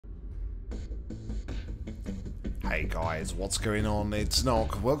Hey guys, what's going on? It's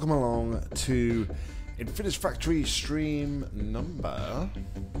Nock. Welcome along to Infinifactory stream number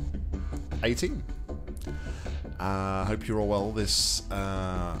 18. Hope you're all well this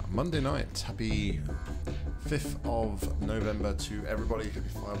Monday night. Happy 5th of November to everybody. Happy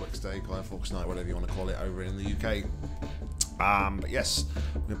Fireworks Day, Guy Fawkes Night, whatever you want to call it over in the UK. But yes,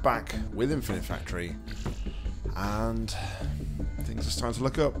 we're back with Infinifactory and things are starting to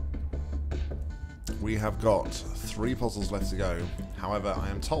look up. We have got 3 puzzles left to go. However, I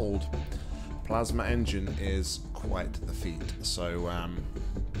am told Plasma Engine is quite the feat. So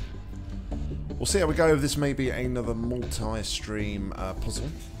we'll see how we go. This may be another multi-stream puzzle.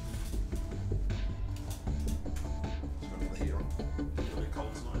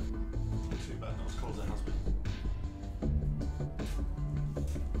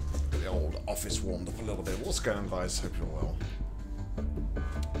 The old office warmed up a little bit. What's going on, guys? Hope you're well.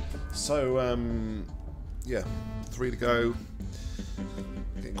 So, yeah, 3 to go.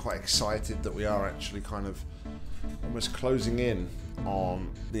 Getting quite excited that we are actually kind of almost closing in on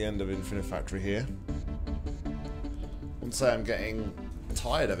the end of Infinifactory here. I wouldn't say I'm getting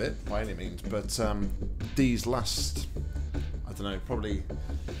tired of it by any means, but these last, I don't know, probably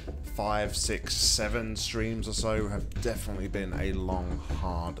 5, 6, 7 streams or so have definitely been a long,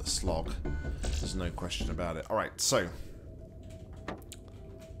 hard slog. There's no question about it. Alright, so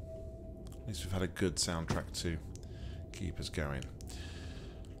at least we've had a good soundtrack to keep us going.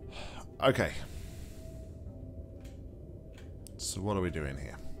 Okay. So what are we doing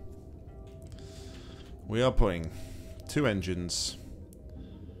here? We are putting 2 engines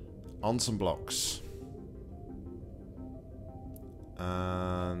on some blocks.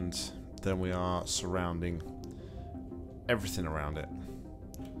 And then we are surrounding everything around it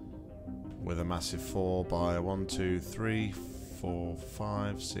with a massive 4 by 1, 2, 3, 4,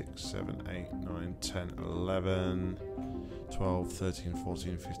 5, 6, 7, 8, 9, 10, 11, 12, 13,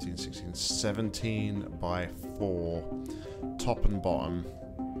 14, 15, 16, 17 by 4, top and bottom.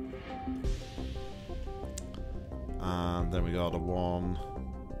 And then we got a 1.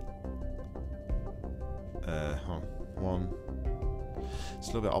 1. It's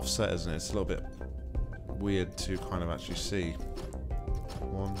a little bit offset, isn't it? It's a little bit weird to kind of actually see.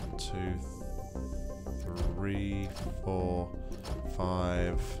 1, 2, 3, 4,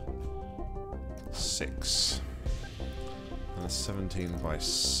 5, 6. And a 17 by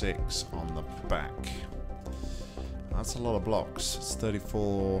 6 on the back. That's a lot of blocks. It's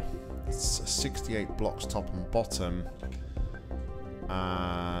 34. It's 68 blocks top and bottom.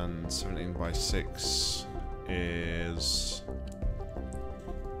 And 17 by 6 is,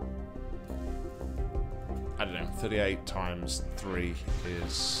 I don't know, 38 times 3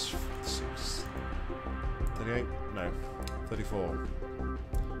 is 6. 38? No, 34.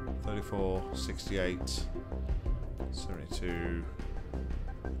 34, 68, 72,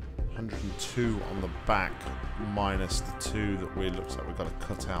 102 on the back, minus the 2 that looks like we've got to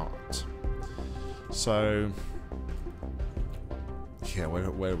cut out. So, yeah,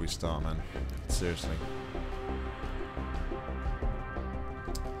 where do we start, man? Seriously.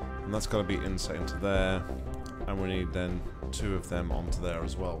 And that's got to be inset into there, and we need then 2 of them onto there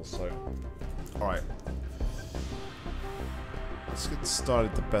as well. So, alright. Let's get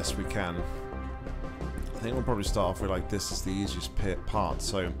started the best we can. I think we'll probably start off with like this is the easiest part.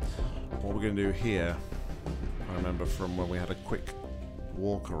 So what we're going to do here, I remember from when we had a quick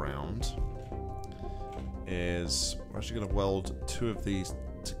walk around, is we're actually going to weld 2 of these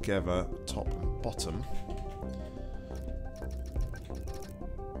together, top and bottom.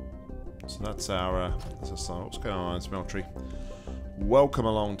 So that's our start. What's going on, Smeltery? Welcome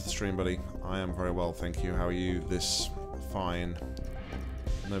along to the stream, buddy. I am very well, thank you. How are you this fine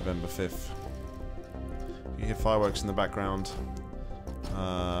November 5th? You hear fireworks in the background.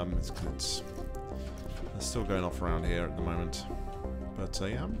 It's they're still going off around here at the moment. But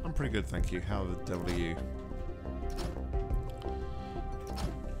yeah, I'm pretty good, thank you. How the devil are you?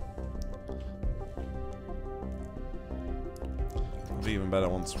 It'll be even better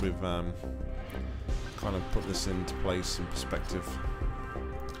once we've kind of put this into place in perspective.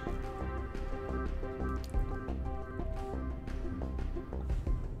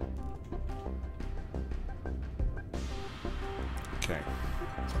 Okay.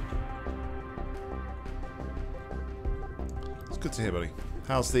 It's good to hear, buddy.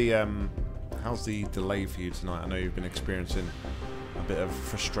 How's the delay for you tonight? I know you've been experiencing a bit of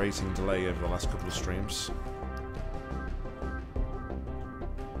frustrating delay over the last couple of streams.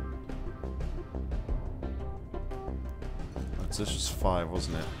 So this was 5,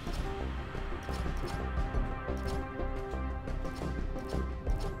 wasn't it?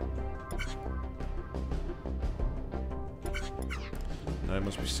 No, it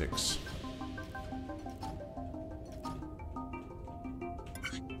must be 6.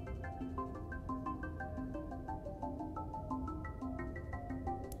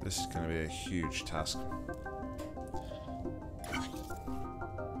 This is going to be a huge task.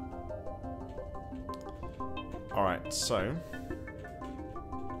 Alright, so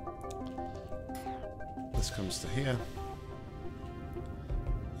this comes to here,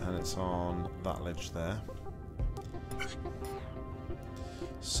 and it's on that ledge there.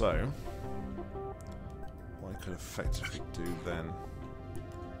 So, what I could effectively do then,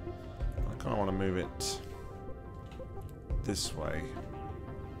 I kind of want to move it this way.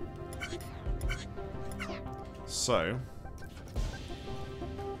 So,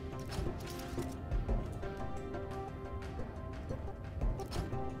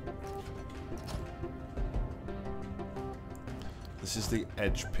 this is the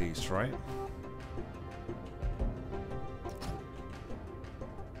edge piece, right?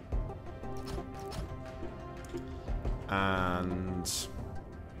 And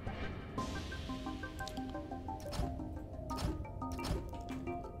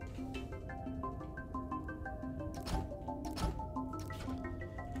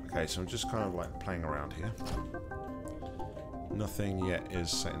okay, so I'm just kind of like playing around here. Nothing yet is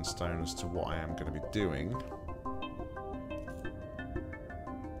set in stone as to what I am going to be doing.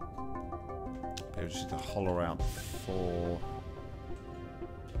 I just need to hollow out for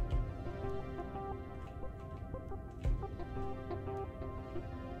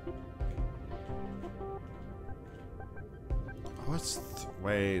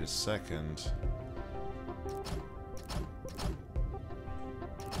wait a second.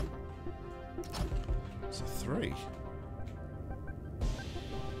 It's a 3.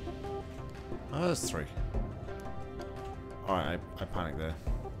 Oh, that's 3. Alright, I panicked there.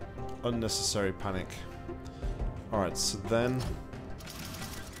 Unnecessary panic. Alright, so then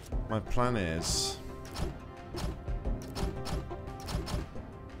my plan is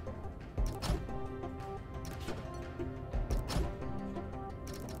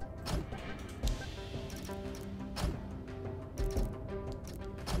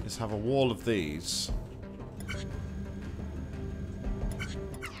have a wall of these,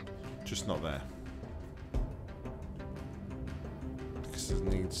 just not there, because it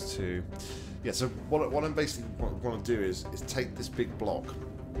needs to. Yeah. So what I'm basically want to do is take this big block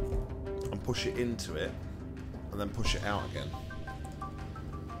and push it into it, and then push it out again.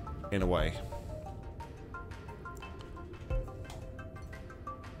 In a way.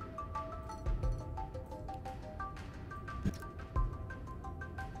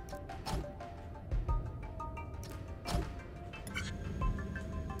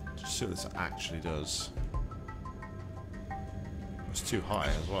 See what this actually does. It's too high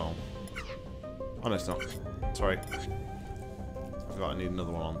as well. Oh no, it's not. Sorry. I forgot I need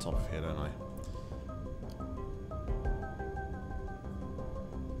another one on top of here, don't I?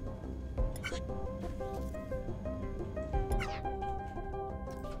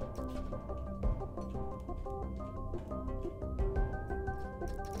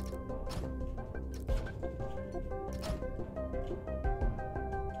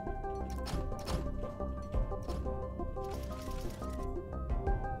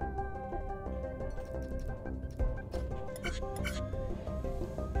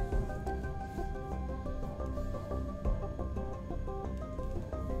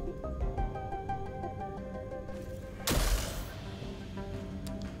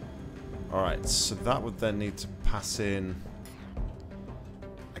 Alright, so that would then need to pass in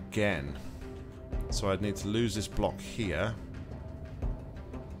again. So I'd need to lose this block here.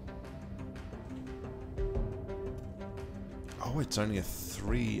 Oh, it's only a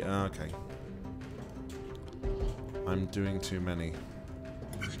 3. Okay. I'm doing too many.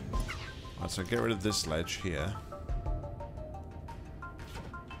 Alright, so get rid of this ledge here.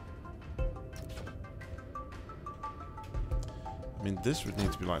 I mean, this would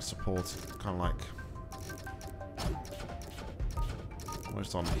need to be like supported, kind of like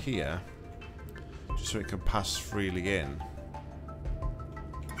almost on here, just so it can pass freely in.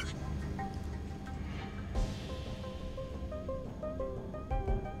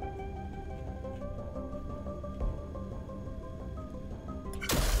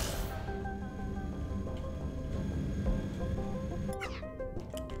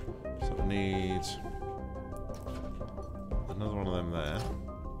 So I need another one of them there.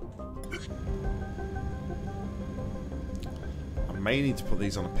 I may need to put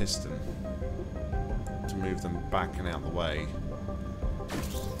these on a piston to move them back and out the way.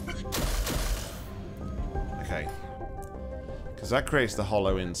 Okay. Because that creates the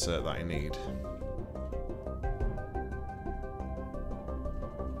hollow insert that I need.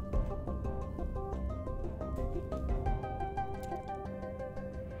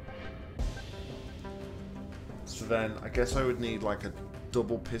 then I guess I would need like a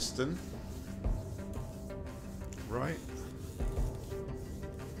double piston, right?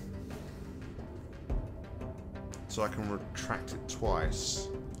 So I can retract it twice.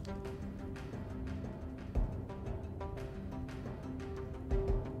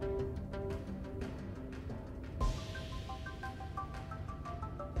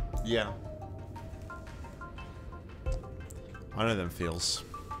 Yeah. I know them feels.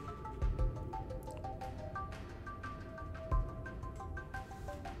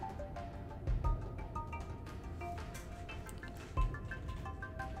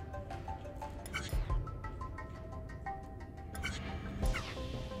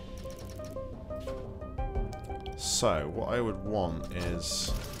 So, what I would want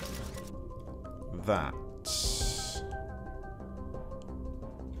is that.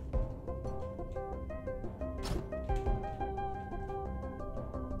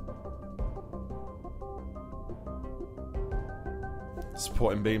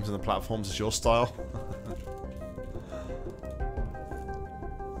 Supporting beams on the platforms is your style.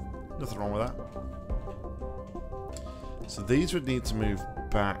 Nothing wrong with that. So these would need to move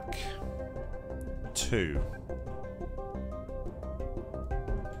back 2.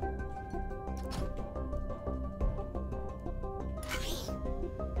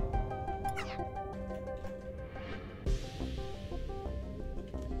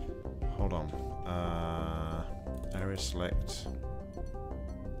 Hold on. Area select.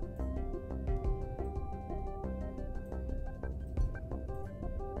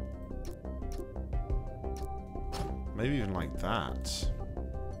 Maybe even like that.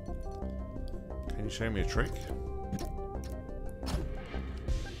 Can you show me a trick?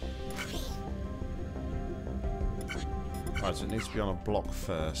 Right, so it needs to be on a block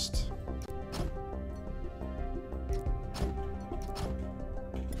first.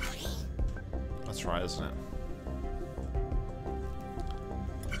 That's right, isn't it?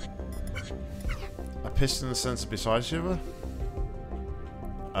 A piston and a sensor beside each other?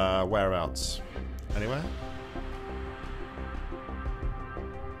 Whereabouts? Anywhere?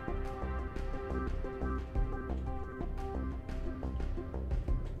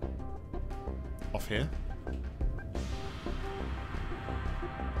 Off here.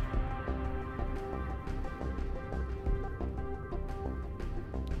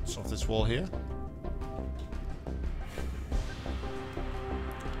 It's off this wall here.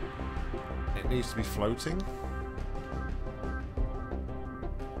 It needs to be floating.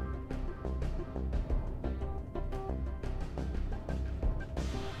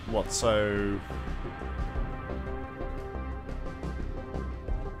 What, so...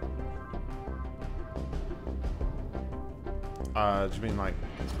 do you mean like,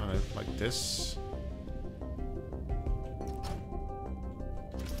 I don't know, like this?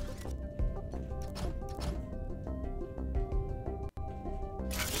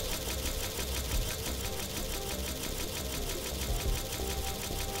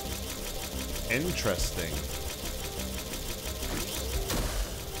 Interesting.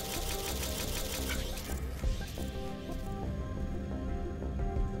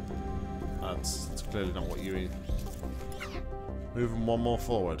 That's clearly not what you mean. Moving one more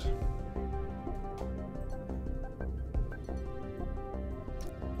forward.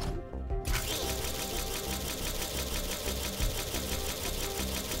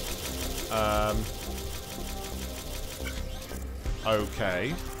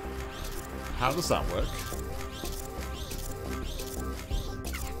 Okay. How does that work?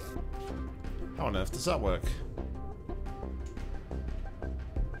 How on earth does that work?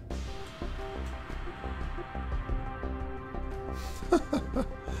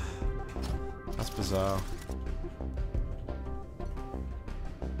 That's bizarre.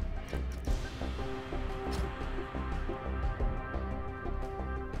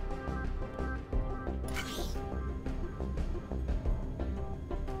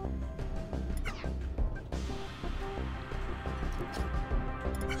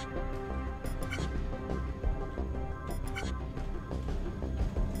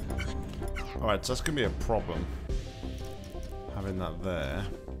 Alright, so that's going to be a problem, having that there.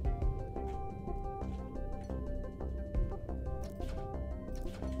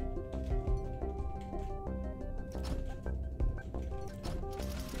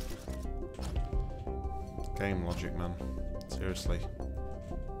 Game logic, man. Seriously.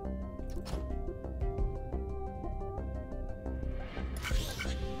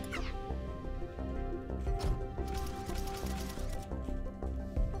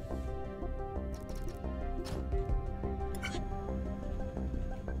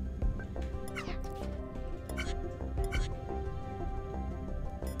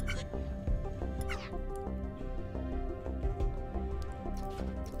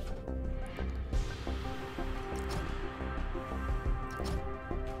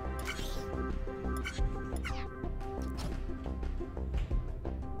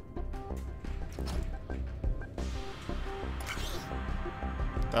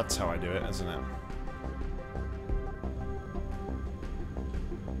 That's how I do it, isn't it?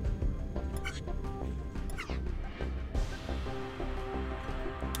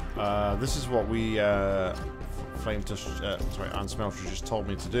 This is what we Iron Smelter just told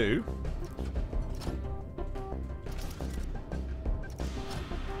me to do.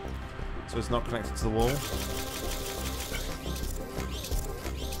 So it's not connected to the wall.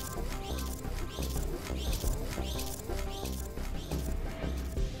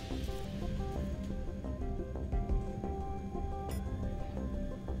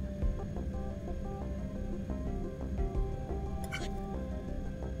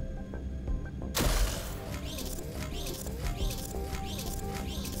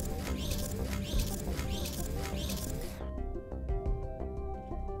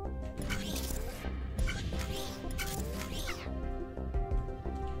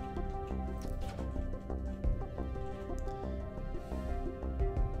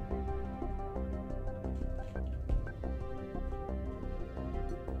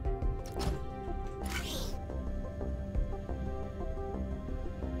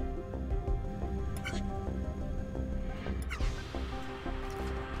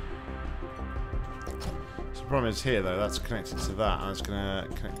 The problem is here though, that's connected to that, and it's going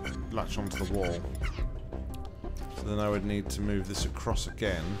to latch onto the wall. So then I would need to move this across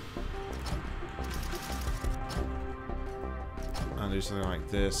again. And do something like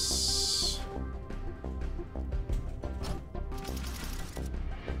this.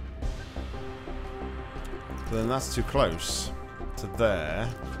 But then that's too close to there.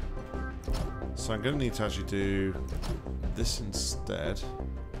 So I'm going to need to actually do this instead.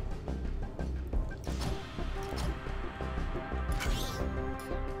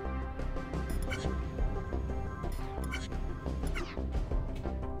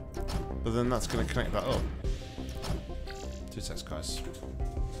 But then that's going to connect that up. 2 seconds, guys.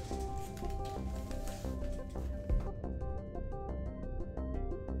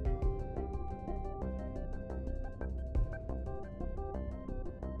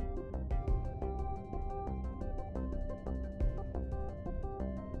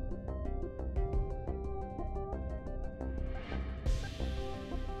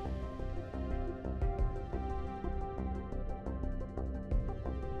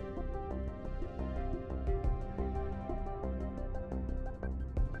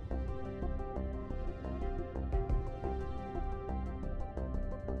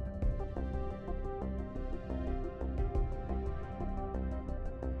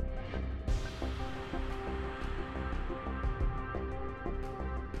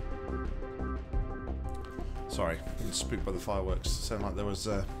 Sorry, I was spooked by the fireworks. It sounded like there was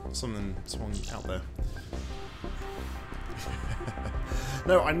someone out there.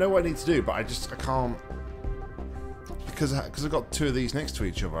 No, I know what I need to do, but I can't, because I've got 2 of these next to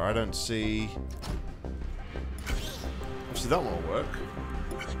each other. I don't see. Obviously, that won't work.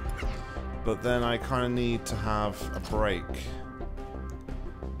 But then I kind of need to have a break.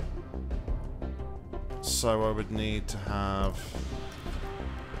 So I would need to have.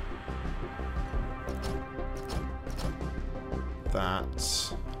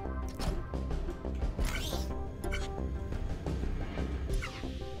 That.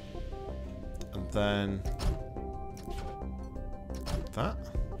 And then that.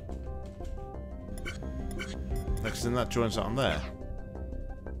 Next, then that joins that on there.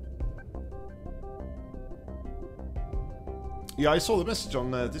 Yeah, I saw the message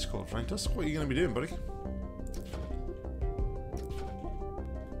on Discord, Frankus. What are you going to be doing, buddy?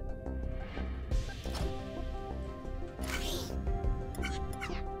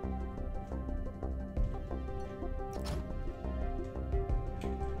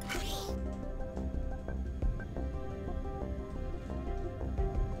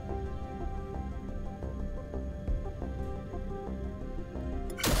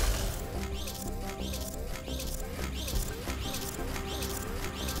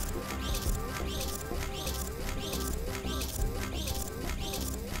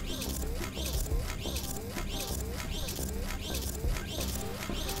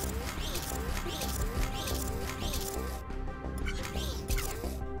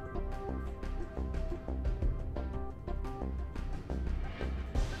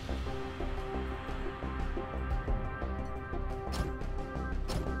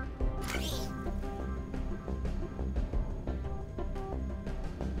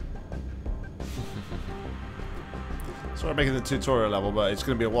 Sorry I'm making the tutorial level, but it's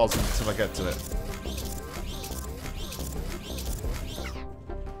going to be a while until I get to it.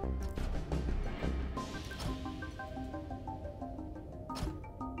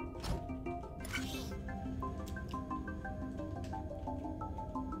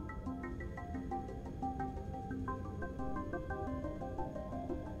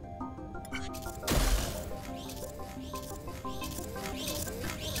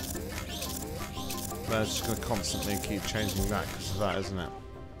 Then it's just going to constantly keep changing that because of that, isn't it?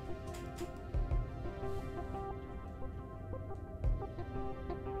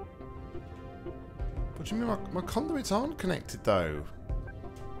 What do you mean my conduits aren't connected though?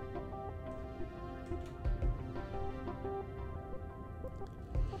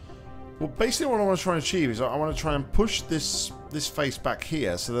 Well, basically what I want to try and achieve is I want to try and push this face back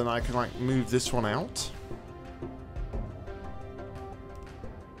here so then I can like move this one out.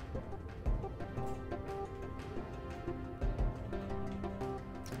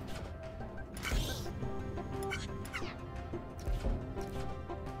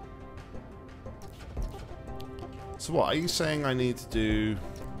 So what, are you saying I need to do...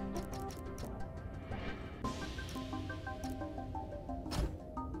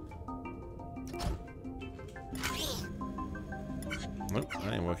 Nope,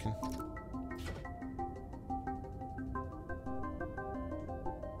 that ain't working.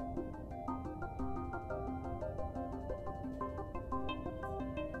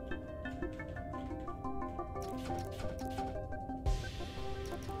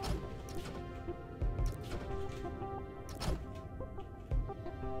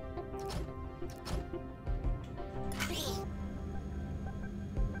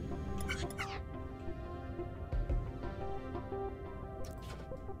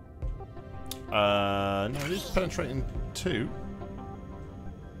 No, it is penetrating 2.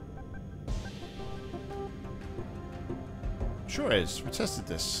 Sure it is. We tested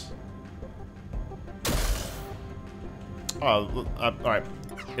this. Oh, alright.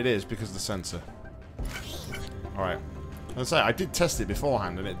 It is because of the sensor. Alright. As I say, I did test it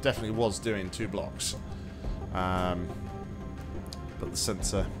beforehand and it definitely was doing 2 blocks. But the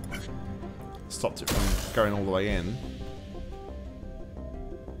sensor stopped it from going all the way in.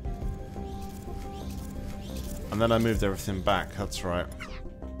 And then I moved everything back, that's right.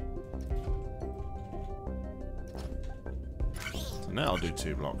 So now I'll do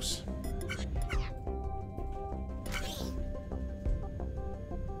 2 blocks.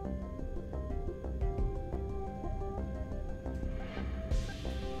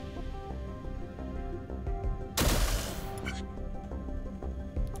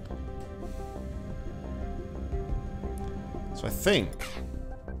 So I think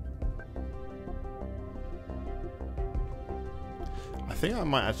I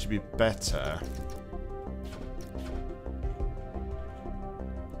might actually be better.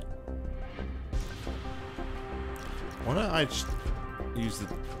 Why don't I just use the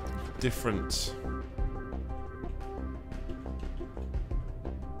different...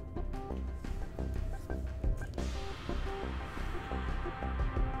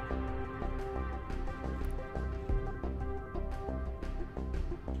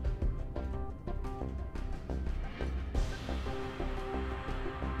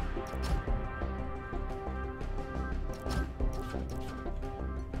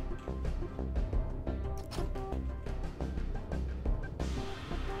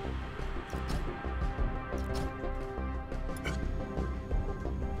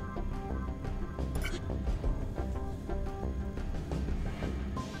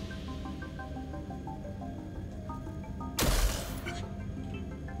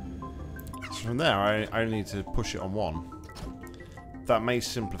 From there, I only need to push it on 1. That may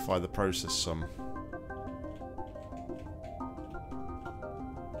simplify the process some.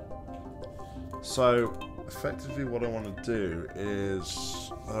 So, effectively what I want to do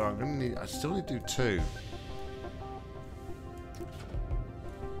is... I'm gonna need... I still need to do 2.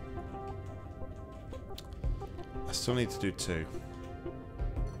 I still need to do 2.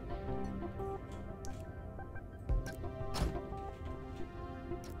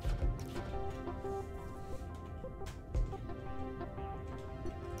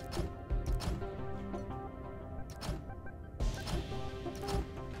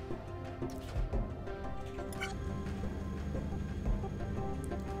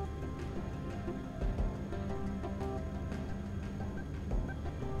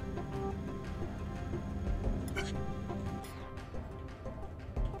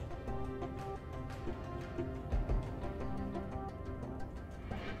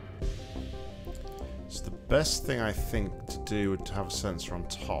 So the best thing I think to do would to have a sensor on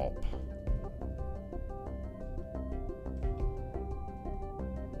top.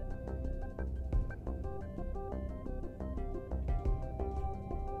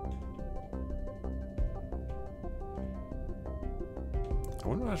 I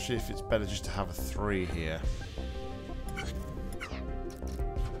wonder actually if it's better just to have a 3 here.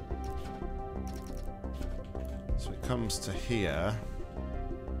 So it comes to here.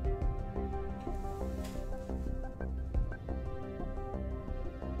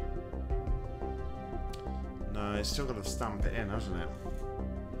 it's still got to stamp it in, hasn't it?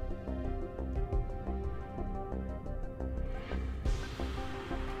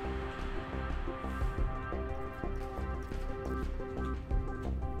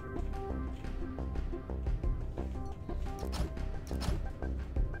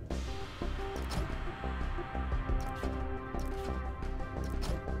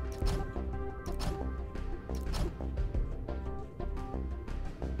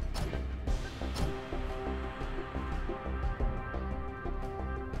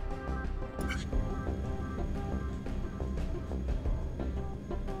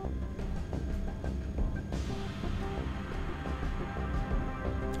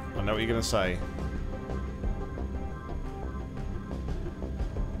 I know what you're going to say.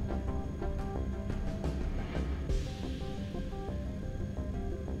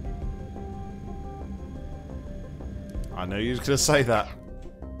 I know you're going to say that.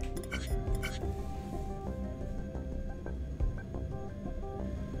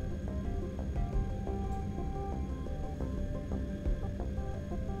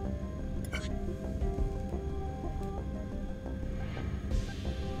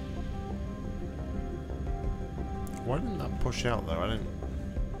 Why didn't that push out though? I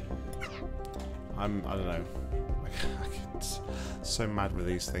don't know. I get so mad with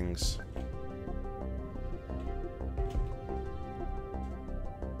these things.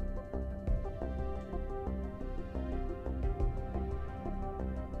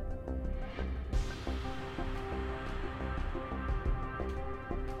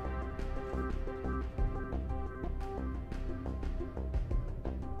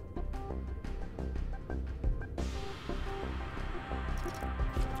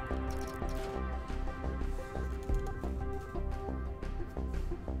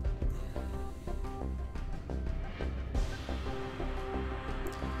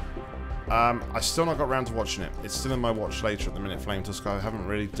 I still not got around to watching it. It's still in my watch later at the minute, Flame Tusk. I haven't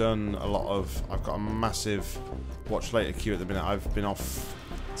really done a lot of... I've got a massive watch later queue at the minute. I've been off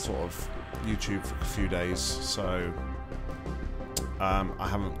sort of YouTube for a few days, so I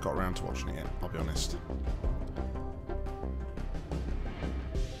haven't got around to watching it yet, I'll be honest.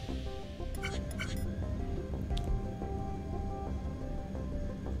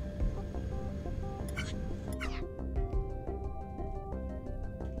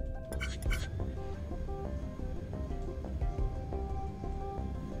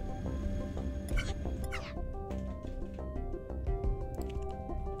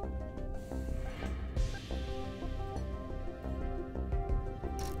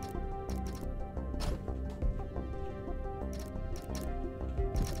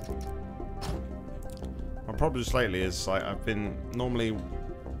 My problem just lately is like I've been normally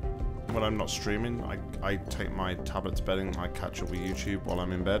when I'm not streaming, I take my tablet to bed and I catch up with YouTube while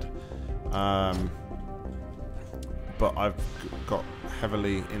I'm in bed. But I've got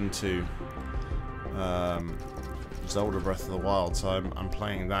heavily into Zelda Breath of the Wild, so I'm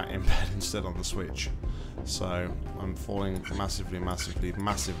playing that in bed instead on the Switch. So I'm falling massively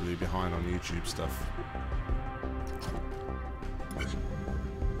behind on YouTube stuff.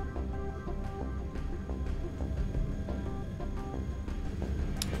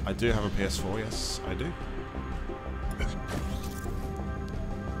 I do have a PS4, yes, I do.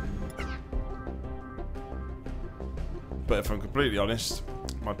 But if I'm completely honest,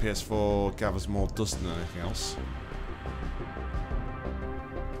 my PS4 gathers more dust than anything else.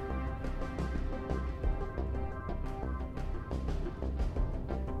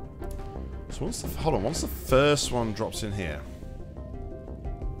 So once the first one drops in here,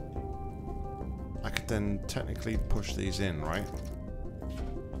 I could then technically push these in, right?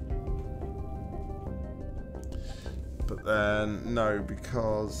 But then, no,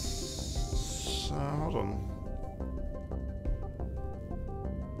 because... hold on.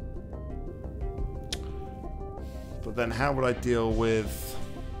 But then how would I deal with...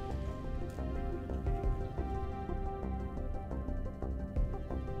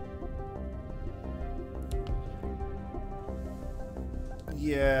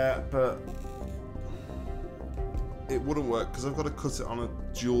 Yeah, but... it wouldn't work because I've got to cut it on a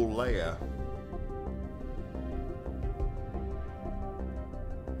dual layer.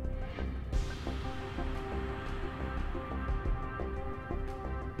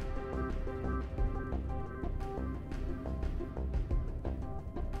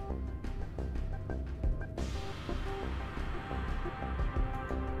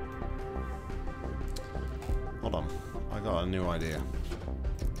 Hold on, I got a new idea.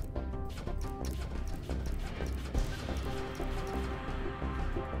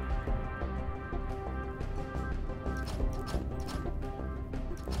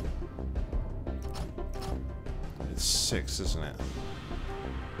 6, isn't it?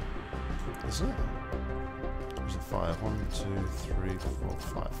 Isn't it? Or is it 5? 1, 2, 3, 4,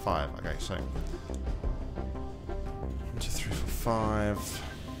 5. 5. Okay, so 1, 2, 3, 4, 5.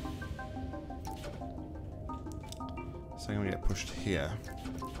 So I'm gonna get pushed here.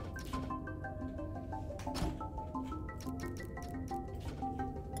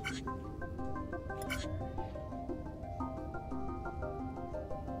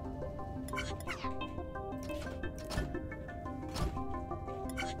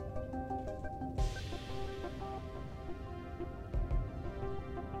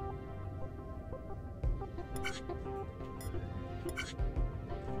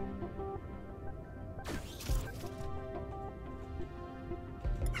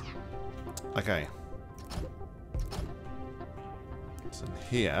 Okay. So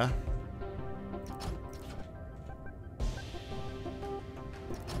here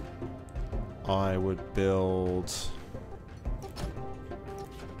I would build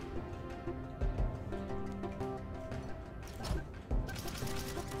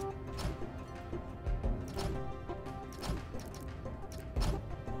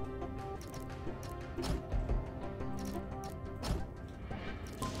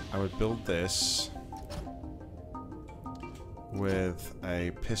this with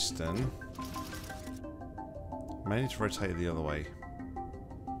a piston. May need to rotate it the other way,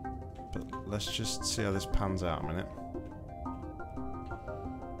 but let's just see how this pans out a minute.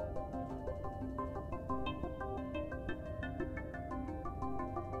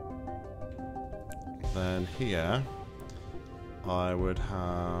 Then here I would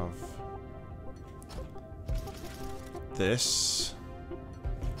have this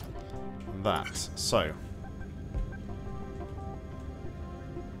and that. So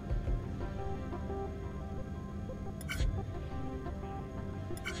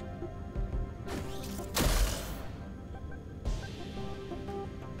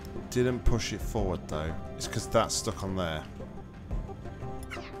didn't push it forward though. It's because that's stuck on there.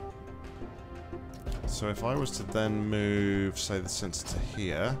 So if I was to then move, say, the sensor to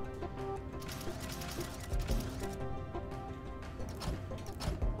here,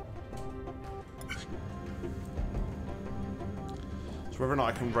 so whether or not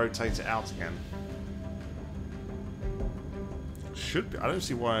I can rotate it out again. Should be. I don't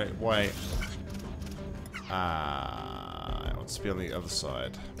see why it wants to be on the other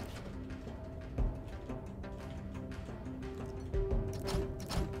side.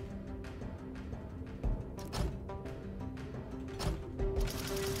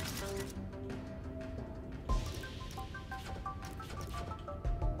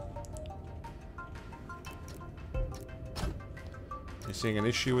 You seeing an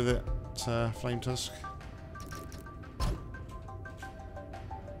issue with it, Flame Tusk?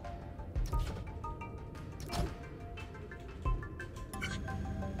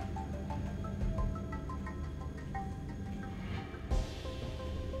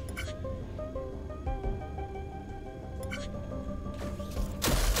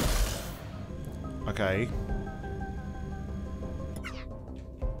 Okay.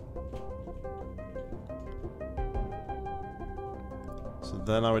 So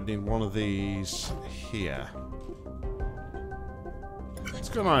then I would need one of these here. What's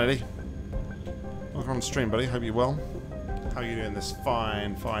going on, Eddie? Welcome on the stream, buddy. Hope you're well. How are you doing this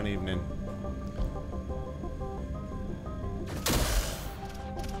fine evening?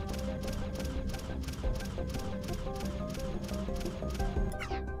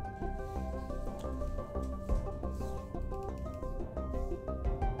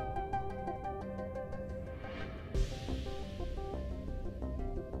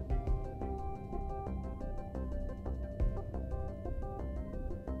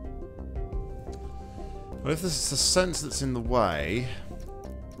 Well, if there's a sense that's in the way,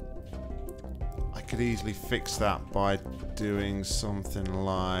 I could easily fix that by doing something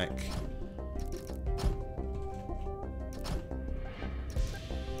like...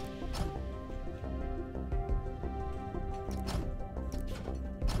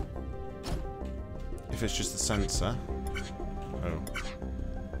 if it's just the sensor. Oh.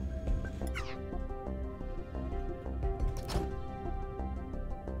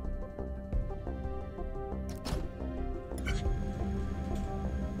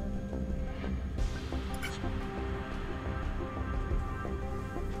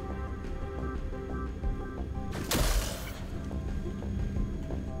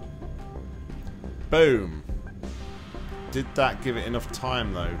 Boom. Did that give it enough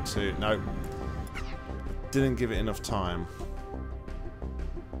time though to... No. Didn't give it enough time.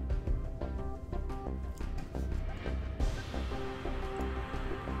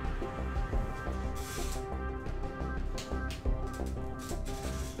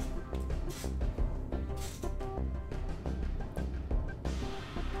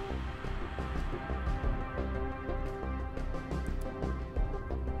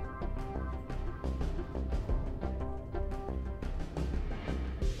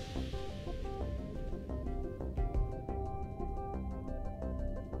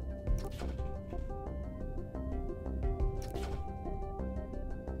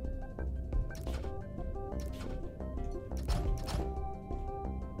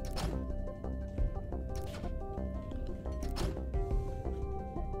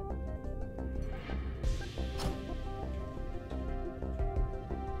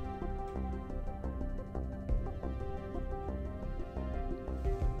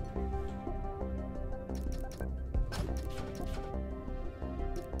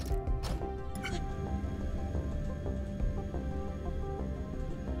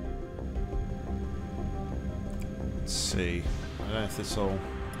 see. I don't know if this will...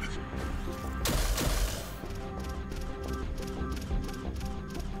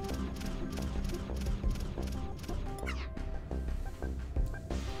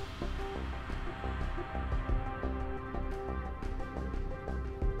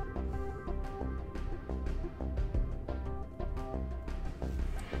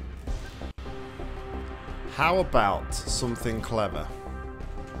 How about something clever?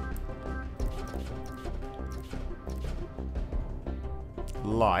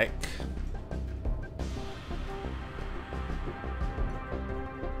 Like...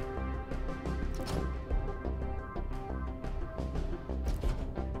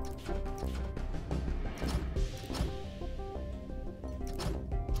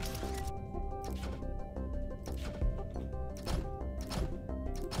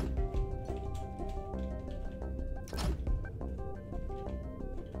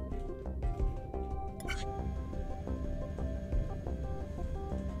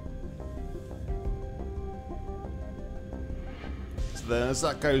 Then as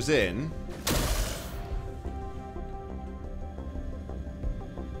that goes in,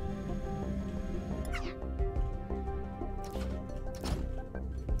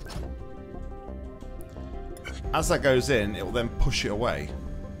 it will then push it away.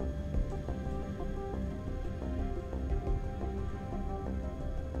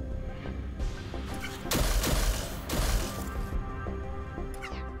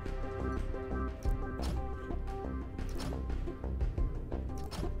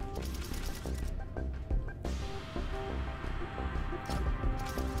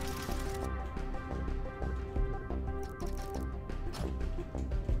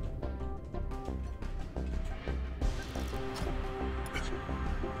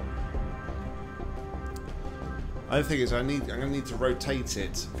 The thing is, I'm going to need to rotate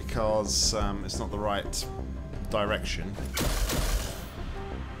it because it's not the right direction.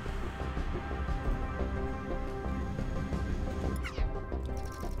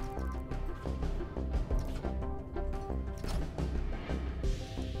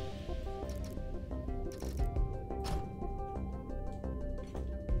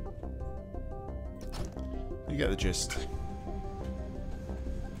 You get the gist.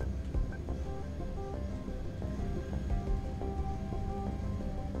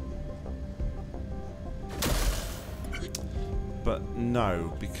 But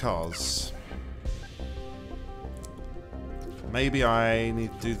no, because maybe I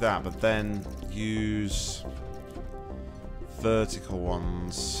need to do that, but then use vertical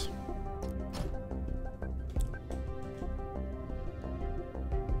ones.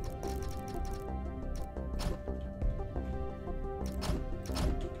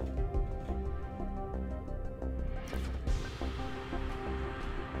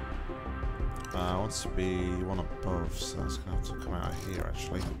 To be one above, so that's going to have to come out of here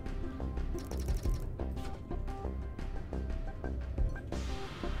actually.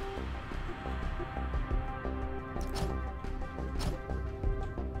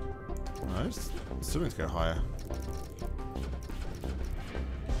 No, it's still need to go higher.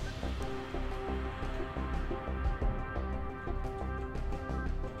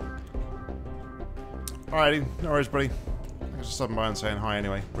 Alrighty, no worries, buddy. Thanks for stopping by and saying hi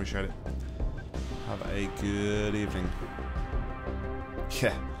anyway. Appreciate it. Have a good evening.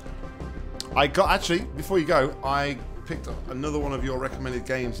 Yeah. I got, actually, before you go, I picked up another one of your recommended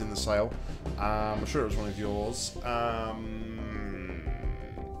games in the sale. I'm sure it was one of yours.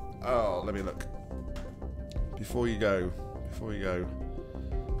 Oh, let me look. Before you go.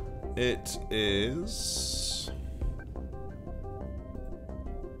 It is...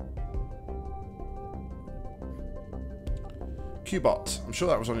 Qbot. I'm sure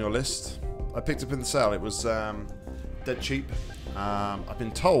that was on your list. I picked up in the sale. It was dead cheap. I've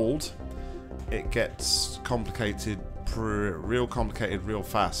been told it gets complicated, real complicated, real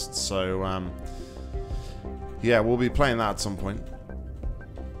fast. So yeah, we'll be playing that at some point.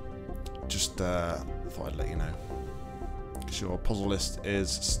 Just thought I'd let you know, because your puzzle list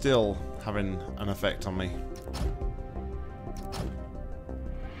is still having an effect on me.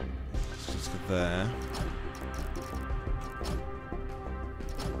 Let's just get there.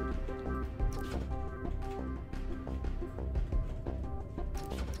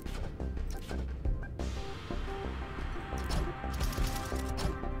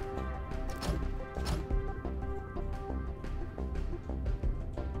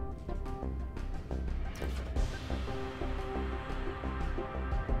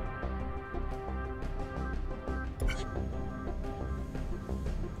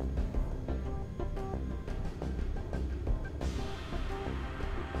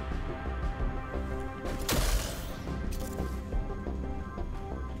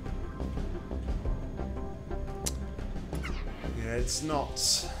 It's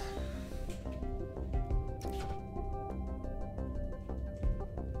not.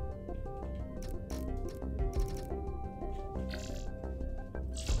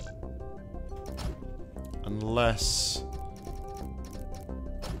 Unless.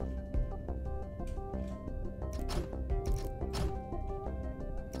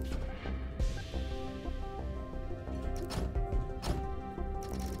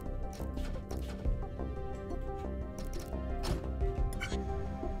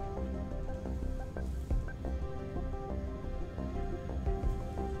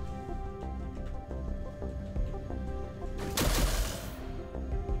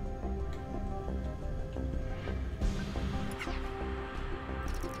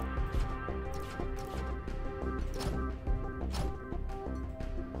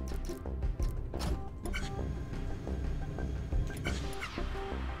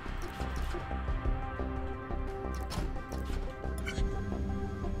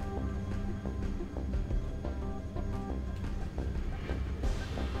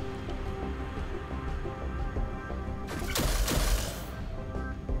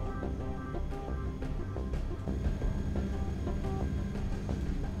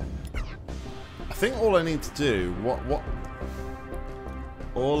 I think all I need to do,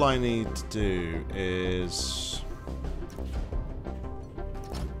 all I need to do is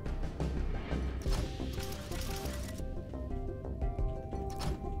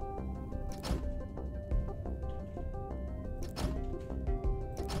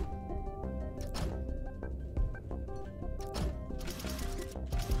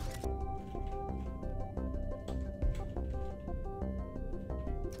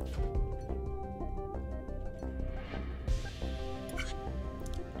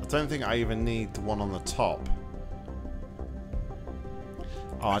I don't think I even need the one on the top.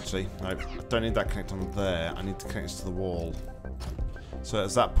 Oh, actually, no. I don't need that connected on there. I need to connect it to the wall. So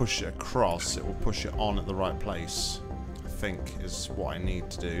as that pushes it across, it will push it on at the right place. I think is what I need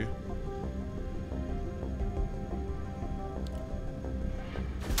to do.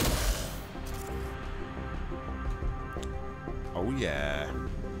 Oh, yeah.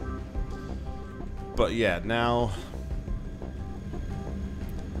 But yeah, now...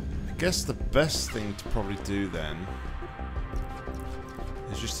 I guess the best thing to probably do then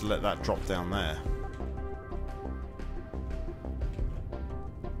is just to let that drop down there.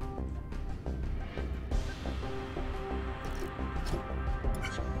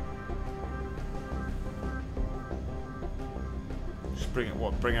 Just bring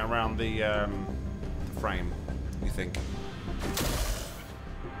it bring it around the frame, you think?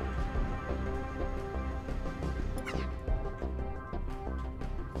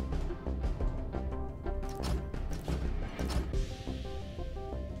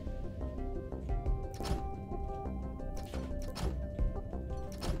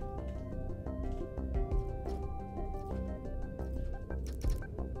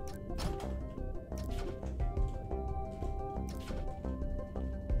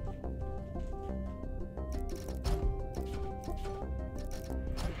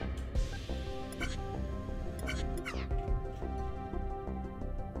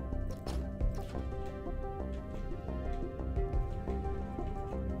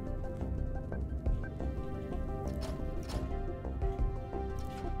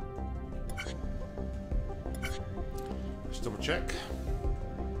 Double check.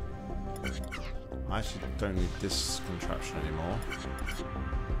 I actually don't need this contraption anymore.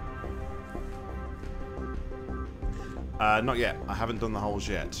 Not yet. I haven't done the holes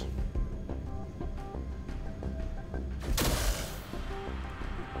yet.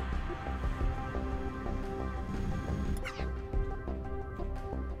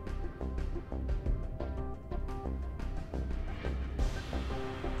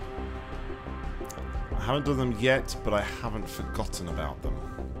 I haven't done them yet, but I haven't forgotten about them.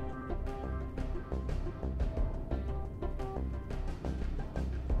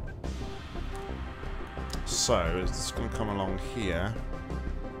 So, it's going to come along here.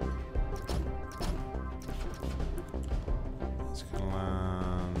 It's going to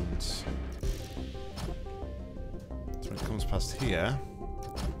land... So when it comes past here...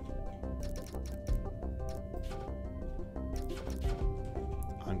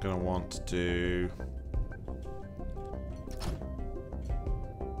 I'm going to want to do...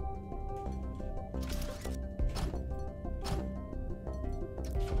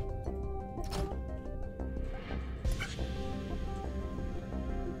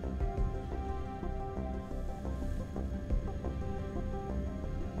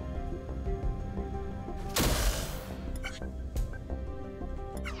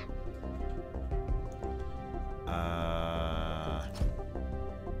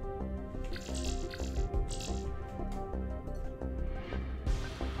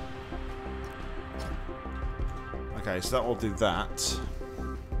 Okay, so that will do that.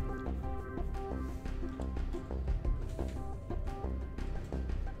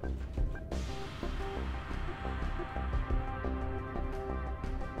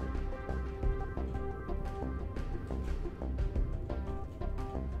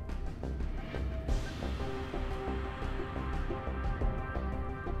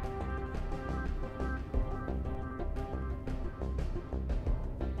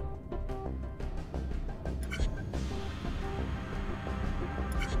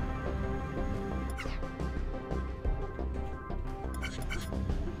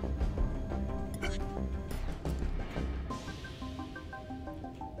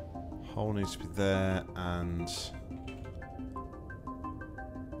 Hole needs to be there, and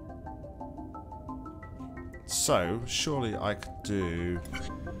so surely I could do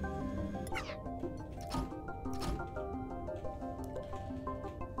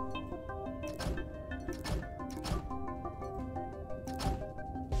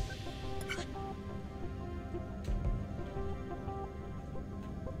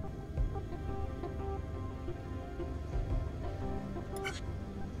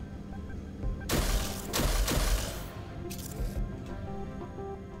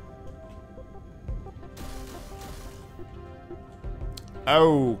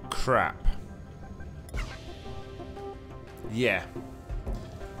oh, crap. Yeah.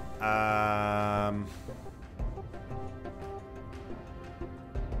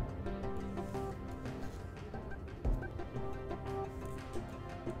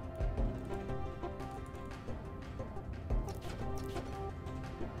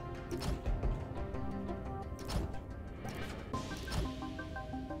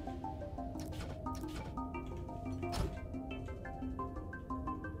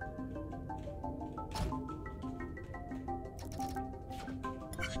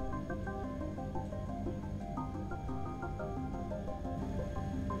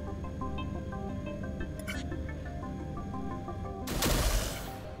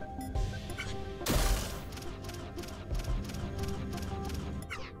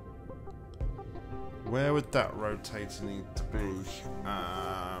 Where would that rotator need to be?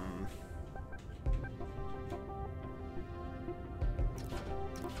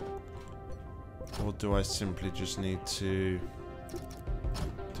 Or do I simply just need to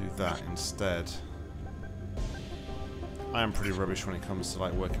do that instead? I am pretty rubbish when it comes to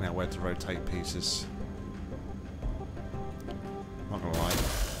like working out where to rotate pieces. Not gonna lie.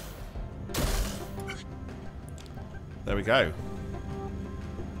 There we go.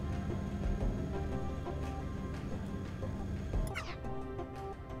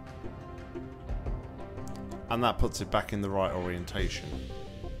 And that puts it back in the right orientation.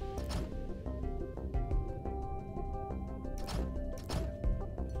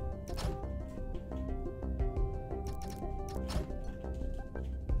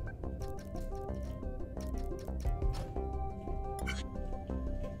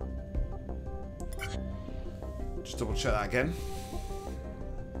 Just double check that again.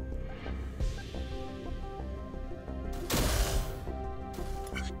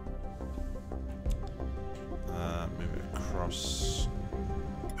 Move it across.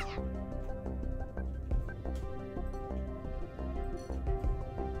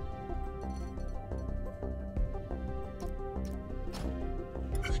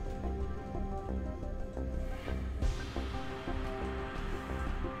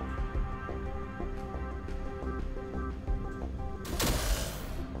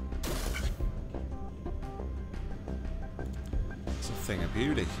 It's a thing of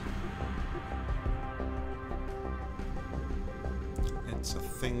beauty. It's a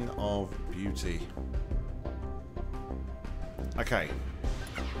thing of beauty. Okay.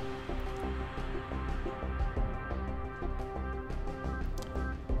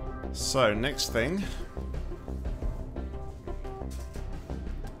 So, next thing.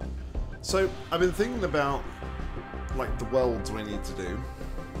 So, I've been thinking about, like, the welds we need to do.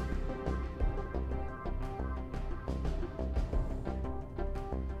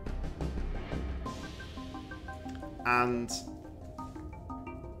 And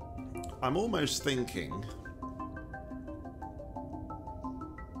I'm almost thinking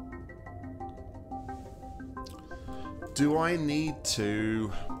do I need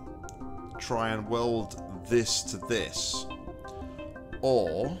to try and weld this to this?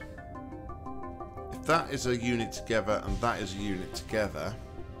 Or if that is a unit together and that is a unit together,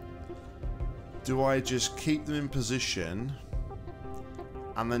 do I just keep them in position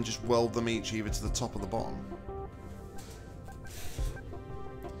and then just weld them each either to the top or the bottom?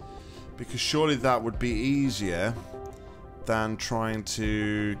 Because surely that would be easier than trying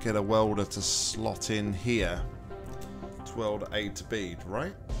to get a welder to slot in here to weld A to bead,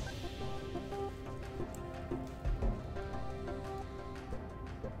 right?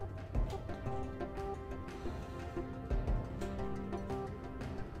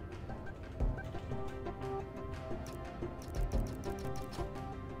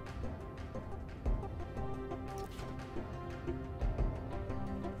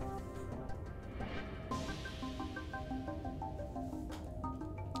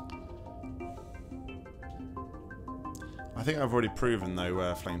 I think I've already proven,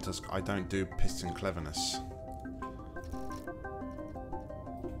 though, Flame Tusk, I don't do piston cleverness.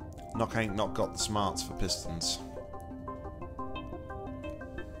 Nock ain't not got the smarts for pistons.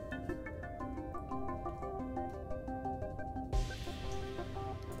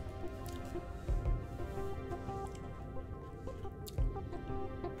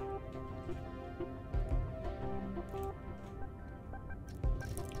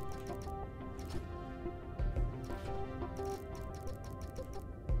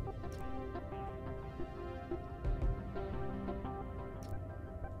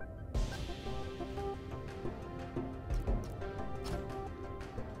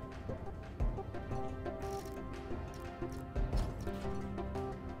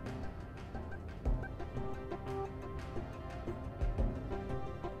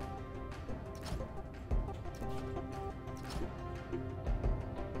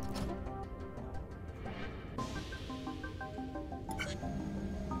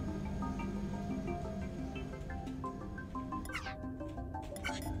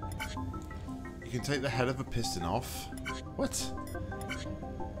 You can take the head of a piston off. What?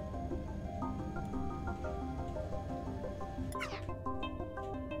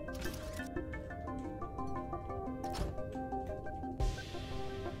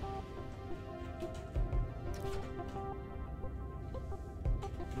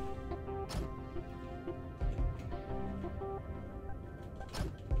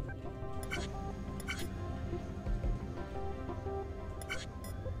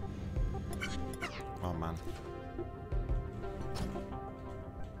 Oh man.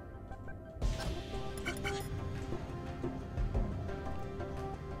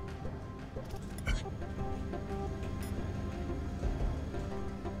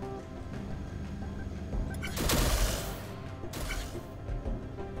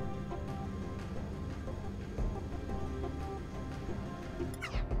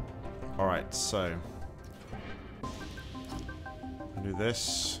 All right, so I'll do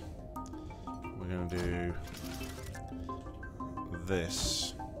this. We're going to do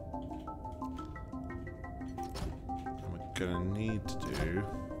this. And we're going to need to do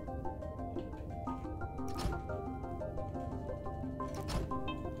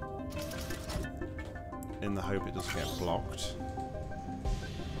in the hope it doesn't get blocked.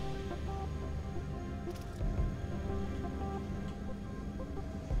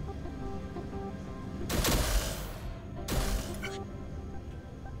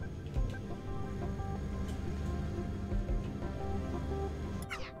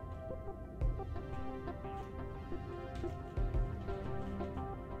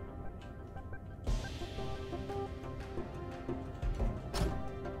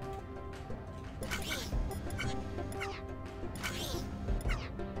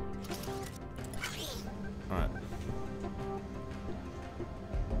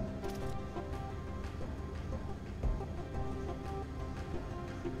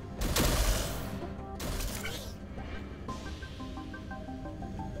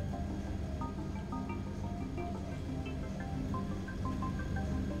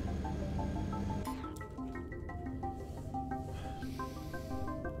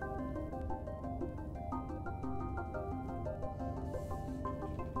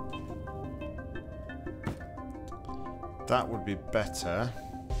 That would be better.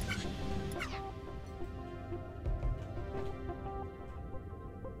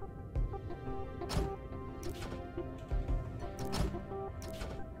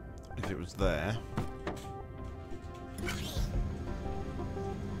 If it was there.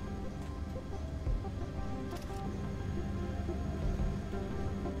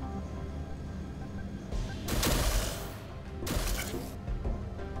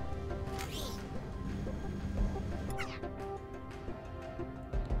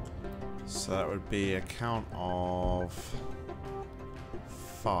 So that would be a count of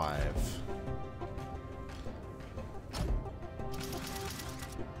 5.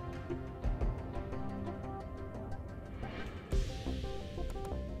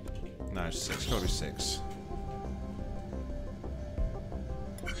 No, 6. Gotta be 6.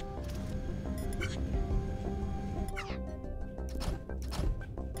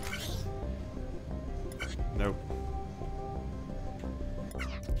 Nope.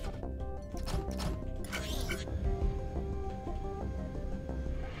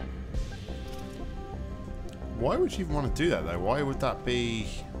 Why would you even want to do that, though? Why would that be...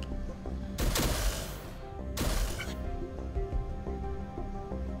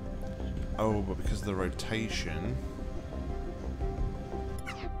 Oh, but because of the rotation...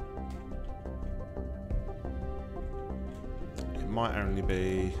 It might only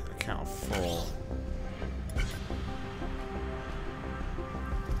be a count of 4.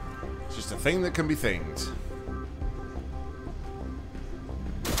 It's just a thing that can be thinged.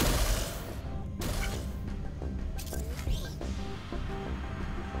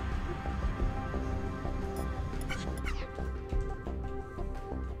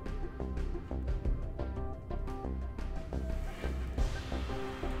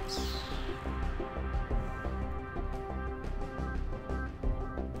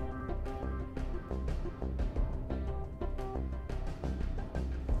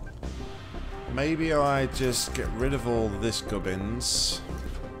 Maybe I just get rid of all this gubbins.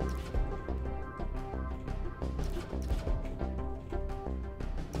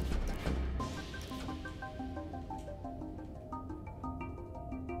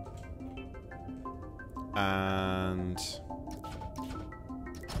 And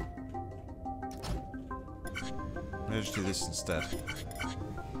maybe just do this instead.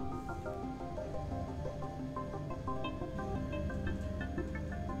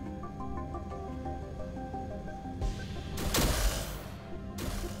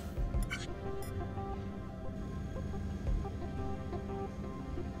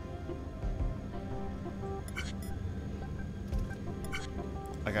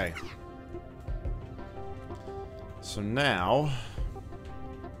 Okay. So now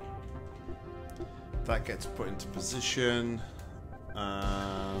that gets put into position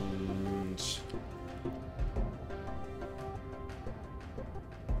and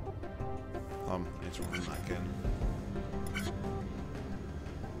need to run that again.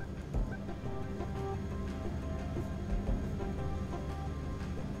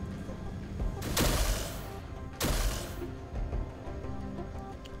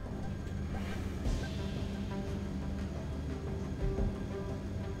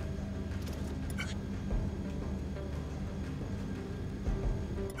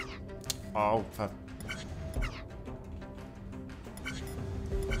 Oh,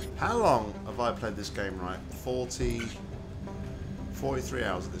 how long have I played this game, right? 43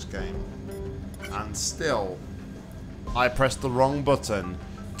 hours of this game. And still, I pressed the wrong button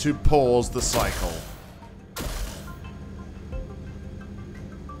to pause the cycle.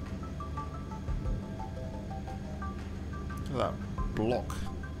 Look at that block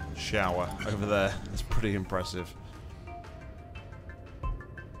shower over there. It's pretty impressive.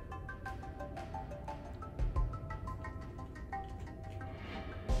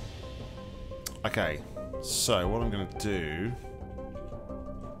 Okay, so what I'm going to do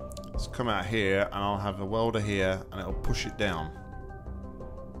is come out here and I'll have a welder here and it'll push it down.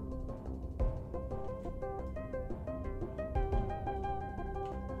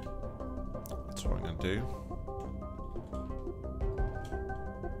 That's what I'm going to do.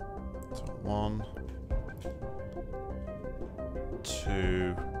 So 1,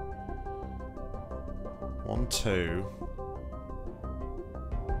 2, 1, 2.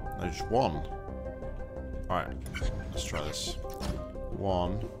 No, just 1. Alright, let's try this.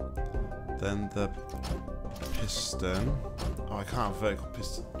 1, then the piston. Oh, I can't have a vertical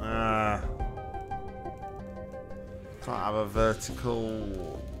piston. Can't have a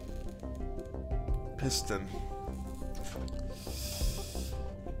vertical piston.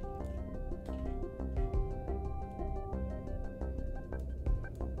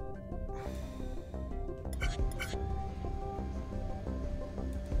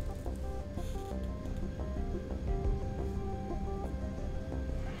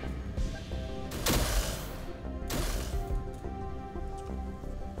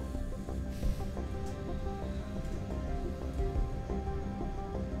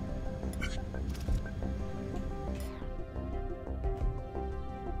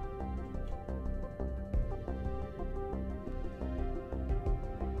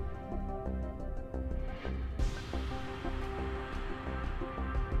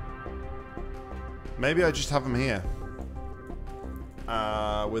 Maybe I just have them here.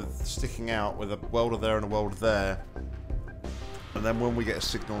 With sticking out with a welder there and a welder there. And then when we get a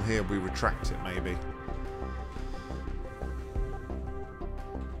signal here, we retract it, maybe.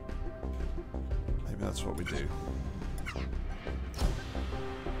 Maybe that's what we do.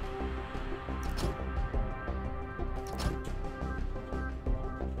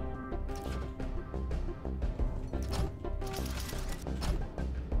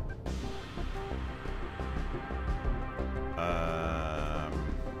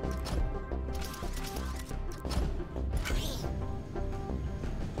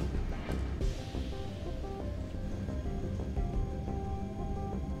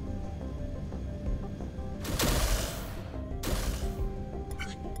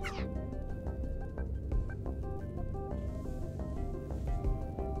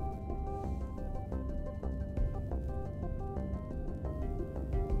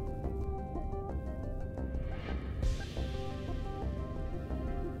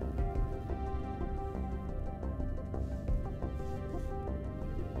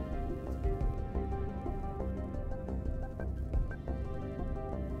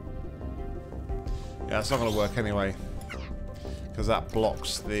 Yeah, it's not going to work anyway, because that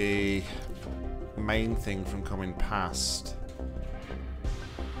blocks the main thing from coming past.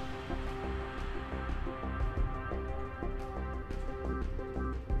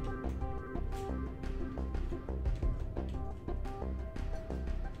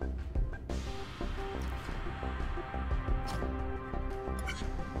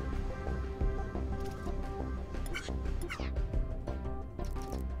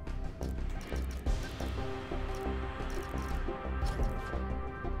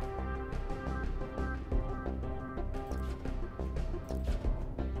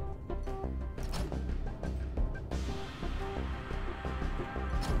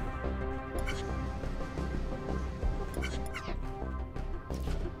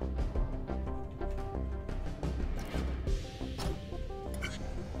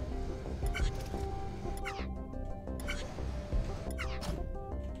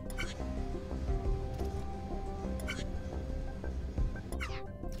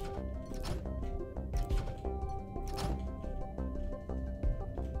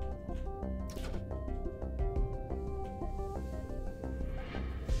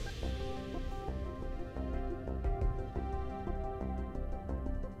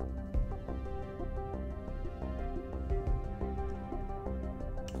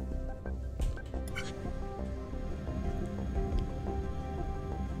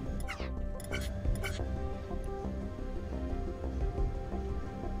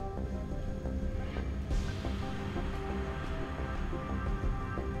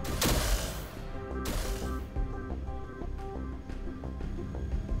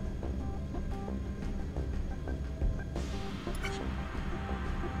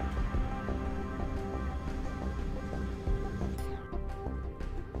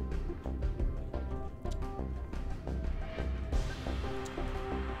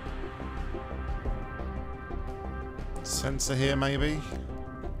 Sensor here, maybe?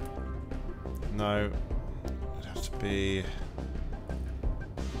 No. It'd have to be...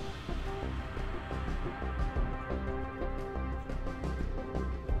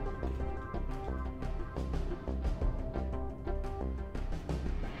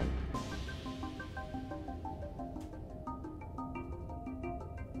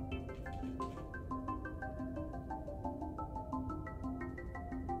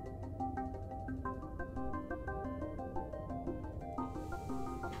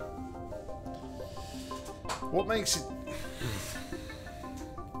 What makes it...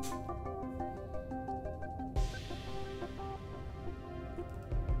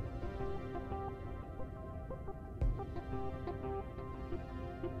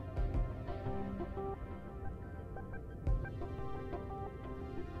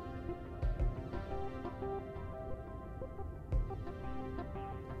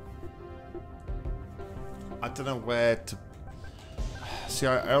 I don't know where to... See,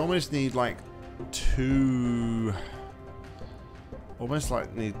 I almost need like two... Almost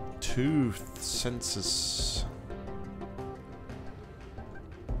like need two sensors.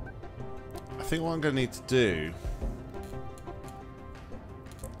 I think what I'm going to need to do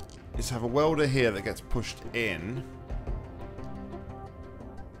is have a welder here that gets pushed in,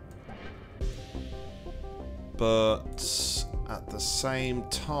 but at the same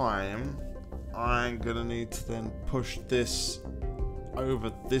time I'm going to need to then push this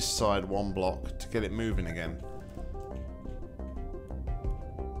over this side one block to get it moving again.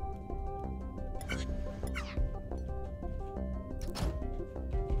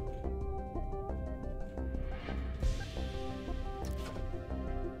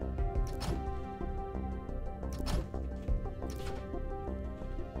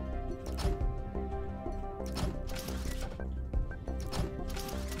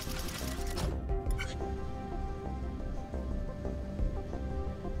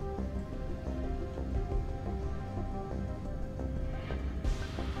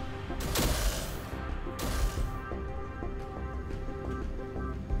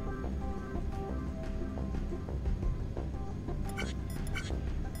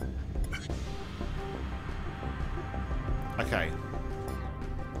 Okay.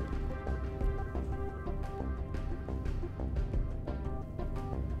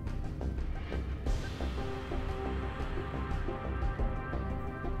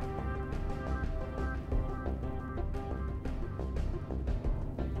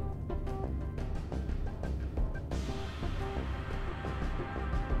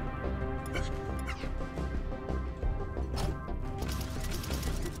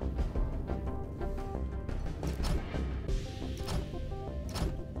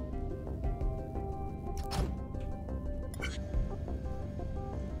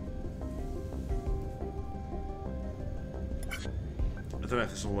 don't know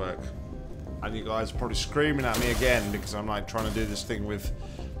if this will work. And you guys are probably screaming at me again because I'm like trying to do this thing with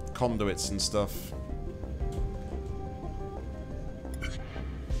conduits and stuff.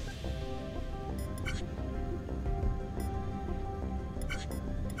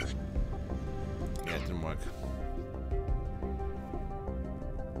 Yeah, it didn't work.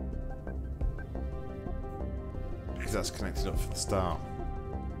 Because that's connected up for the start.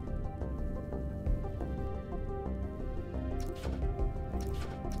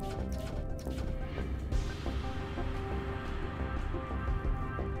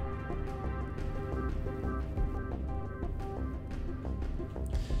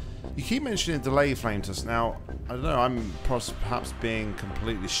 You keep mentioning delay flame test. Now, I don't know, I'm perhaps being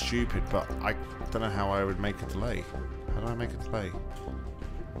completely stupid, but I don't know how I would make a delay. How do I make a delay?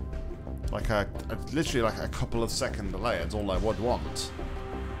 Like literally like a couple of second delay, that's all I would want.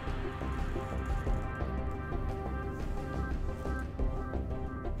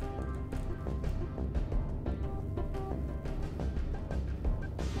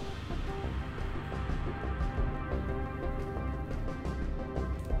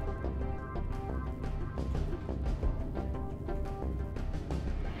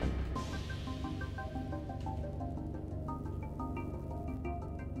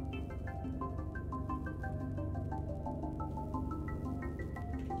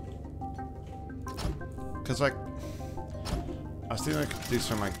 Because, like, I was thinking I could do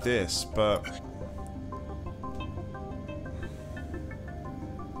something like this, but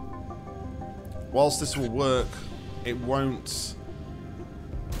whilst this will work, it won't.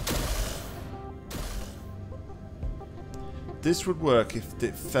 This would work if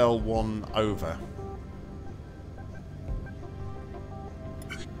it fell one over.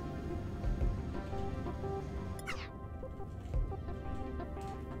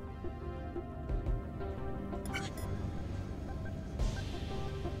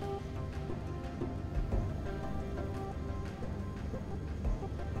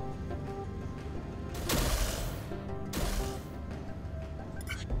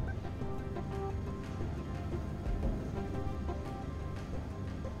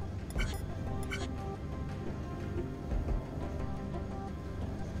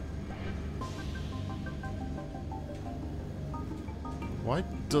 Why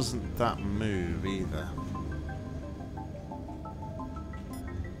doesn't that move either?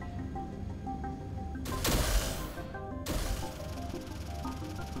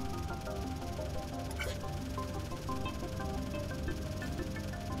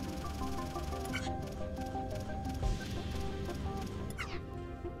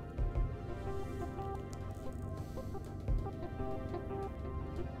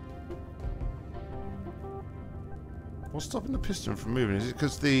 What's stopping the piston from moving? Is it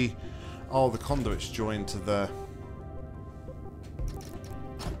because the conduit's joined to the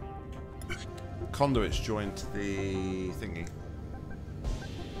thingy?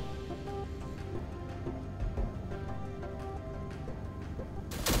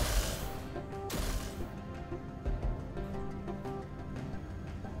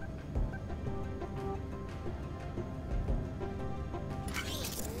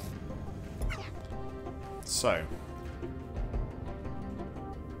 So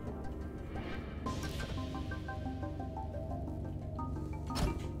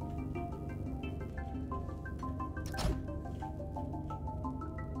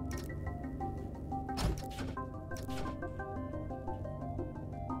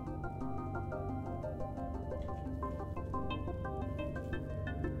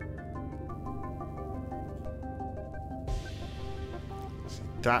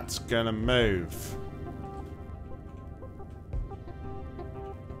that's gonna move.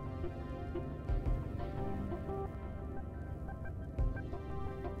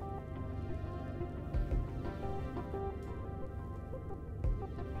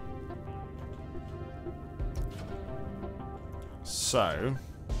 So,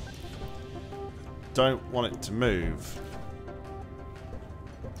 don't want it to move.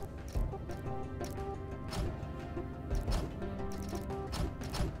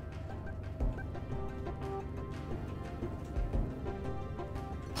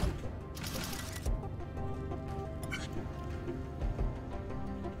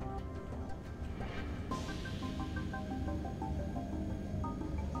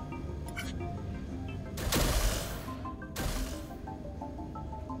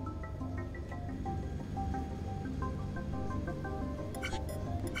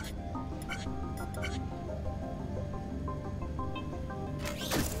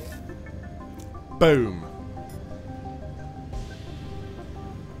 Boom.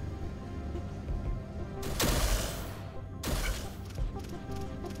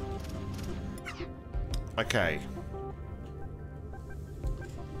 Okay.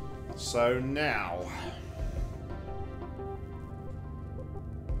 So now...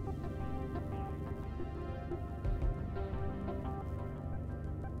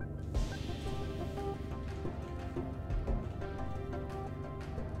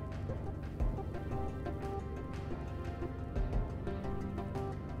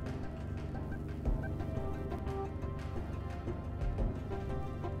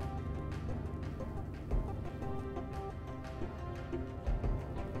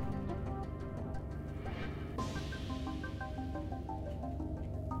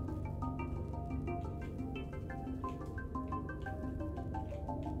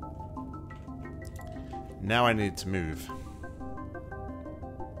 Now I need to move.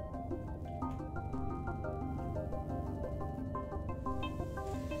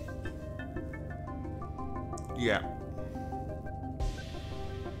 Yeah.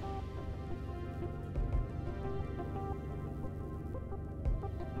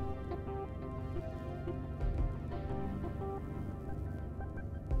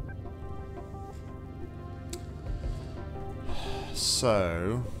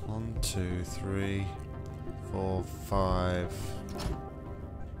 So, 1, 2, 3, 4, 5.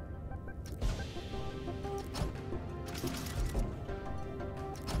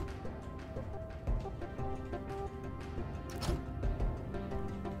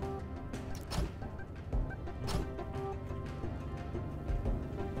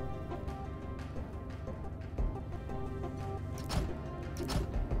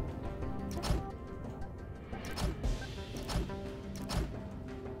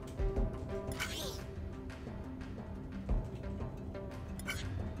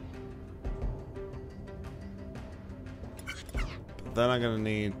 Then I'm going to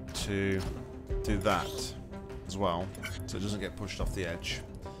need to do that as well, so it doesn't get pushed off the edge.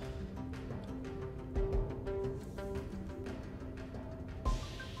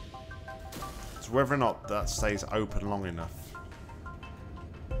 So whether or not that stays open long enough.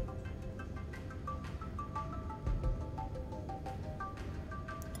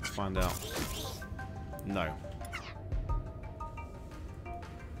 Let's find out. No.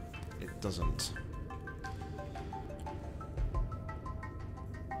 It doesn't.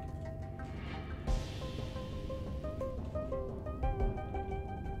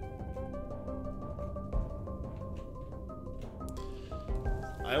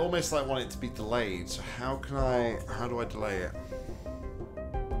 I almost like want it to be delayed, so how do I delay it?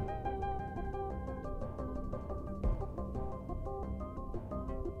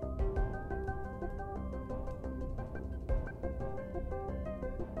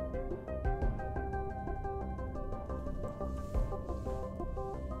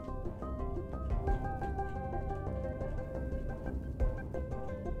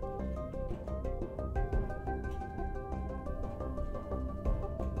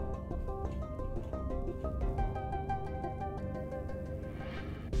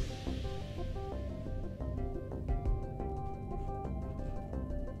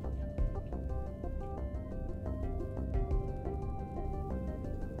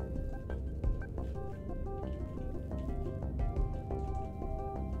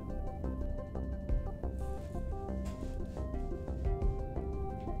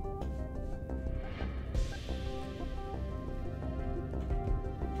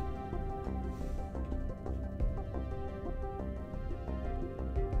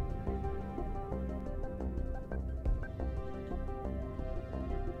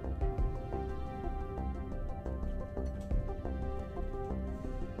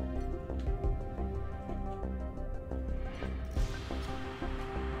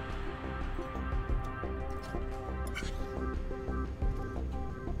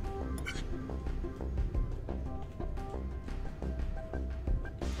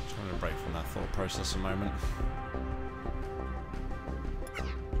 Break from that thought process a moment.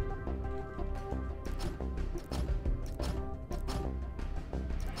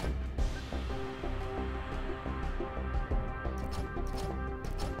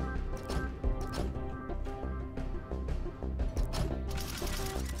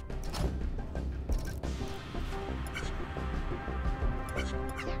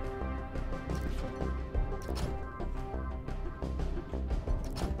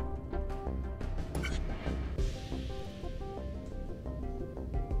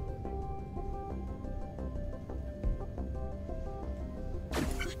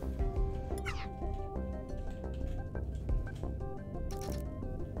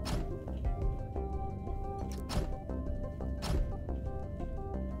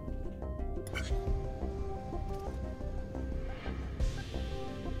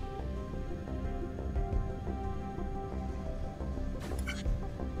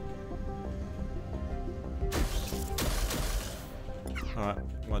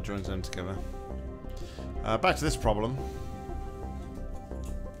 that joins them together. Back to this problem.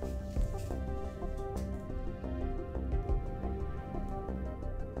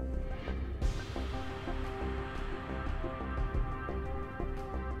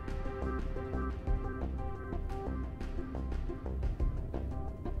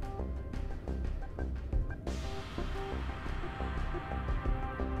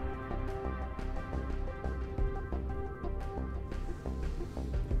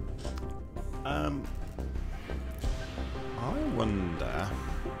 I wonder.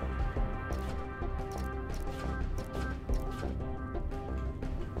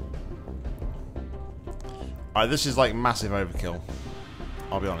 Alright, this is like massive overkill,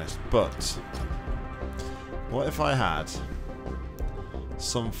 I'll be honest, but what if I had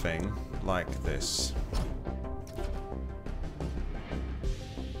something like this?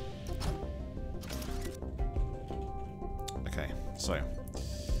 Okay, so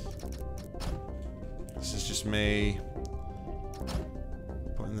this is just me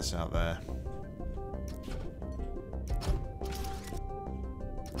putting this out there.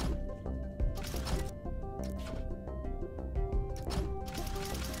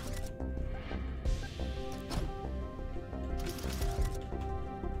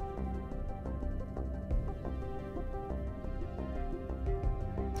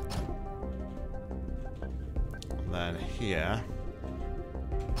 And then here.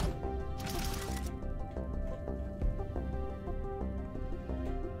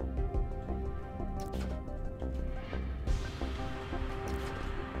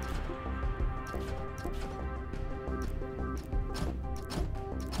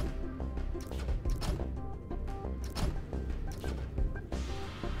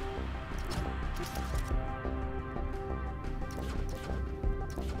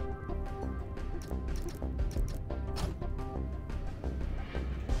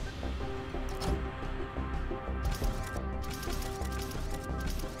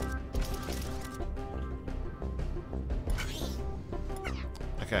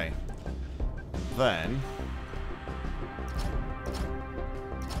 Okay, then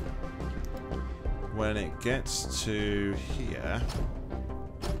when it gets to here,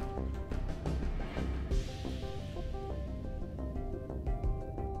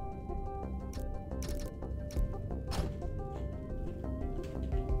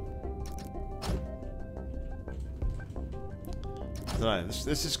 I don't know,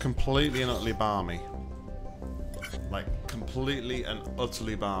 this is completely and utterly balmy. Like, completely and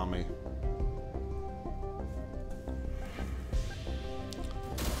utterly balmy.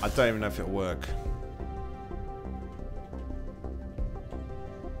 I don't even know if it'll work.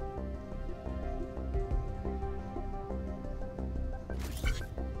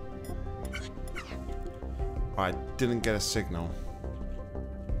 I didn't get a signal.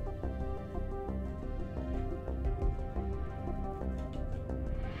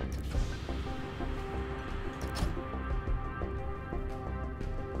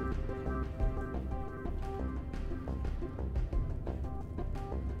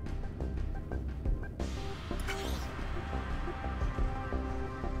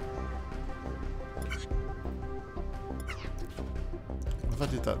 If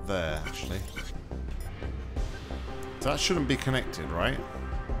I did that there, actually. That shouldn't be connected, right?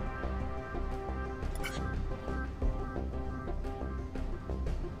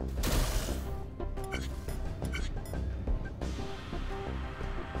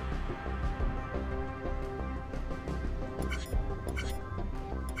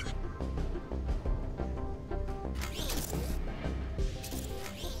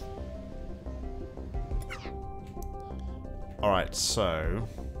 Alright, so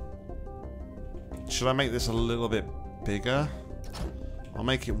should I make this a little bit bigger? I'll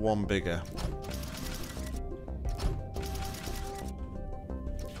make it one bigger.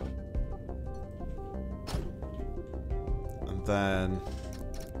 And then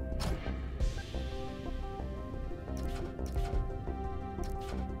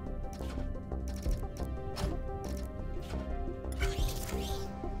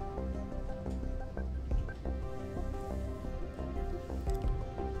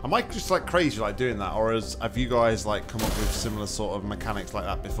I might just like crazy like doing that, or have you guys like come up with similar sort of mechanics like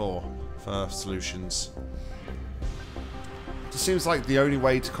that before for solutions? It just seems like the only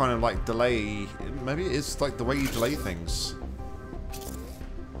way to kind of like delay, maybe it is like the way you delay things.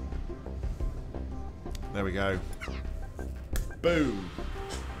 There we go. Boom.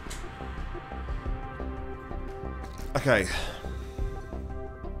 Okay.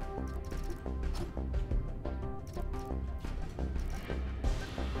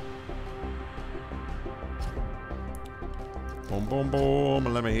 Boom, boom, boom,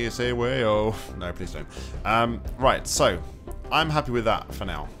 and let me hear you say way oh. No, please don't. Right, so I'm happy with that for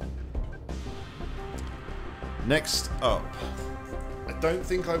now. Next up, I don't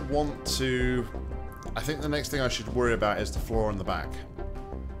think I want to... I think the next thing I should worry about is the floor and the back.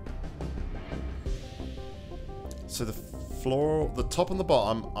 So the floor, the top and the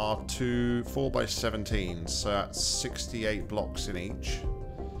bottom are 4 by 17, so that's 68 blocks in each.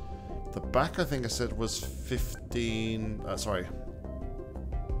 The back, I think I said, was 17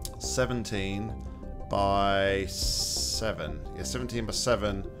 by 7. Yeah, 17 by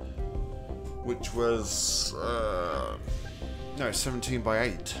 7, which was, no, 17 by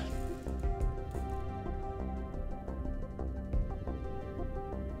 8.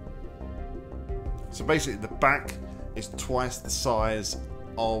 So basically, the back is twice the size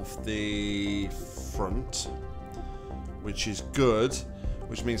of the front, which is good,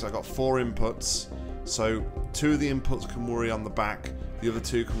 which means I've got 4 inputs. So 2 of the inputs can worry on the back, the other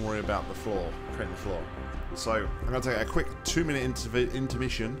 2 can worry about the floor, creating the floor. So I'm going to take a quick 2-minute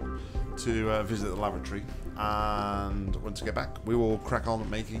intermission to visit the lavatory, and once I get back, we will crack on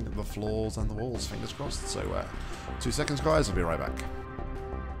making the floors and the walls, fingers crossed. So 2 seconds, guys, I'll be right back.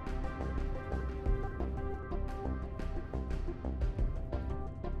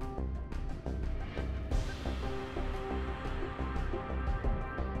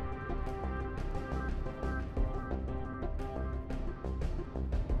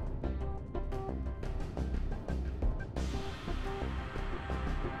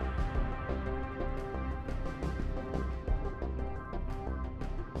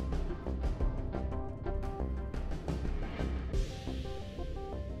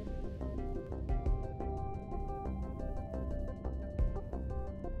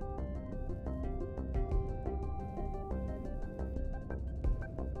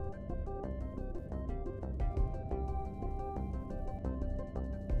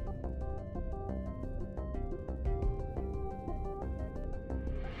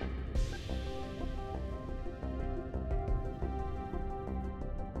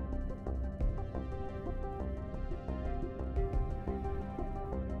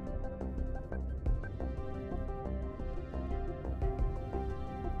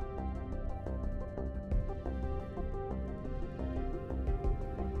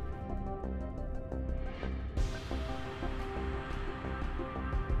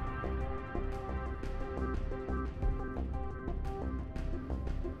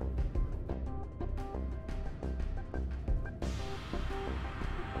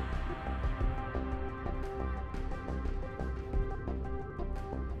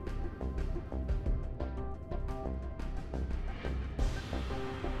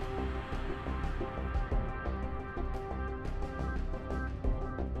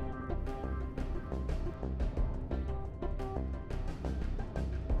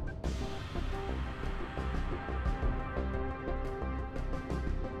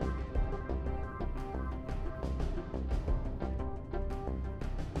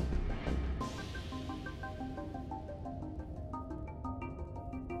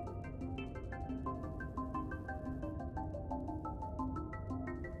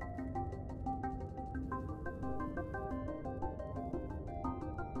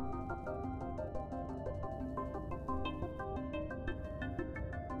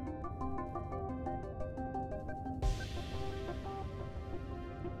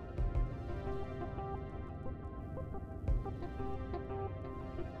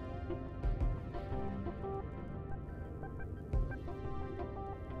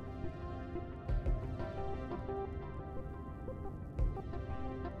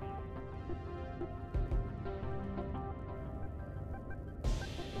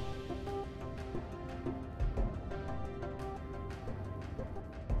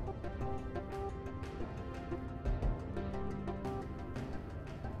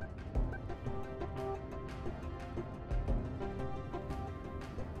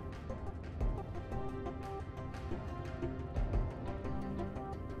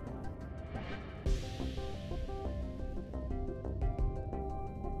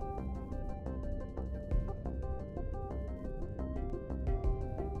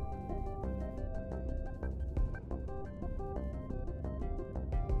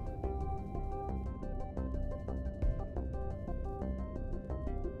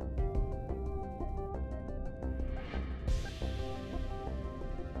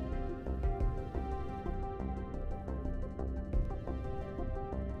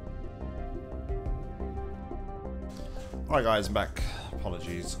 Alright guys, I'm back.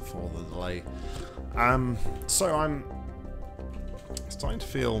 Apologies for the delay. So I'm starting to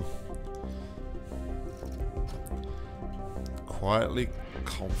feel quietly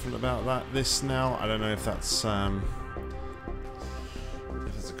confident about this now. I don't know if that's a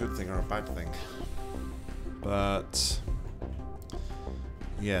good thing or a bad thing. But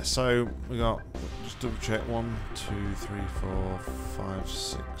yeah, so we got, just double check, 1, 2, 3, 4, 5,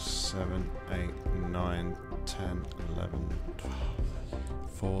 6, 7, 8, 9, 10, 11, 12,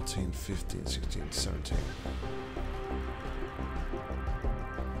 14, 15, 16, 17.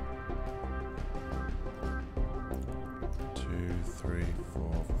 Three,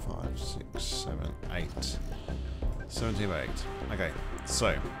 4, 5, 6, 7, 8. 17 by 8. Okay,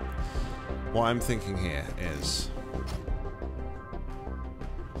 so what I'm thinking here is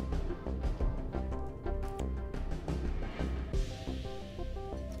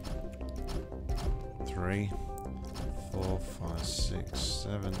three, 4, 5, 6,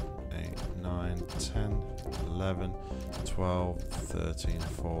 7, 8, 9, 10, 11, 12, 13,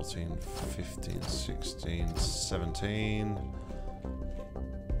 14, 15, 16, 17.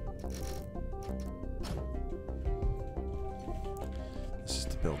 This is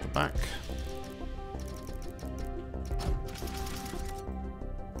to build the back.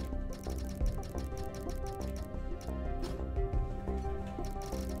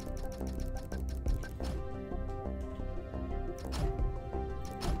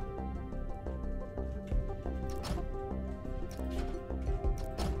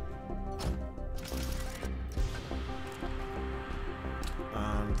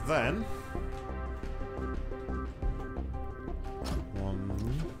 And then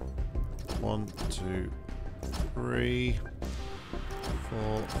 1, 2, 3,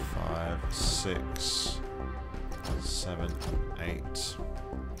 4, 5, 6, 7, 8.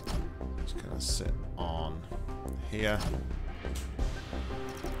 It's gonna sit on here.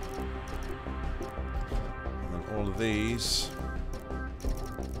 And then all of these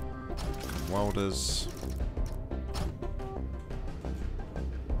welders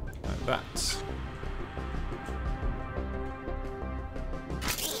like that.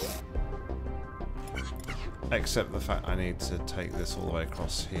 Except the fact I need to take this all the way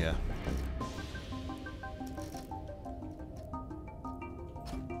across here.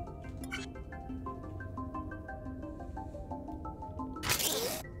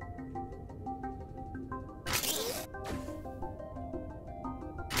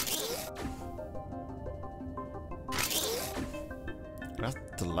 I have to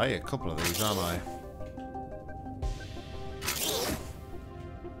delay a couple of these, aren't I?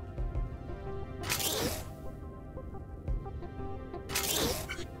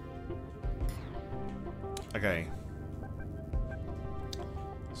 Okay.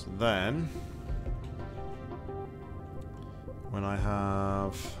 So then, when I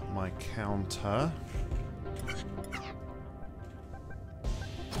have my counter,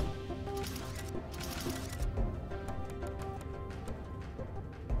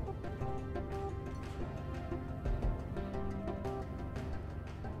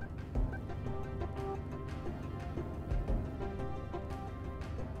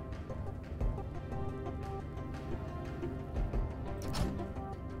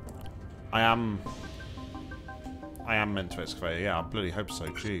 I am meant to excavate. Yeah, I bloody hope so.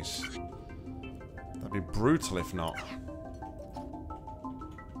 Jeez, that'd be brutal if not.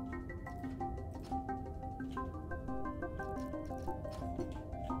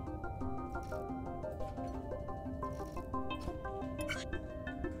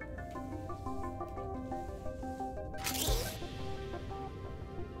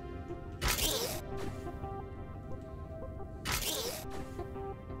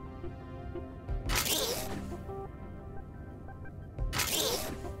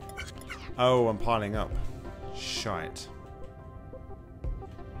 Oh, I'm piling up. Shite.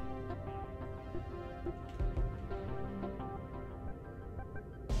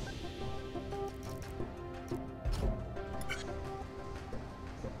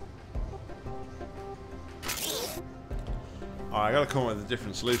 Alright, I gotta come up with a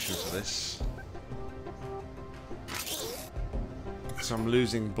different solution for this. Because I'm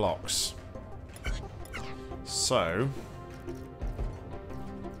losing blocks. So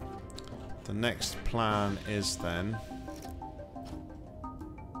the next plan is then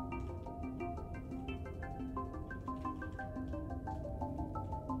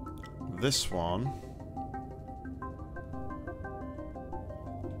this one.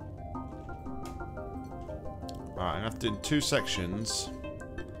 Alright, I'm going to have to do 2 sections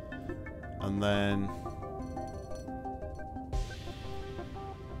and then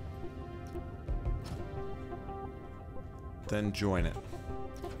join it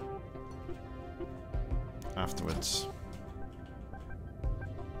afterwards.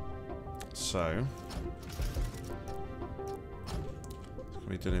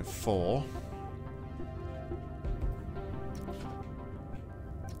 be done in 4.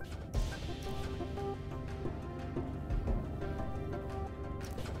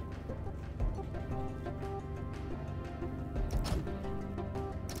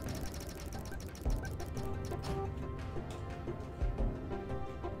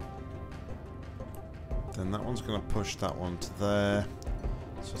 Then that one's going to push that one to there.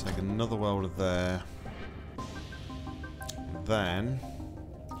 So take another welder there. Then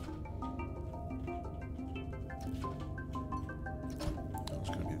it's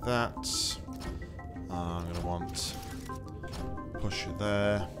going to be that. I'm going to want pusher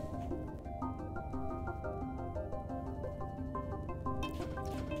there.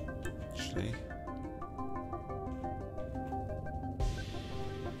 Actually,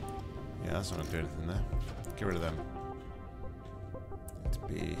 yeah, that's not going to do anything there. Get rid of them. Need to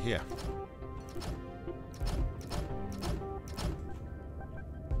be here.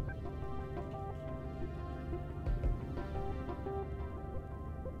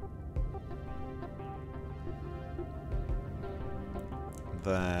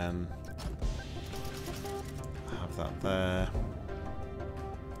 Then have that there,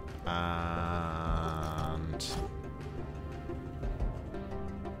 and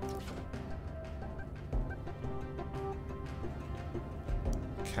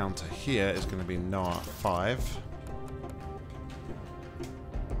counter here is going to be Nock 5.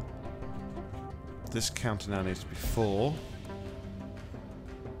 This counter now needs to be 4.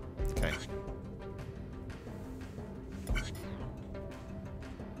 Okay.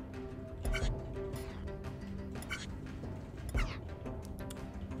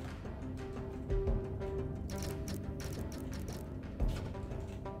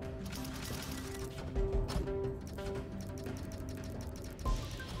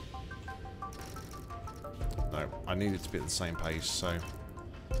 No, I need it to be at the same pace, so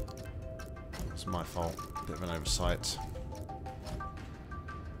it's my fault. Bit of an oversight.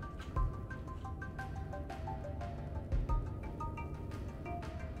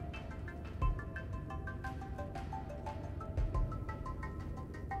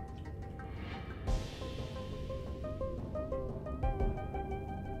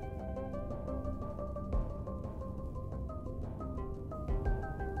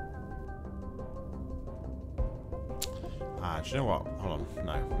 Do you know what? Hold on.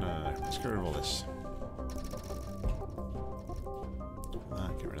 No. Let's get rid of all this.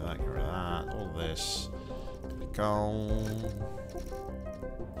 Get rid of that, get rid of that. All this. Be gone.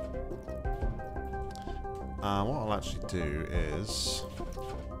 What I'll actually do is...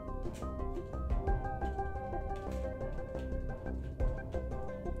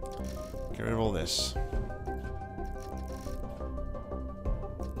 get rid of all this.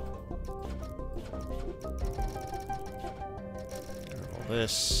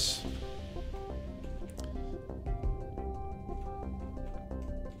 This.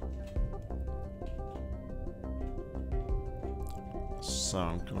 So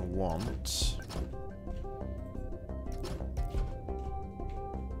I'm going to want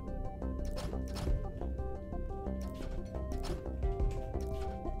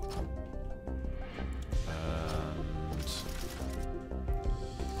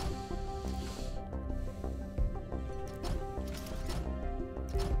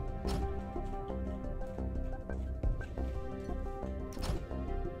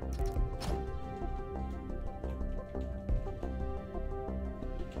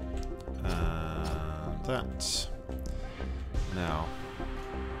that. Now,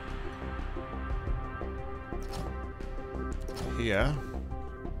 here,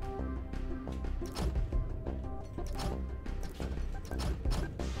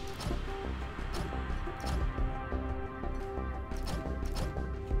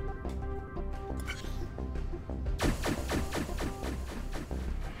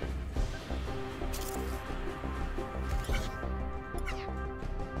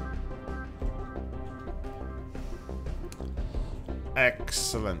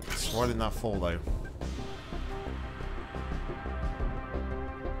 excellent. Why didn't that fall though?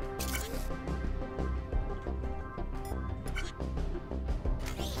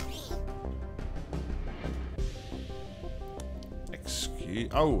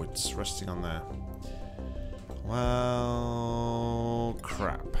 Oh, it's resting on there. Well,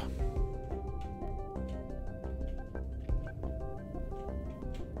 crap.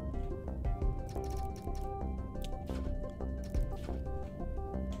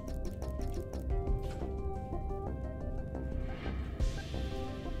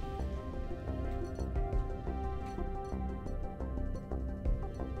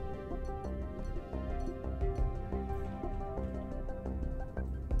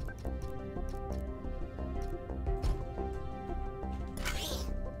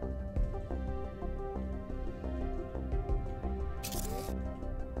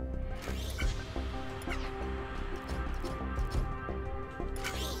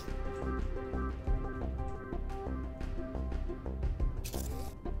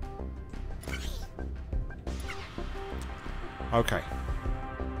 Okay.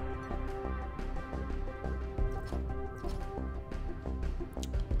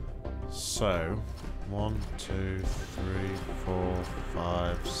 So, 1, 2, 3, 4,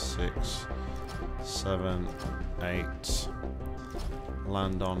 5, 6, 7, 8.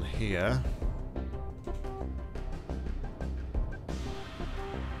 Land on here.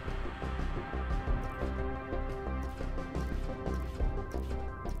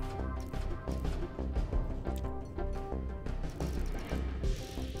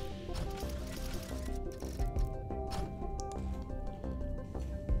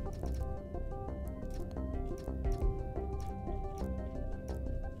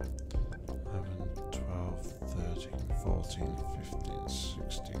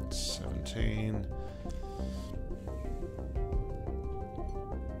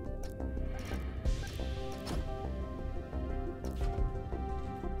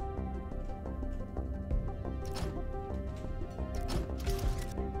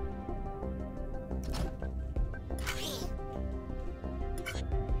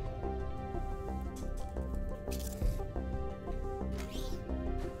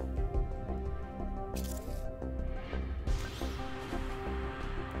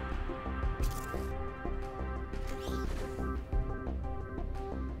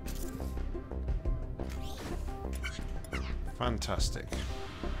 Fantastic.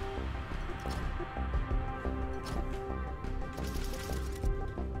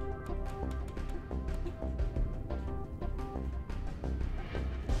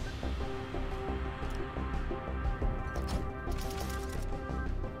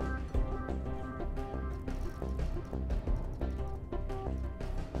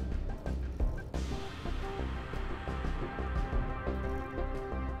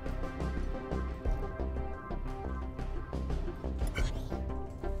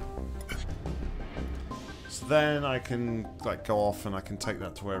 Then I can like go off and I can take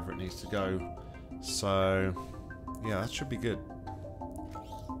that to wherever it needs to go. So yeah, that should be good.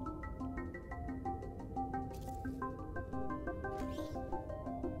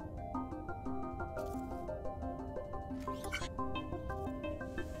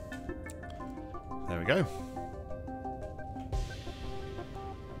 There we go.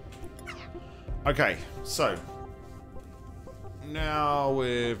 Okay, so now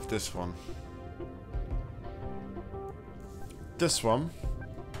with this one. This one,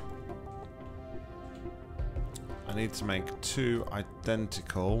 I need to make 2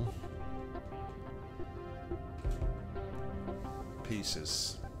 identical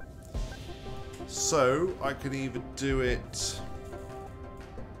pieces. So I could either do it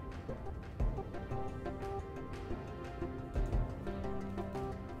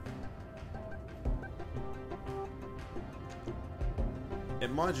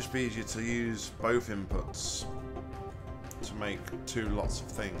it might just be easier to use both inputs to make 2 lots of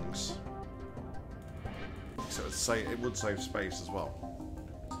things. So it would save space as well.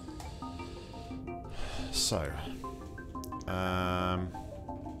 So, might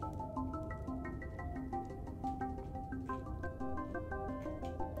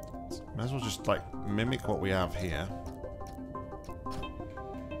as well just like mimic what we have here.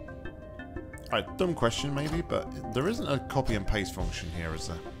 Alright, dumb question maybe, but there isn't a copy and paste function here, is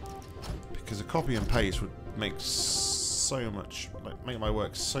there? Because a copy and paste would make so much, like, make my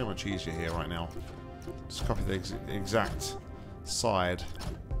work so much easier here right now. Just copy the exact side.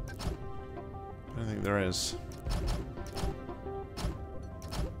 I don't think there is.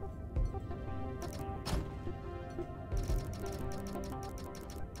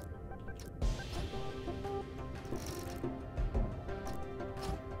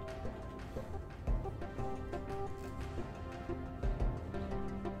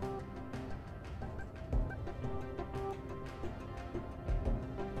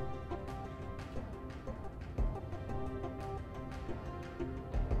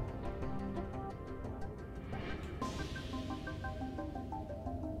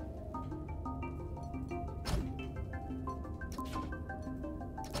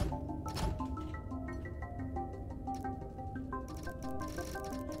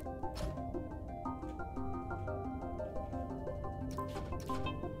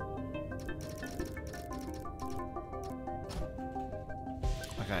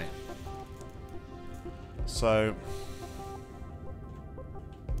 Okay. So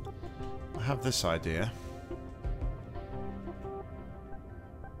I have this idea.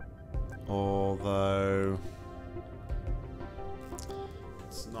 Although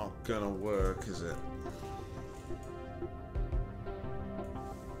it's not gonna work, is it?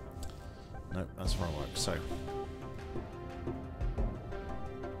 Nope, that's where it works. So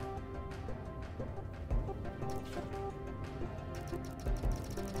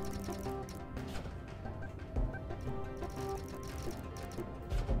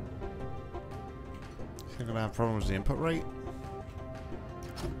I'm going to have problems with the input rate.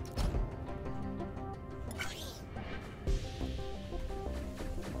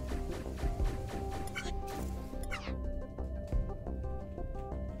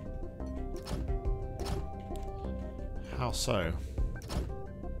 How so?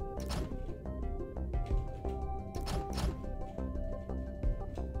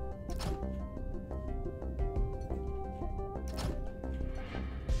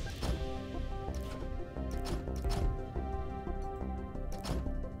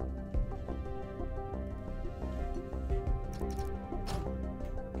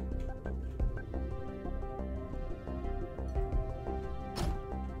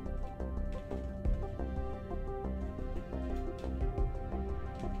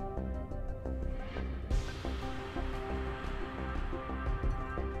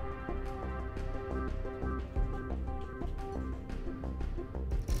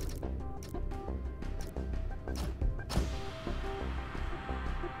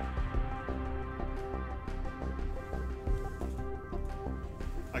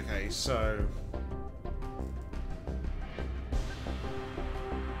 Okay, so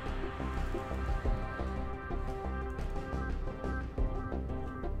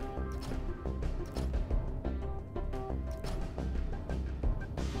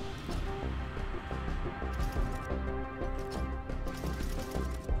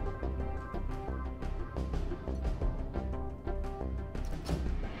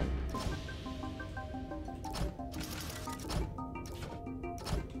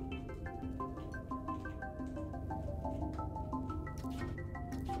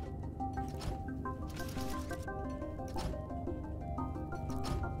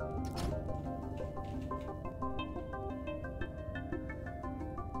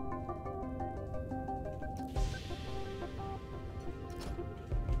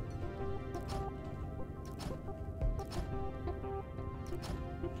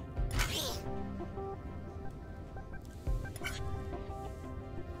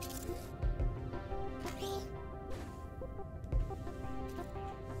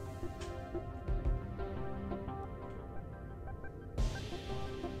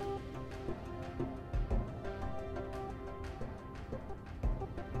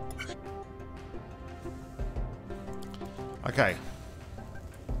okay.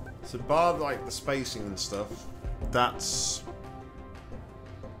 So bar like the spacing and stuff, that's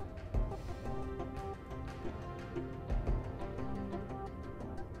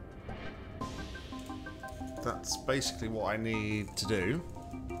basically what I need to do.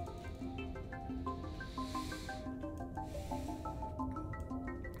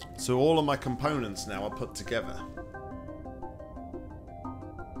 So all of my components now are put together.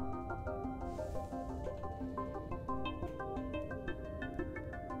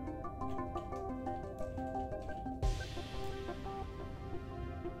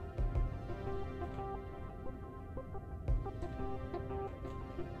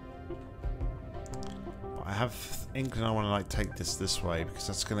 I have inkling I want to like take this way because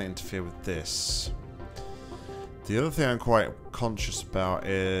that's going to interfere with this. The other thing I'm quite conscious about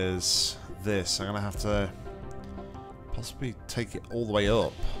is this. I'm going to have to possibly take it all the way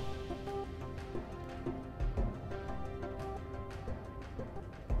up.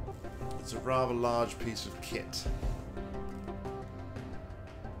 It's a rather large piece of kit.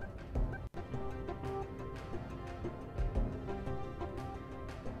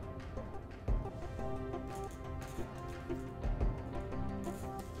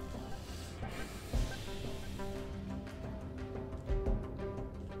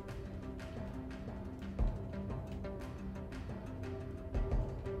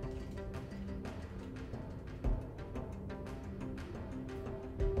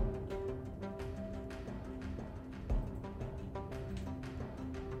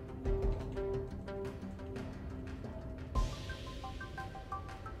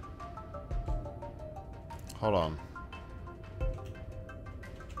 Hold on.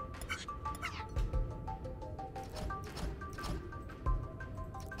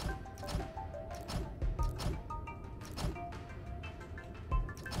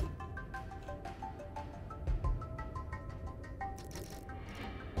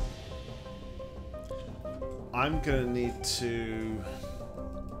 I'm gonna need to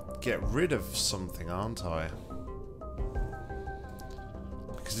get rid of something, aren't I?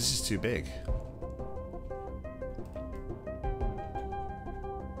 Because this is too big.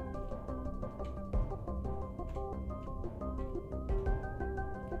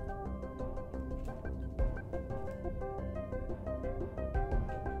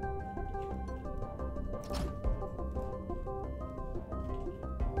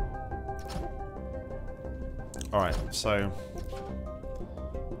 Alright, so...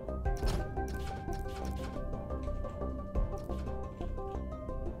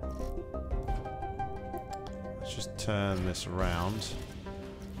 let's just turn this around.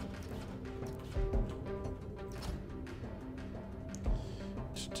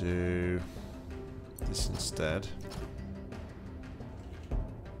 To do this instead.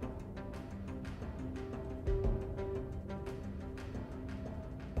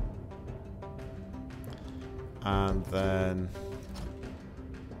 And then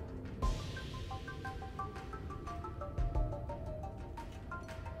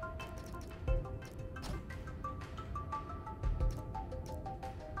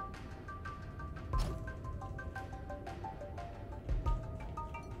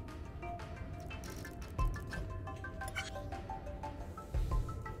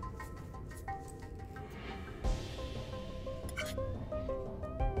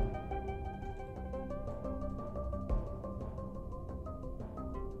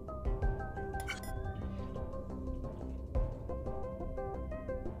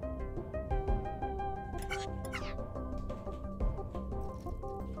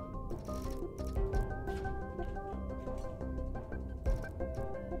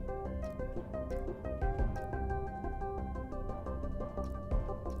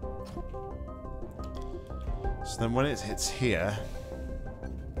so then when it hits here,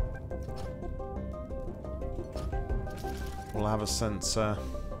 we'll have a sensor.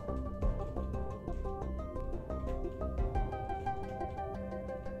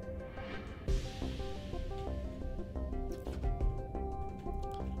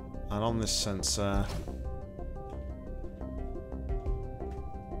 And on this sensor,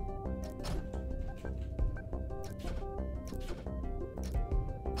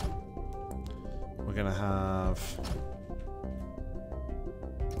 we're going to have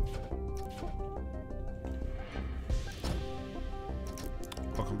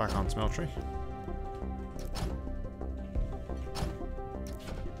welcome back on Smeltery.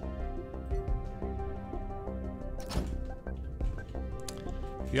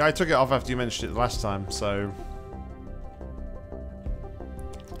 Yeah, I took it off after you mentioned it the last time, so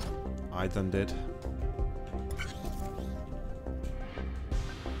I done did.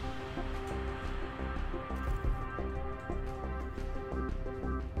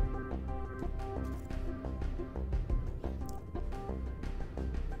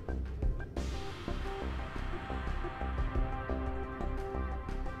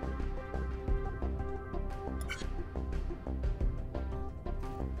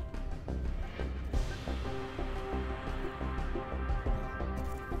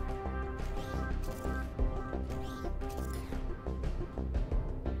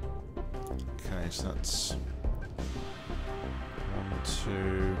 So that's 1,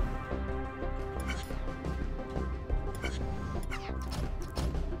 2.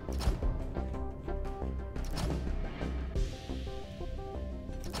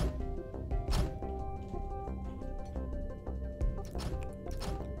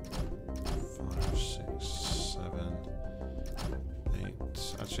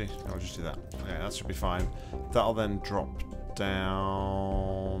 Actually, I'll just do that. Okay, that should be fine. That'll then drop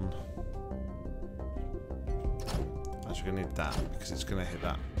down. Actually, going to need that because it's going to hit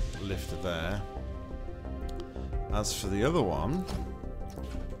that lifter there. As for the other one,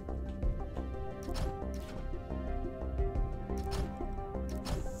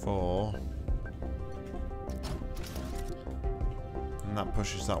 and that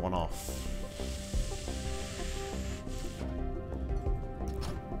pushes that one off.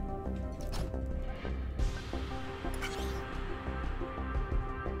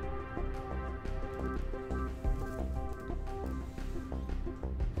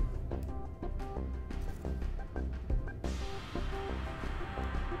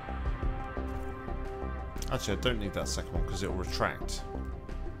 Actually, I don't need that second one because it will retract.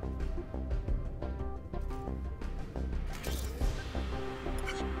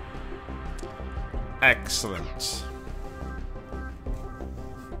 Excellent.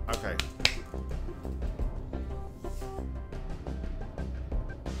 Okay.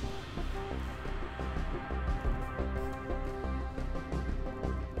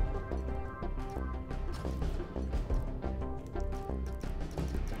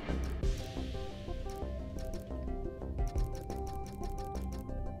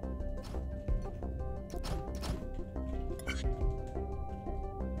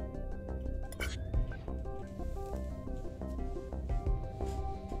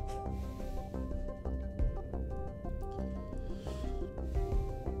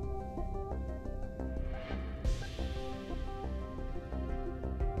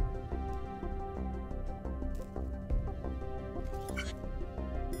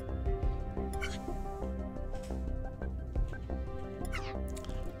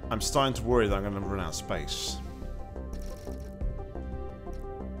 I'm starting to worry that I'm going to run out of space.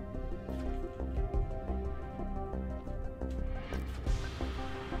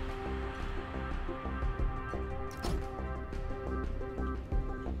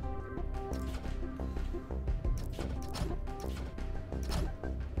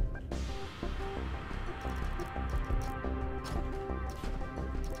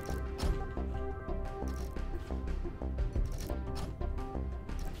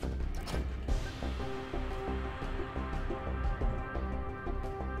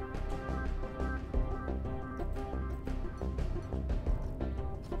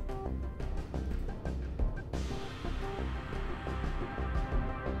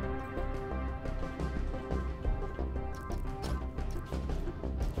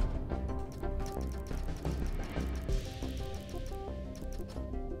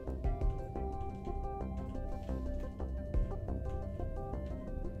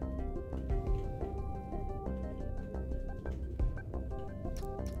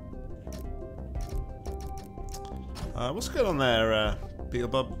 What's going on there,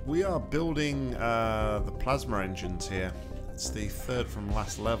 Beelzebub? We are building the plasma engines here. It's the third from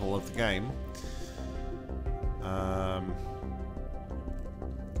last level of the game.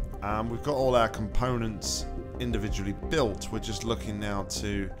 And we've got all our components individually built. We're just looking now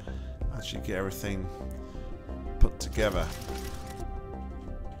to actually get everything put together.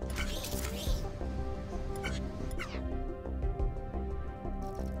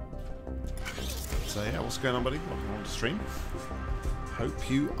 So yeah, what's going on, buddy? Welcome on the stream. Hope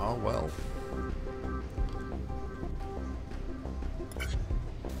you are well.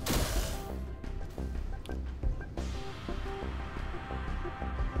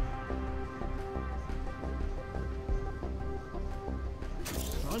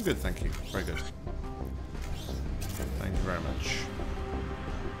 I'm good, thank you. Very good. Thank you very much.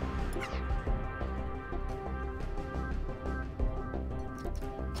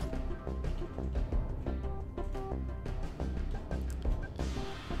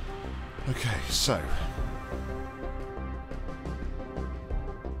 Okay, so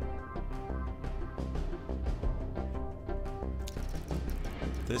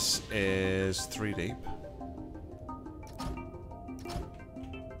this is 3 deep.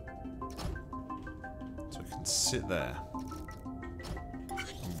 So we can sit there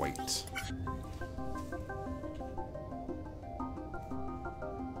and wait.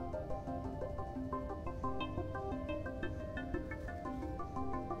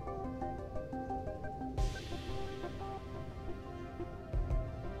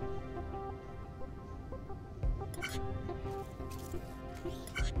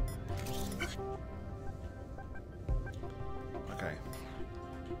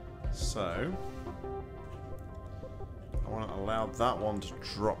 So, I want to allow that one to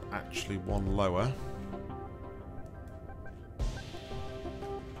drop actually one lower.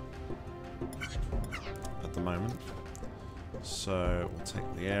 At the moment. So, we'll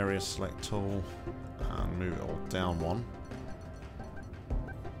take the area select tool and move it all down one.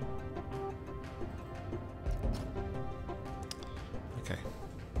 Okay.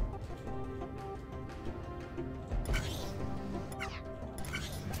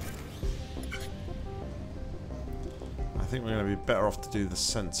 I think we're going to be better off to do the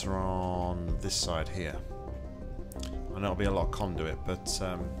sensor on this side here. I know it'll be a lot of conduit, but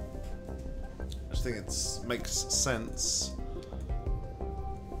I just think it makes sense.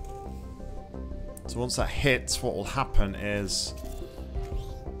 So once that hits, what will happen is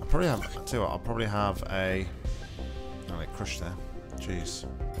I'll probably have. I tell you what, I'll probably have a. Oh, it crushed there. Jeez.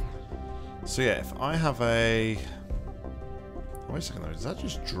 So yeah, if I have a. Wait a second though. Does that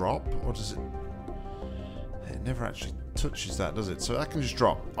just drop, or does it? It never actually touches that, does it? So that can just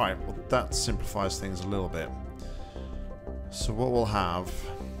drop. Alright, well that simplifies things a little bit. So what we'll have,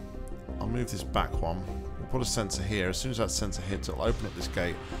 I'll move this back one. We'll put a sensor here. As soon as that sensor hits, it'll open up this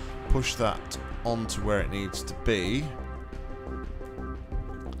gate, push that onto where it needs to be.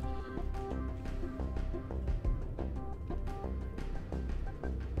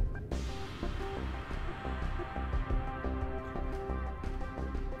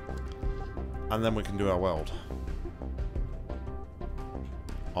 And then we can do our weld.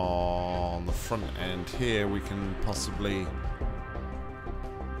 On the front end here, we can possibly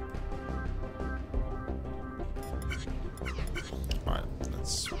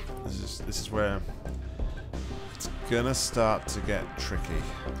this is where it's gonna start to get tricky.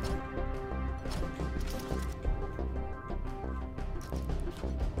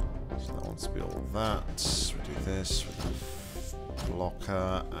 So that wants to be all that. We do this with a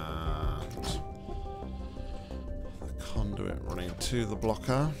blocker and the conduit running to the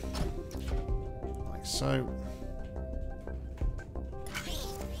blocker, like so.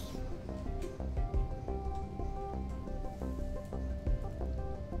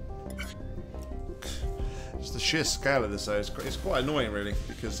 Just the sheer scale of this, though, it's quite annoying, really,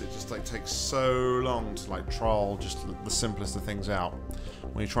 because it just like takes so long to like trial just the simplest of things out.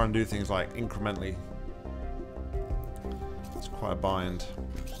 When you try and do things like incrementally, it's quite a bind.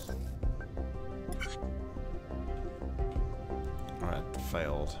 Alright,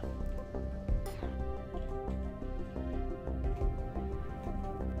 failed.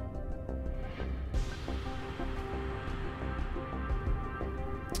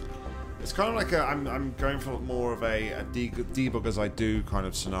 It's kind of like I'm going for more of a debug as I do kind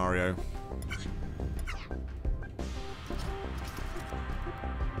of scenario.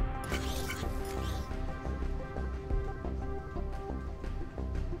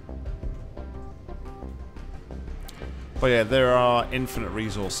 But yeah, there are infinite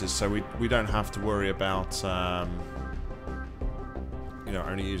resources, so we don't have to worry about you know,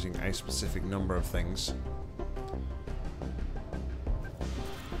 only using a specific number of things.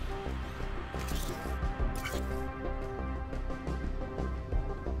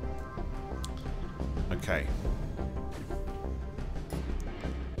 Okay.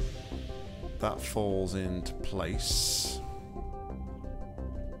 That falls into place.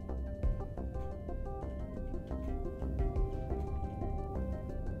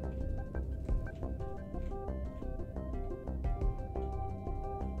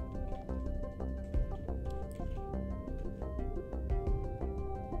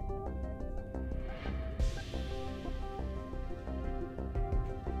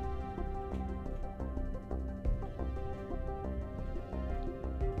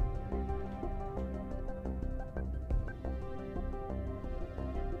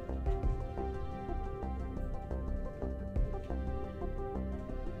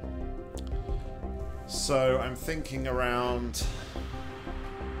 So I'm thinking around.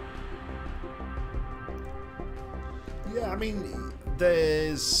 Yeah, I mean,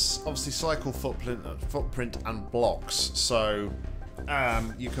 there's obviously cycle footprint and blocks, so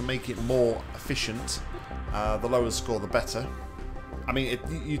you can make it more efficient. The lower the score, the better. I mean,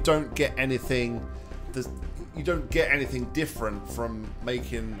 you don't get anything. You don't get anything different from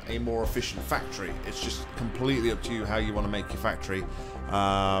making a more efficient factory. It's just completely up to you how you want to make your factory.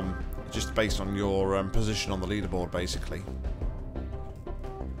 Just based on your position on the leaderboard, basically.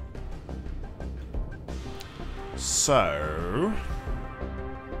 So...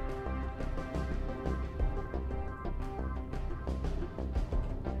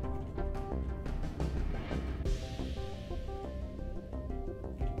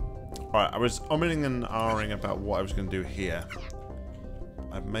 Right, I was umming and ahhing about what I was going to do here.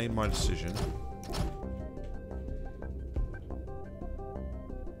 I've made my decision.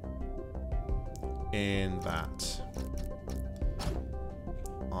 In that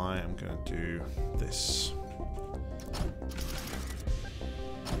I am going to do this.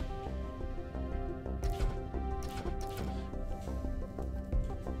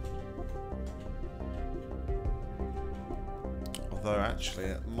 Although actually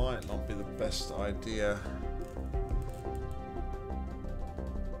it might not be the best idea.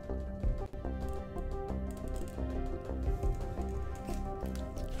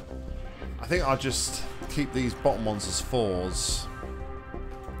 I think I'll just keep these bottom ones as 4s,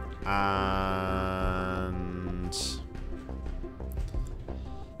 and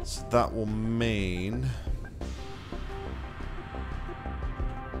so that will mean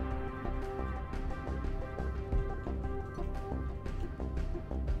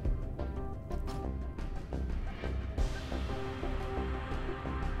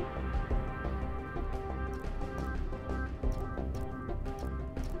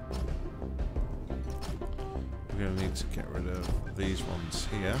we're going to need to get rid of these ones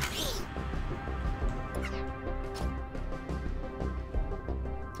here.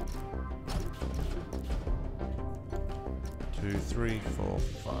 Two, 3, 4,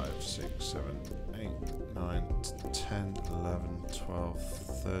 5, 6, 7, 8, 9, 10, 11, 12,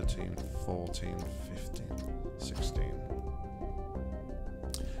 13, 14, 15, 16.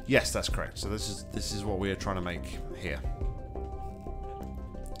 Yes, that's correct. So this is what we are trying to make here.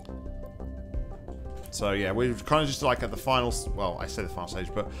 So yeah, we're kind of just like at the final, well, I say the final stage,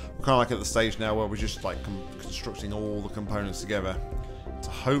 but we're kind of like at the stage now where we're just like constructing all the components together to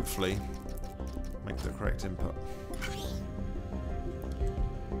hopefully make the correct input.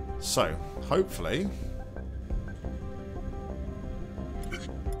 So, hopefully,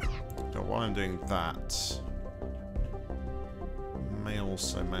 while I'm doing that, may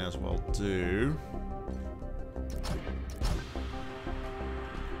as well do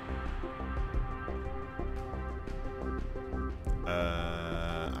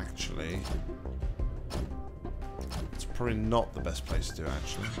actually, it's probably not the best place to do it,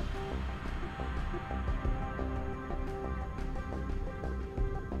 actually.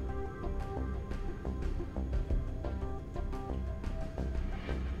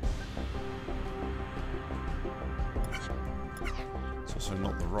 It's also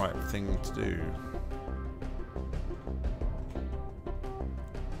not the right thing to do.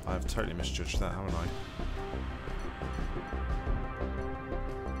 I've totally misjudged that, haven't I?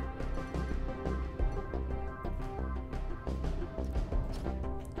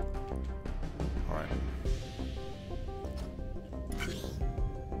 Alright.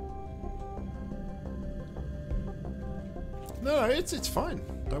 No, it's fine.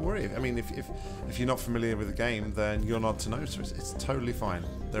 Don't worry. I mean, if you're not familiar with the game, then you're not to know, so it's totally fine.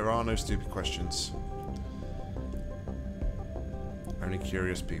 There are no stupid questions. Only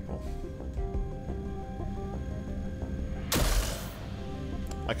curious people.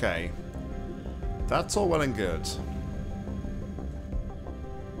 Okay. That's all well and good.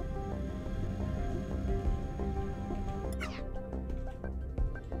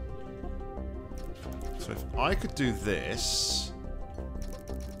 So if I could do this,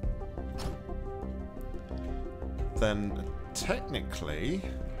 then technically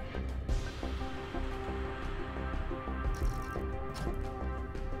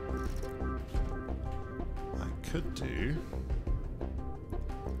I could do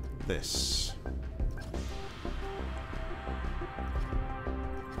this.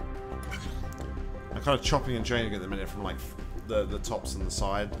 I'm kind of chopping and changing at the minute from like the tops and the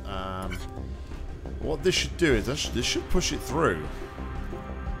side. What this should do is this should push it through.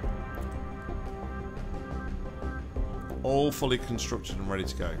 All fully constructed and ready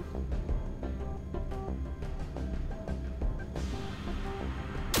to go.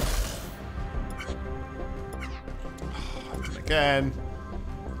 Again.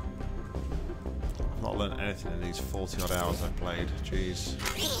 I've not learned anything in these 40 odd hours I've played. Jeez.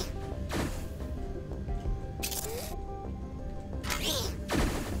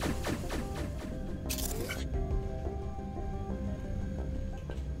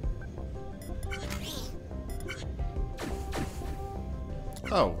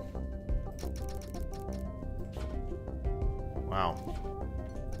 Oh. Wow.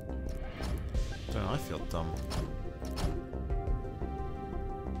 Don't I feel dumb.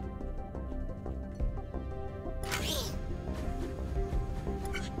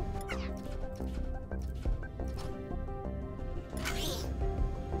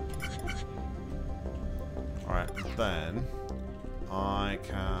 Alright, then I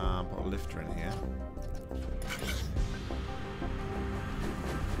can put a lifter in here.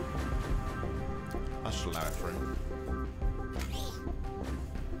 I should allow it through.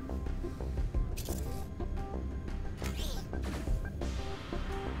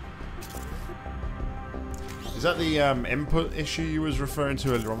 Is that the input issue you was referring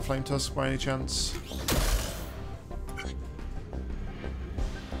to earlier on, Flame Tusk, by any chance?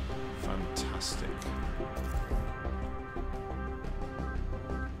 Fantastic.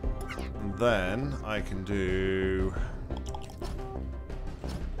 And then I can do...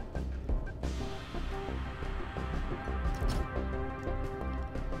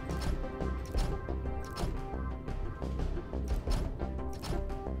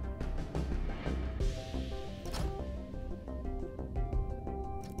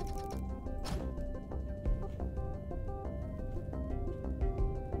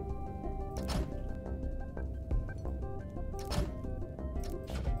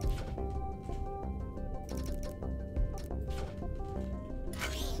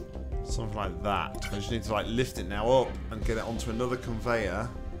 something like that. I just need to like lift it now up and get it onto another conveyor.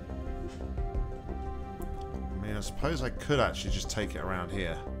 I mean, I suppose I could actually just take it around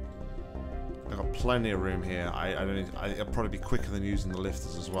here. I've got plenty of room here. I don't need. It'll probably be quicker than using the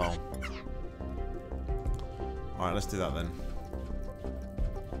lifters as well. All right, let's do that then.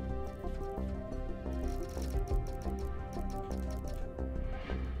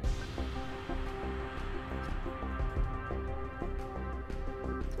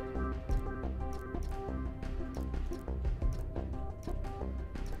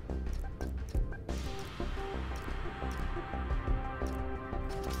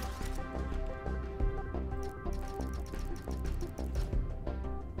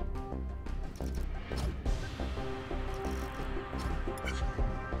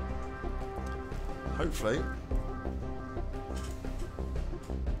 Hopefully.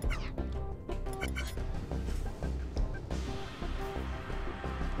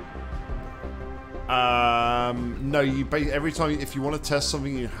 No, you every time if you want to test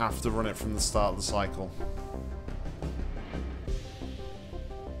something, you have to run it from the start of the cycle.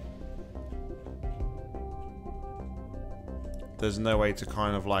 there's no way to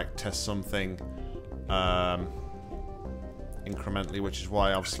kind of like test something incrementally, which is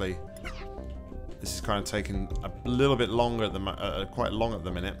why obviously this is kind of taking a little bit longer at the quite long at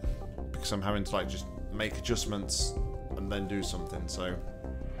the minute, because I'm having to like just make adjustments and then do something. So,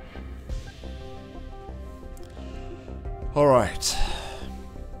 all right.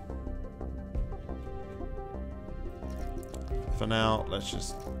 For now, let's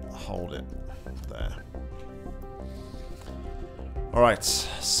just hold it there. All right,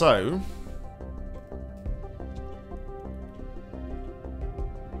 so.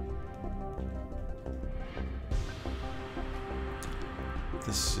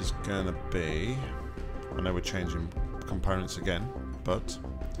 This is gonna be, I know we're changing components again, but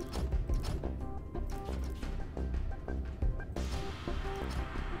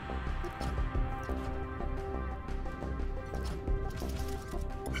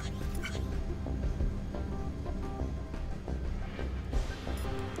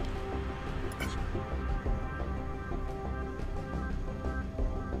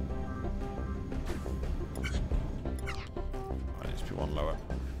one lower.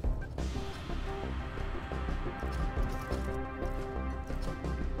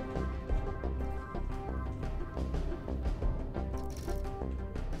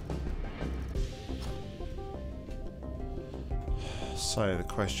 So the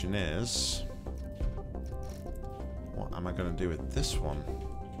question is, what am I going to do with this one?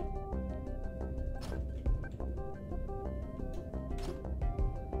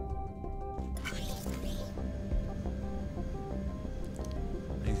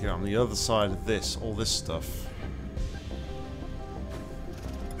 On the other side of this, all this stuff.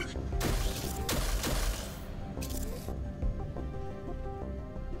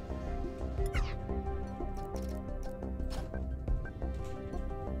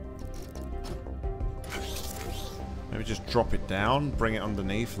 Maybe just drop it down, bring it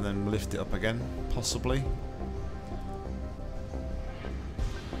underneath, and then lift it up again, possibly.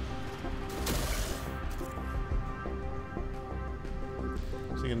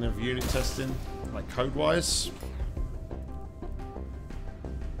 Thinking of unit testing, like code-wise.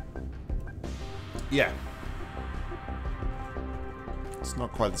 Yeah. It's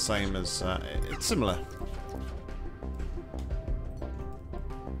not quite the same as... it's similar.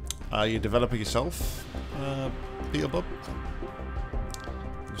 You develop it yourself, Beelzebub?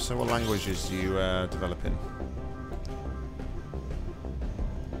 So what languages do you develop in?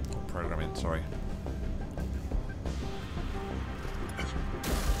 Or programming, sorry.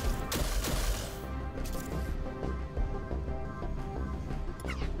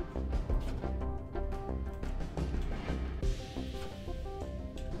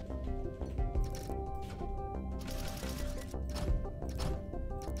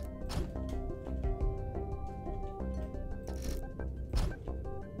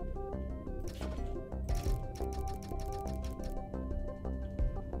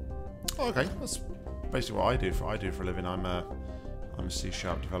 Oh, okay, that's basically what I do for a living. I'm a C#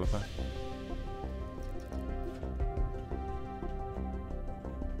 developer.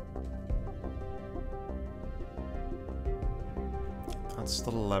 That's the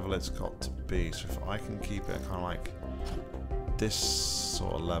level it's got to be. So if I can keep it kind of like this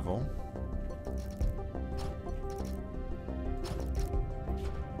sort of level.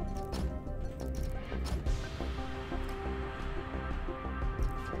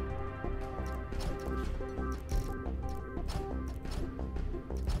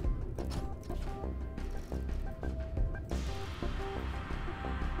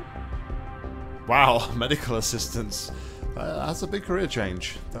 Wow, medical assistance. That's a big career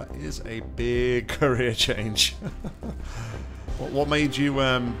change. That is a big career change. What made you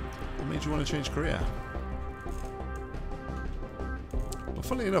want to change career? Well,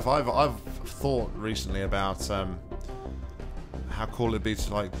 funnily enough, I've thought recently about how cool it'd be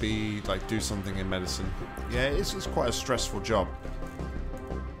to do something in medicine. Yeah, it's quite a stressful job.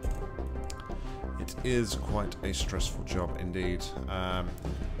 It is quite a stressful job indeed.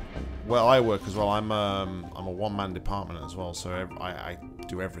 Well, I work as well. I'm a one-man department as well, so I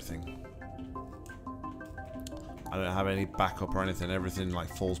do everything. I don't have any backup or anything. Everything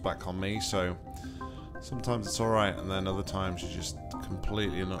like falls back on me. So sometimes it's all right, and then other times you're just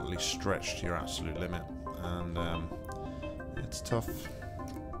completely and utterly stretched to your absolute limit, and it's tough.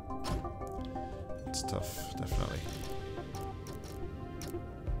 It's tough, definitely.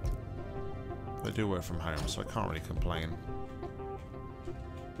 I do work from home, so I can't really complain.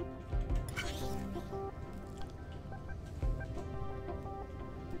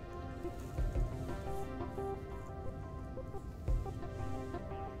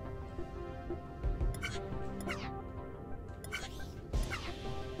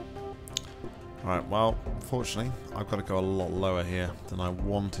 Right, well, fortunately, I've got to go a lot lower here than I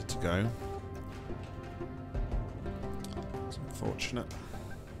wanted to go. It's unfortunate.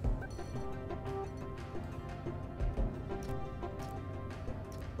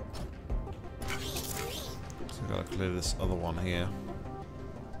 So I've got to clear this other one here.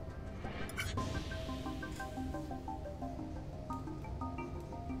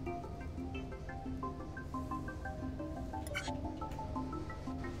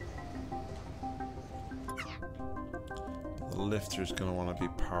 The lifter is going to want to be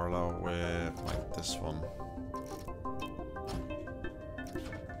parallel with, like, this one.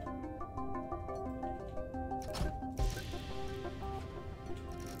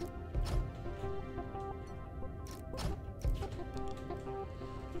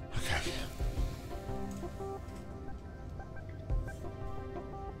 Okay.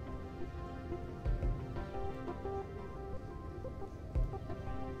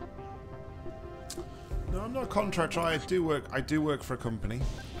 No, I'm not a contractor. I do work for a company.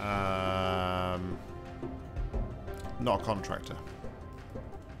 Not a contractor.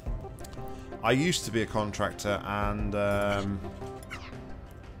 I used to be a contractor, and I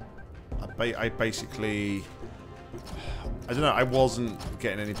basically, I don't know. I wasn't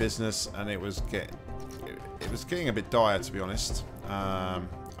getting any business, and it was getting a bit dire, to be honest. I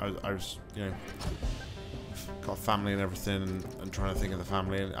was, you know, got a family and everything, and trying to think of the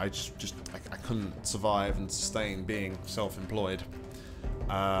family, and I couldn't survive and sustain being self-employed.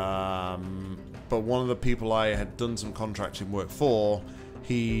 But one of the people I had done some contracting work for,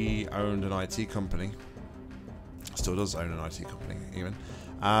 he owned an IT company. Still does own an IT company, even.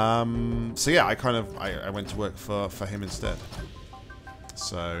 So yeah, I went to work for him instead.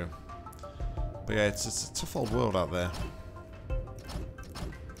 So, but yeah, it's a tough old world out there.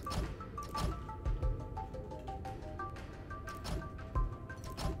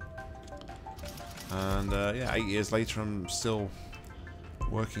 And yeah, 8 years later, I'm still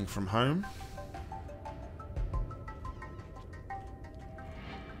working from home,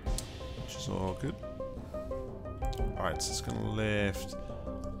 which is all good. Alright, so it's going to lift.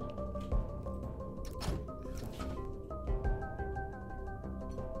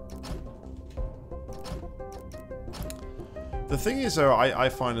 The thing is, though, I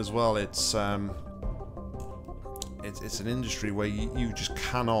find as well, it's an industry where you just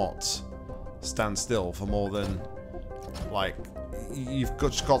cannot stand still for more than, like, you've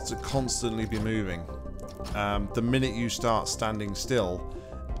just got to constantly be moving. The minute you start standing still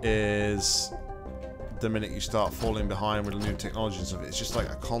is the minute you start falling behind with new technology and stuff. It's just like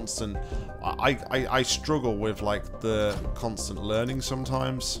a constant. I struggle with, like, the constant learning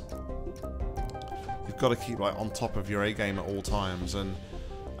sometimes. You've got to keep, like, on top of your A game at all times, and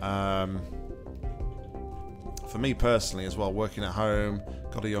for me personally as well, working at home,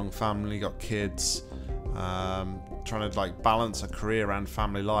 got a young family, got kids, trying to, like, balance a career and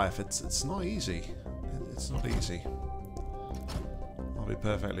family life, it's not easy. It's not easy. I'll be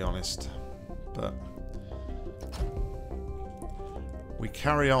perfectly honest. But we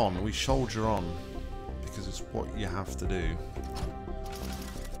carry on, we soldier on, because it's what you have to do.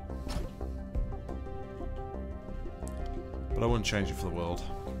 But I wouldn't change it for the world.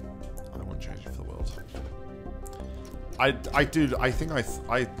 I wouldn't change it for the world. I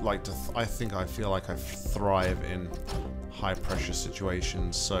feel like I thrive in high pressure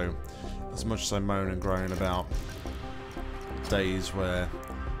situations. So as much as I moan and groan about days where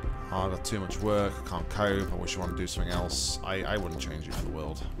I've got too much work, I can't cope, I wish I wanted to do something else, I wouldn't change it for the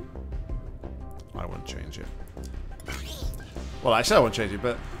world. I wouldn't change it. Well, actually I wouldn't change it,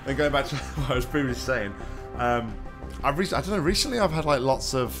 but then going back to what I was previously saying, I don't know, recently I've had, like,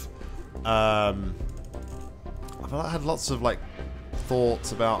 lots of I've had lots of, like,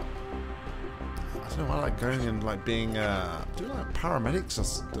 thoughts about, I don't know, like going and, like, being doing, like, paramedics, or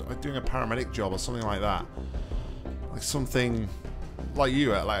like doing a paramedic job or something like that, like something like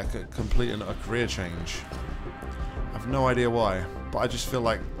you, at, like, a complete a career change. I have no idea why, but I just feel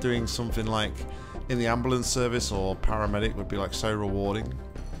like doing something like in the ambulance service or paramedic would be, like, so rewarding.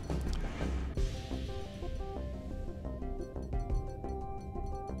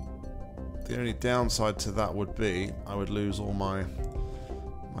 The only downside to that would be I would lose all my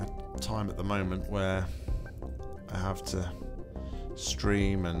time at the moment where I have to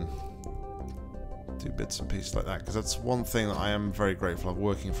stream and do bits and pieces like that, because that's one thing that I am very grateful of.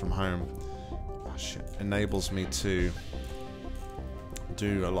 Working from home enables me to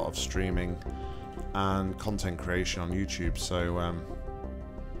do a lot of streaming and content creation on YouTube, so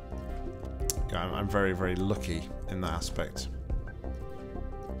yeah, I'm very, very lucky in that aspect.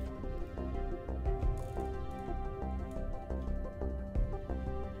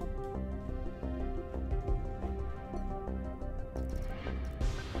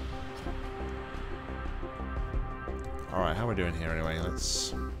 Alright, how are we doing here anyway?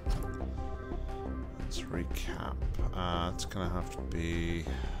 Let's recap. It's gonna have to be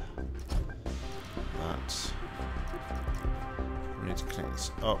that. We need to connect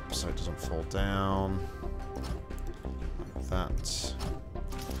this up so it doesn't fall down. Like that.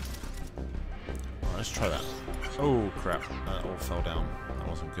 Alright, let's try that. Oh crap, that all fell down. That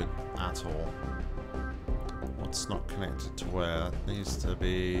wasn't good at all. What's not connected to where? That needs to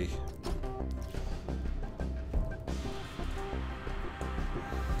be...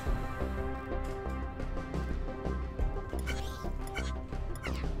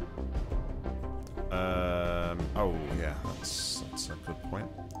 oh yeah, that's a good point.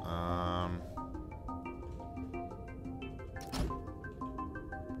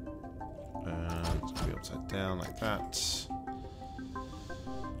 It's gonna be upside down like that.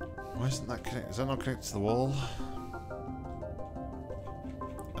 Why isn't that connected? Is that not connected to the wall?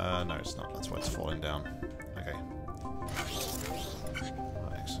 No, it's not. That's why it's falling down. Okay.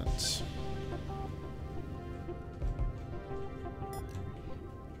 Excellent.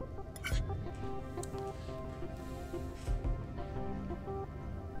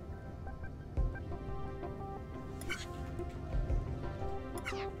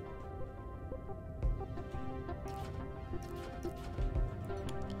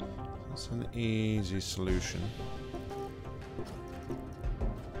 That's an easy solution.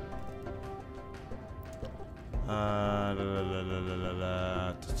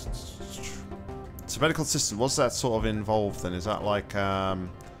 So medical assistant, what's that sort of involved then? Is that like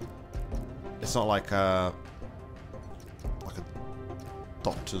it's not like a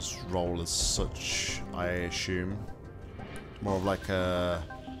doctor's role as such, I assume. More of like a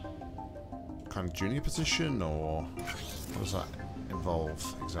kind of junior position, or what does that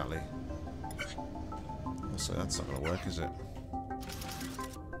involve exactly? So that's not going to work, is it?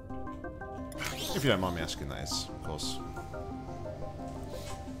 If you don't mind me asking, that is, of course.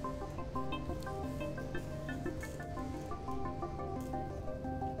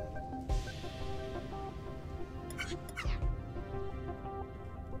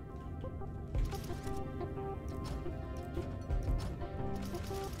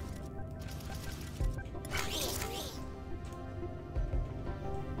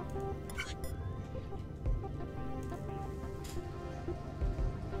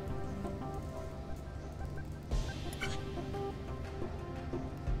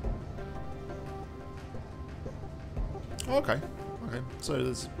 Okay, okay. So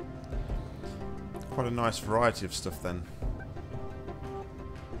there's quite a nice variety of stuff then.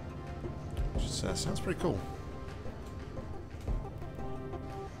 Which is, sounds pretty cool.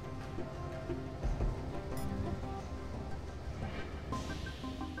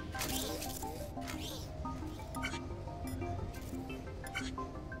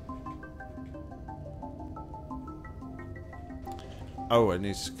 Oh, it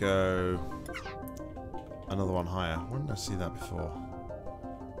needs to go another one higher. Where did I see that before?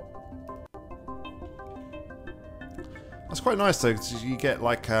 That's quite nice though, because you get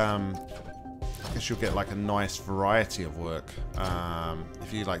like I guess you'll get like a nice variety of work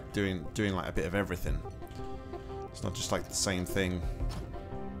if you like doing like a bit of everything. It's not just like the same thing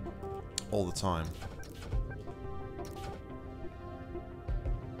all the time.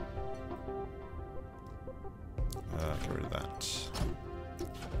 Get rid of that.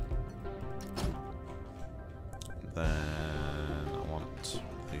 Then I want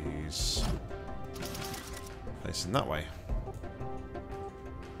these facing that way.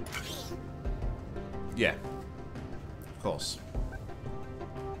 Yeah, of course.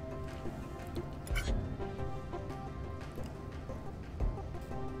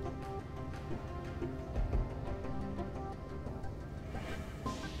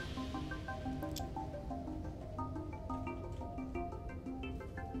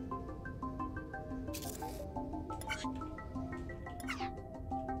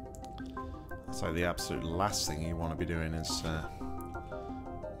 So the absolute last thing you want to be doing is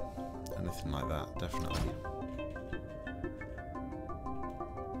anything like that, definitely.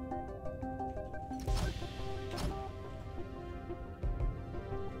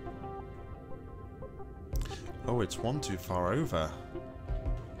 Oh, it's one too far over.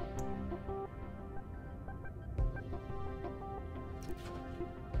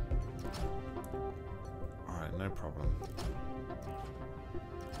 Alright, no problem.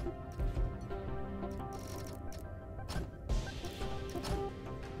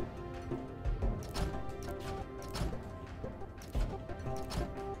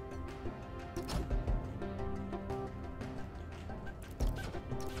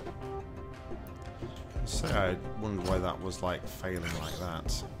 Say I wondered why that was like failing like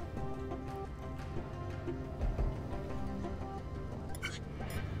that.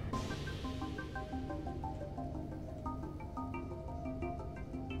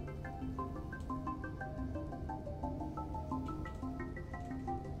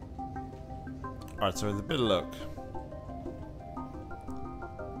 Alright, so with a bit of luck.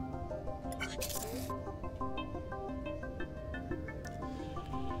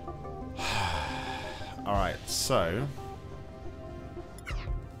 Alright, so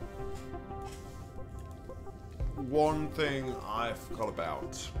one thing I forgot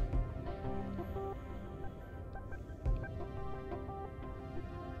about.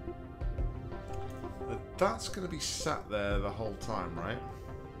 That's going to be sat there the whole time, right?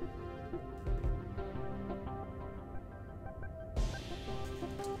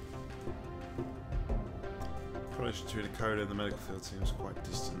 Correlation to the code in the medical field seems quite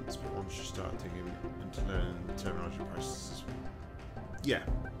distant, but once you start digging into learning the terminology processes. Yeah.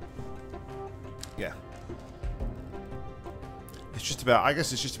 Yeah. It's just about, I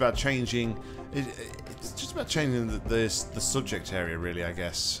guess it's just about changing, it's just about changing the subject area, really, I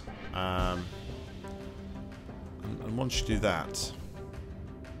guess. And once you do that,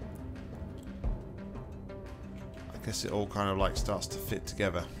 I guess it all kind of like starts to fit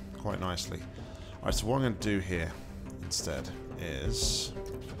together quite nicely. Alright, so what I'm going to do here instead is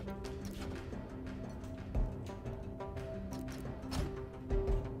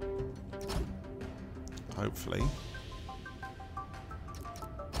hopefully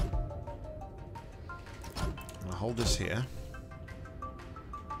I'm going to hold this here.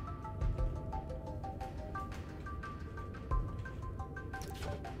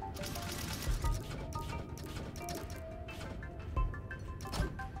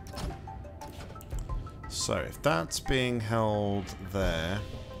 So if that's being held there,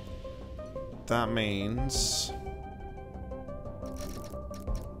 that means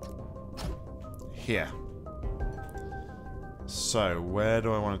here. So where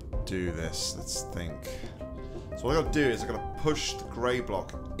do I want to do this? Let's think. So what I've got to do is I've got to push the grey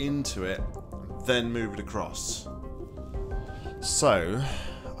block into it, then move it across. So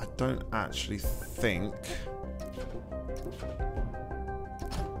I don't actually think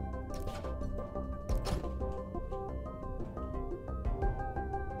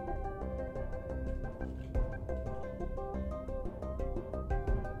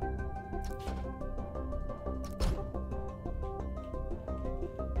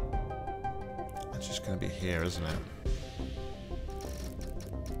it's just going to be here, isn't it?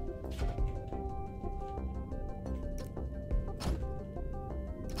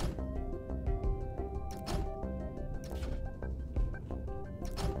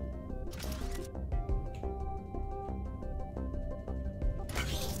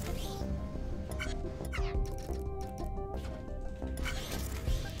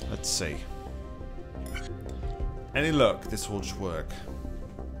 Let's see. Any luck, this will just work.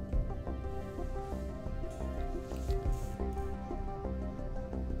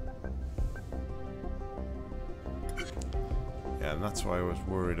 Yeah, and that's what I was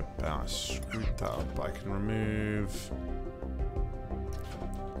worried about. I screwed that up, but I can remove...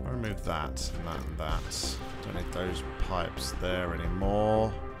 I'll remove that and that and that. Don't need those pipes there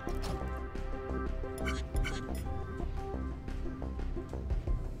anymore.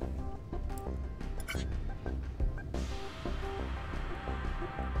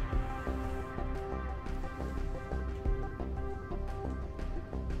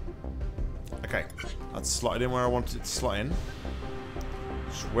 Okay, that's slotted in where I wanted it to slot in.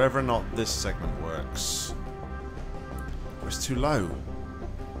 Just whether or not this segment works. Oh, it's too low.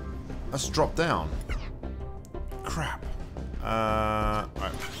 Let's drop down. Crap. Right.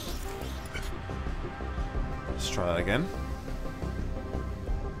 Let's try that again.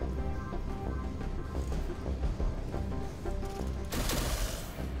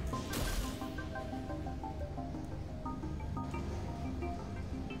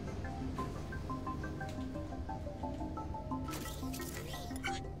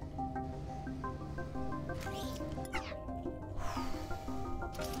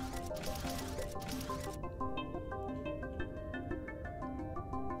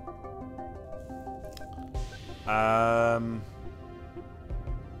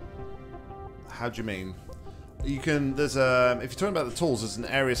 How do you mean? You can, there's a, if you're talking about the tools, there's an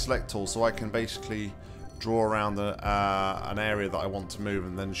area select tool, so I can basically draw around the, an area that I want to move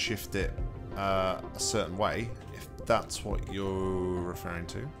and then shift it a certain way, if that's what you're referring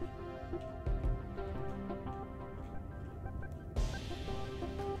to.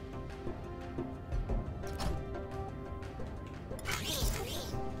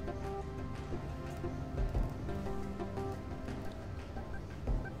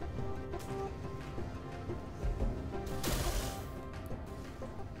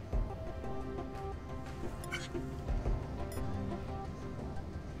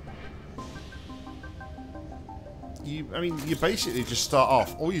 I mean, you basically just start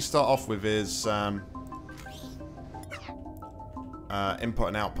off. All you start off with is input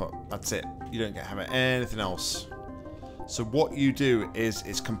and output. That's it. You don't have anything else. So what you do is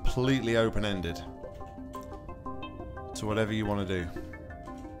it's completely open-ended to whatever you want to do.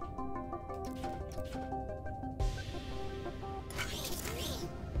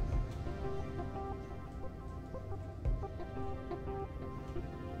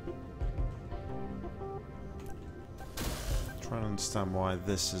 Trying to understand why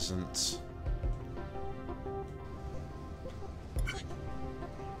this isn't.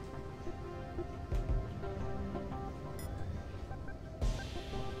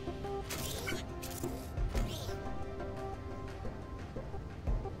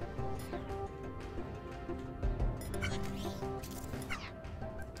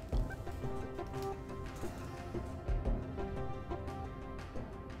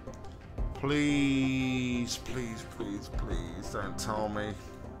 Please, please, please, please don't tell me.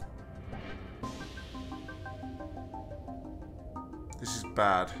 This is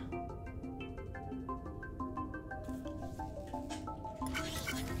bad.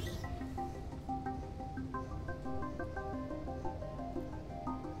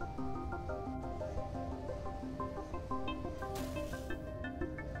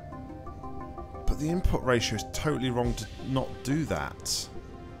 But the input ratio is totally wrong to not do that.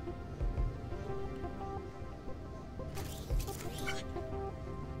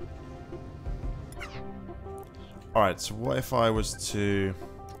 Alright, so what if I was to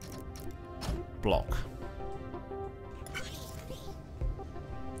block?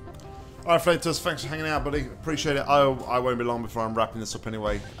 Alright, Flatus, thanks for hanging out, buddy. Appreciate it. I won't be long before I'm wrapping this up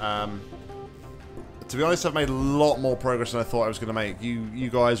anyway. To be honest, I've made a lot more progress than I thought I was going to make. You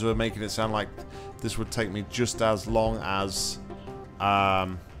guys were making it sound like this would take me just as long as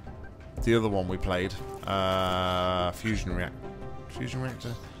the other one we played. Fusion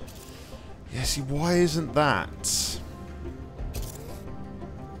reactor? Yeah, see, why isn't that?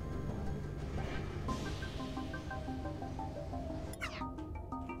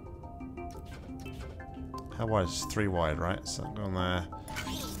 How wide? It's 3 wide, right? So go on there.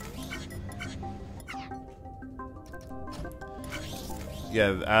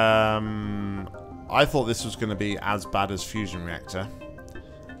 Yeah, I thought this was going to be as bad as Fusion Reactor.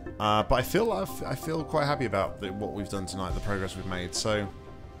 But I feel quite happy about what we've done tonight, the progress we've made. So,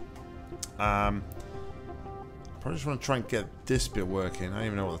 probably just want to try and get this bit working. I don't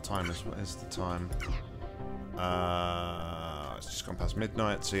even know what the time is. What is the time? It's just gone past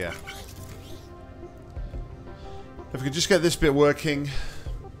midnight, so yeah. If we could just get this bit working,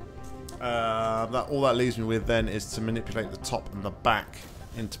 all that leaves me with then is to manipulate the top and the back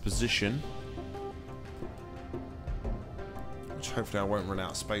into position. Which hopefully I won't run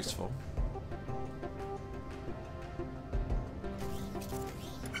out of space for.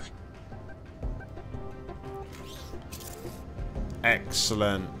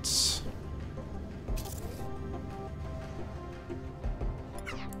 Excellent.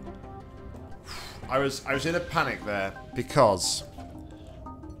 I was in a panic there because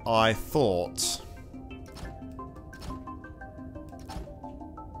I thought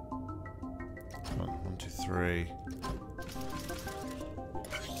 1, 2, 3.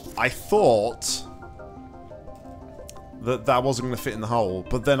 I thought that wasn't going to fit in the hole,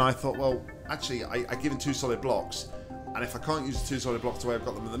 but then I thought, well, actually, I give it 2 solid blocks. And if I can't use the 2 solid blocks the way I've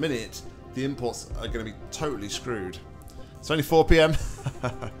got them at the minute, the imports are going to be totally screwed. It's only 4 PM.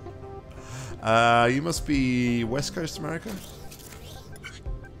 You must be West Coast America?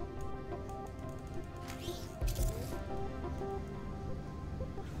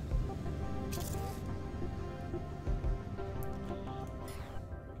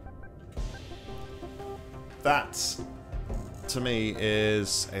 That, to me,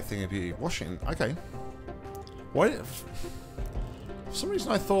 is a thing of beauty. Washington, okay. Why? For some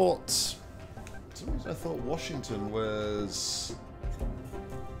reason I thought Washington was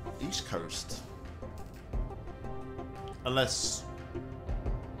East Coast, unless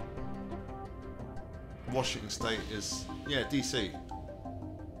Washington State is, yeah, DC.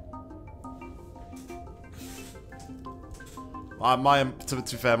 To be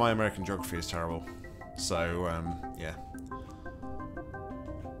fair, my American geography is terrible, so yeah.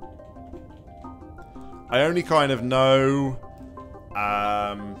 I only kind of know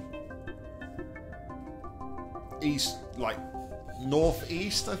east, like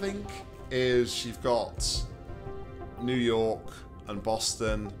northeast, I think, is you've got New York and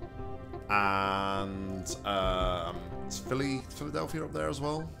Boston, and it's Philadelphia up there as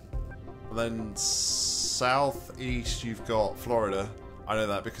well. And then southeast you've got Florida. I know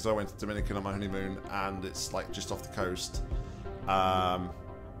that because I went to Dominican on my honeymoon, and it's like just off the coast. And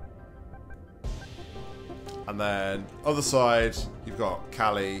then other side, you've got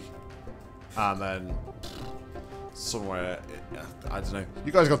Cali, and then somewhere, I don't know.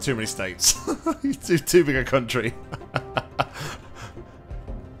 You guys got too many states. too big a country.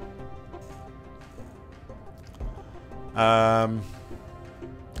 I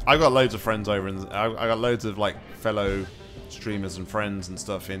got loads of friends over, and I got loads of like fellow streamers and friends and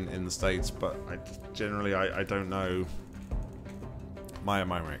stuff in the States, but generally I don't know. My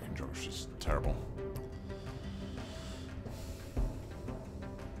American geography is terrible.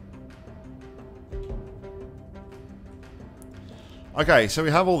 Okay, so we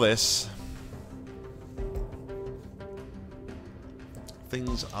have all this.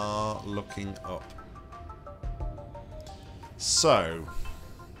 Things are looking up. So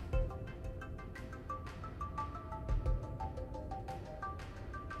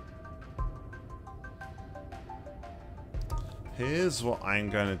here's what I'm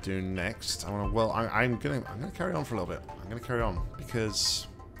going to do next. I'm going to carry on for a little bit. I'm going to carry on because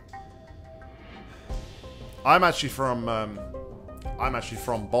I'm actually from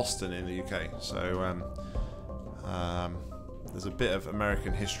Boston in the UK. So there's a bit of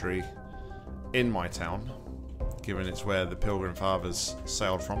American history in my town, given it's where the Pilgrim Fathers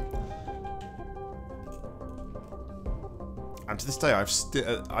sailed from. And to this day,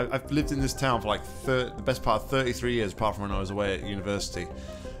 I've lived in this town for like the best part of 33 years, apart from when I was away at university.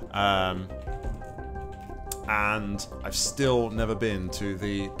 And I've still never been to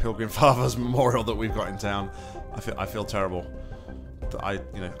the Pilgrim Fathers Memorial that we've got in town. I feel terrible that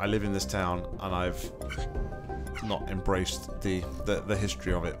I live in this town and I've not embraced the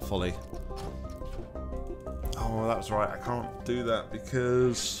history of it fully. Oh, that was right. I can't do that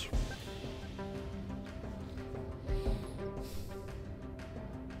because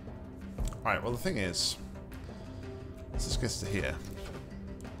right, well the thing is, let's just get to here.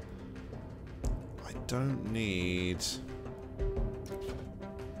 I don't need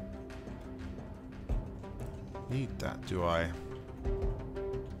that, do I? I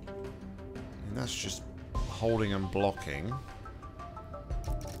mean, that's just holding and blocking.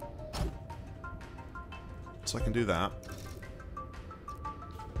 So I can do that.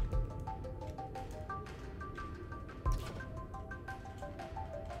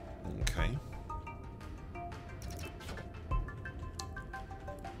 Okay.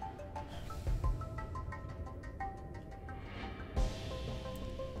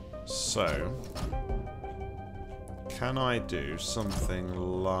 So, can I do something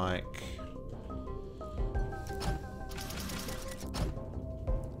like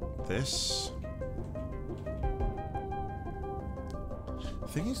this? The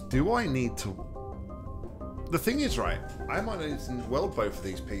thing is, do I need to... The thing is, right, I might need to weld both of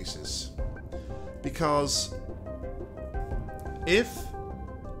these pieces. Because if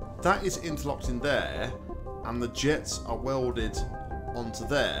that is interlocked in there, and the jets are welded onto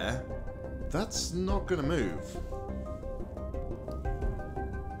there, that's not going to move.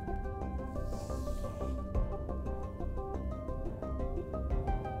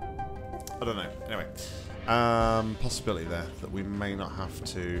 I don't know. Anyway, possibility there that we may not have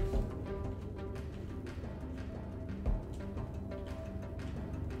to.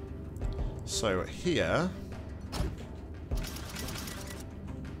 So here,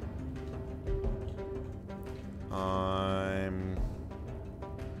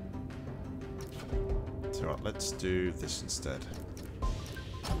 so what, let's do this instead.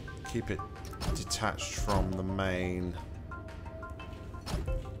 Keep it detached from the main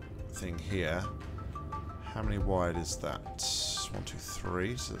thing here. How many wide is that? 1, 2,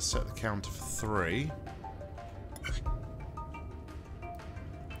 3. So let's set the counter for 3.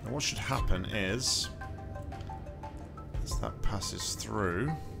 And what should happen is, as that passes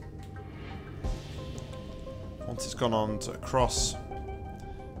through, once it's gone on to across,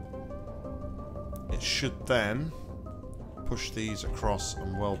 it should then push these across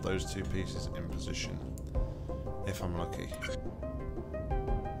and weld those two pieces in position, if I'm lucky.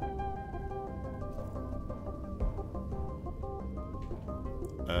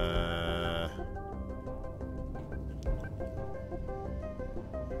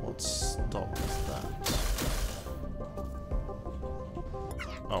 What stops that?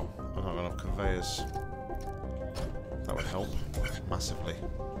 Oh, I've not got enough conveyors. That would help massively.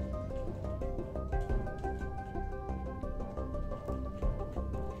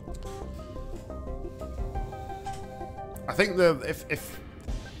 I think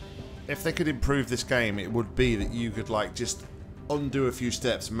if they could improve this game, it would be that you could like just undo a few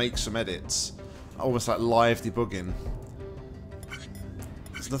steps, make some edits, almost like live debugging.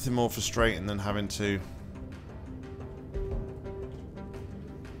 nothing more frustrating than having to...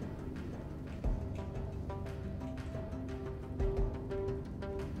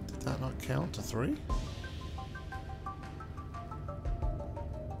 Did that not count to 3?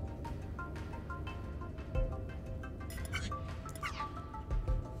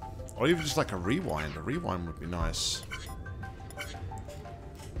 Or even just like a rewind. A rewind would be nice.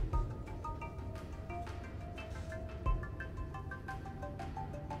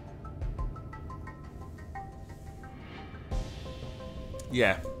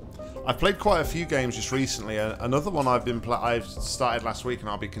 Yeah, I've played quite a few games just recently. Another one I've started last week and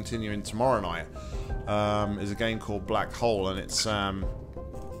I'll be continuing tomorrow night is a game called Black Hole, and it's a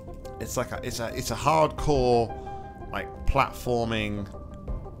hardcore like platforming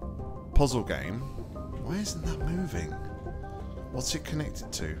puzzle game. Why isn't that moving? What's it connected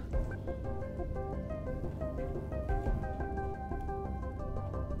to?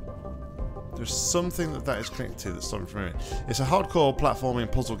 There's something that is connected to that's stopping from moving. It's a hardcore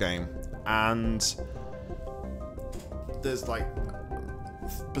platforming puzzle game, and there's like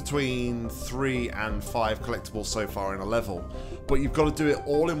between 3 and 5 collectibles so far in a level, but you've got to do it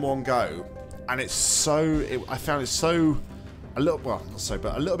all in one go, and it's so... I found it so... a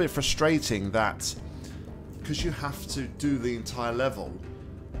little bit frustrating that because you have to do the entire level,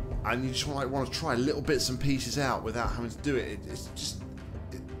 and you just want to try little bits and pieces out without having to do it. It's just...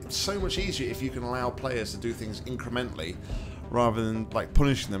 It's so much easier if you can allow players to do things incrementally rather than like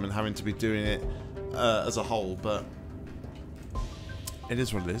punishing them and having to be doing it as a whole, but it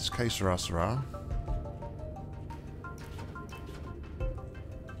is what it is. Que sera, sera.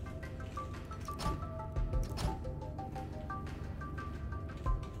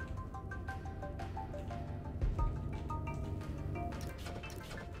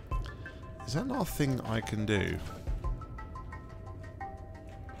 Is that not a thing I can do?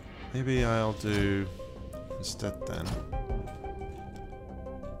 Maybe I'll do instead then.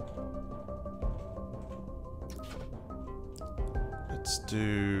 Let's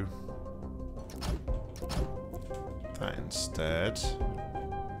do that instead.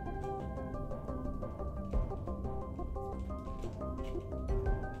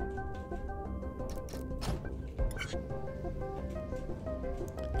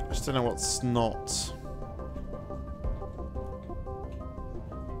 I just don't know what's not...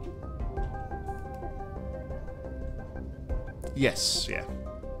 Yes, yeah.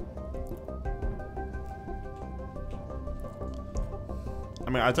 I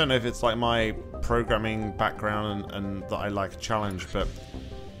mean, I don't know if it's like my programming background and that I like a challenge, but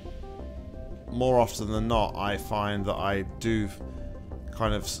more often than not, I find that I do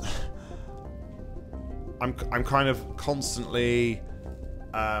kind of... I'm kind of constantly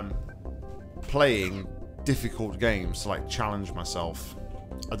playing difficult games to like challenge myself.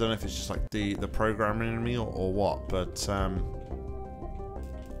 I don't know if it's just like the programming in me or what, but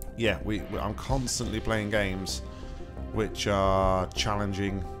yeah, I'm constantly playing games which are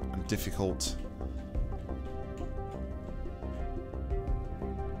challenging and difficult.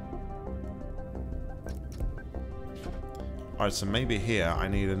 Alright, so maybe here I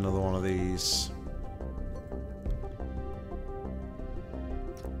need another one of these.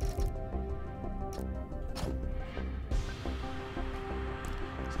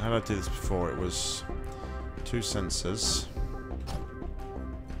 So how did I do this before? It was 2 sensors.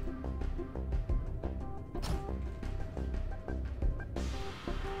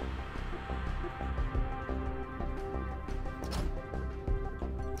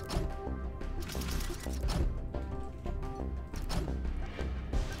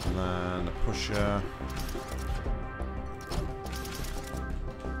 And a pusher.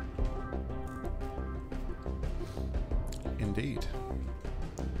 Indeed.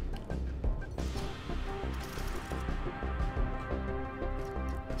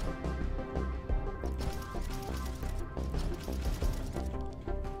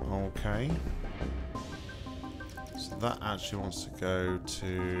 Okay. So that actually wants to go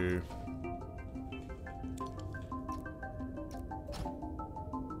to...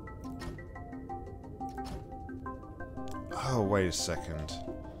 Oh, wait a second.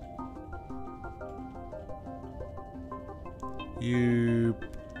 You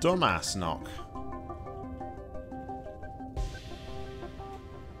dumbass, Nock.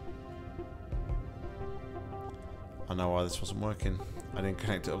 I know why this wasn't working. I didn't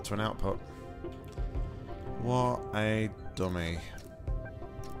connect it up to an output. What a dummy.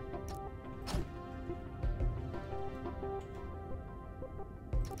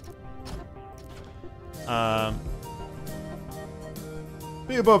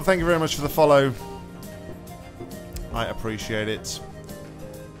 Bob, thank you very much for the follow. I appreciate it.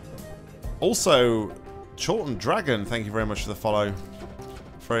 Also, Chorlton Dragon, thank you very much for the follow.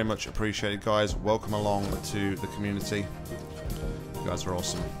 Very much appreciated, guys. Welcome along to the community. You guys are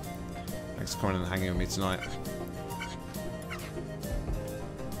awesome. Thanks for coming and hanging with me tonight.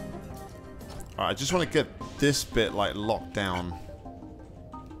 Alright, I just want to get this bit, like, locked down.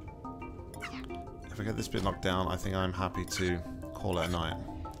 If I get this bit locked down, I think I'm happy to call it a night.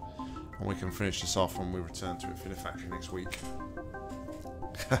 And we can finish this off when we return to Infinifactory next week.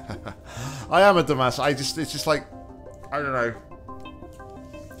 I am a dumbass. It's just like, I don't know.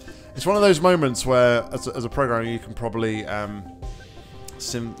 It's one of those moments where, as a programmer, you can probably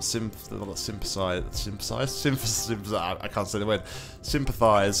sympathize. I can't say the word.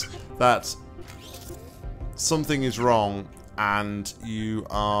 Sympathize that something is wrong, and you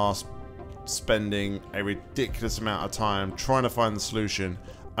are spending a ridiculous amount of time trying to find the solution,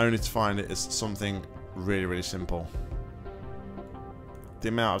 only to find it is something really, really simple. The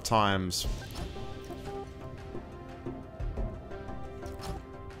amount of times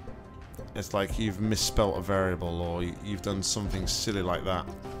it's like you've misspelt a variable, or you've done something silly like that.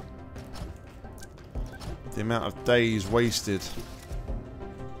 The amount of days wasted.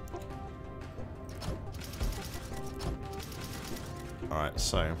 Alright,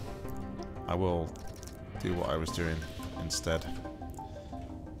 so I will do what I was doing instead.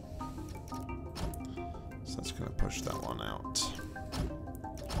 So that's going to push that one out.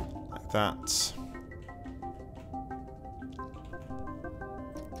 Like that.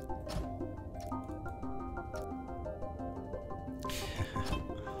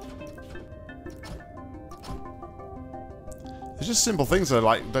 It's just simple things that are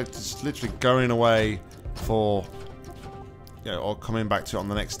like just literally going away for, you know, or coming back to it on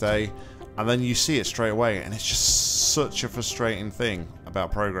the next day, and then you see it straight away, and it's just such a frustrating thing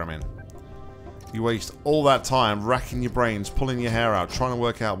about programming. You waste all that time racking your brains, pulling your hair out, trying to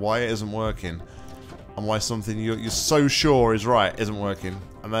work out why it isn't working, and why something you're so sure is right isn't working,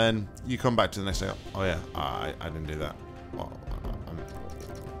 and then you come back to the next day. Oh yeah, I didn't do that. Well,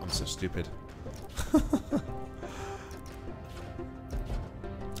 I'm so stupid.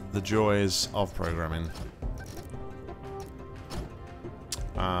 The joys of programming.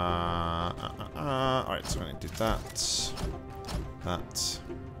 Alright, so I'm going to do that. That.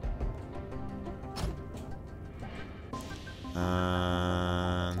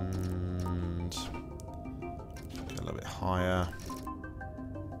 And get a little bit higher.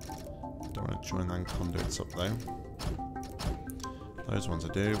 Don't want to join them conduits up though. Those ones I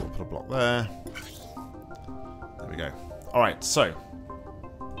do. We'll put a block there. There we go. Alright, so.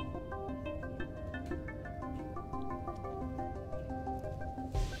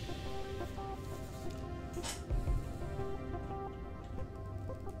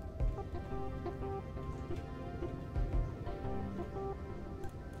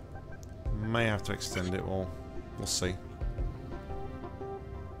 May have to extend it, or we'll see.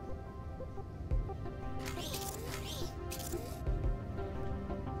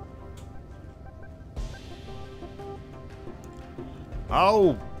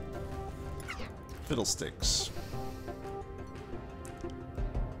 Oh! Fiddlesticks.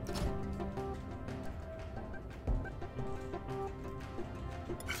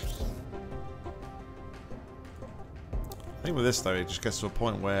 I think with this though, it just gets to a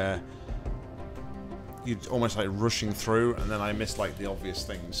point where you're almost like rushing through, and then I miss like the obvious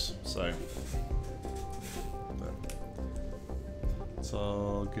things, so it's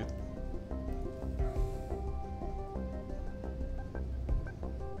all good.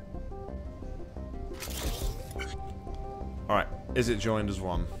 Alright, is it joined as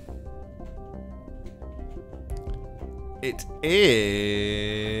one? It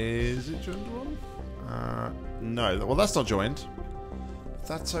is. Is it joined as one? No, well that's not joined.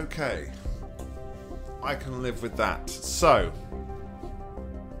 That's okay. I can live with that. So,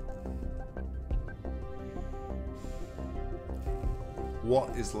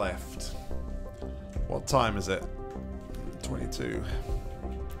 what is left? What time is it? 22.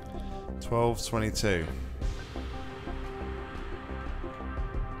 12:22.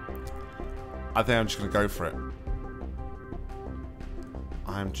 I think I'm just going to go for it.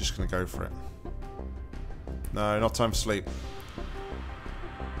 I'm just going to go for it. No, not time for sleep.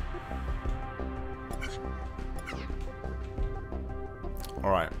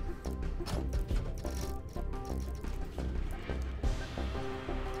 Alright.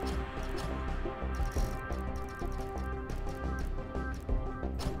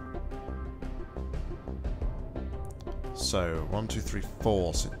 So, 1, 2, 3,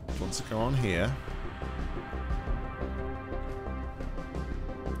 4. So, it wants to go on here.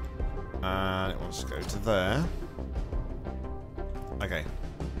 And it wants to go to there. Okay.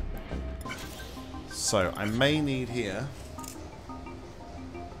 So, I may need here...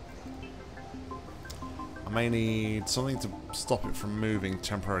 I may need something to stop it from moving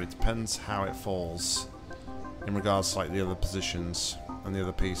temporarily. Depends how it falls. In regards to like the other positions and the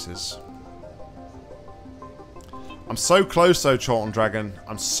other pieces. I'm so close though, Charlton Dragon.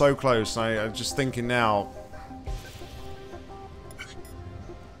 I'm so close. I'm just thinking now...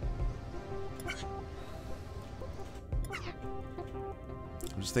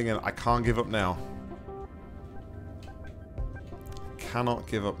 I'm just thinking, I can't give up now. Cannot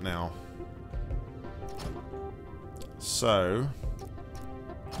give up now. So...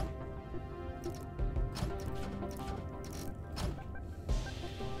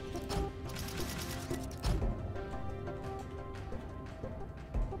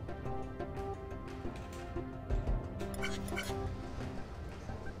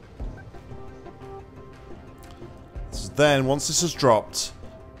 Then, once this has dropped,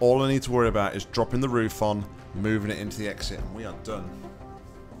 all I need to worry about is dropping the roof on, moving it into the exit, and we are done.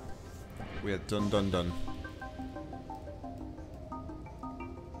 We are done.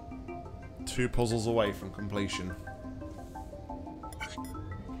 2 puzzles away from completion.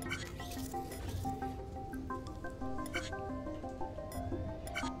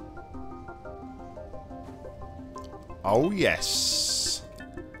 Oh, yes.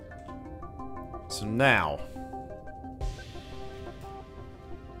 So now...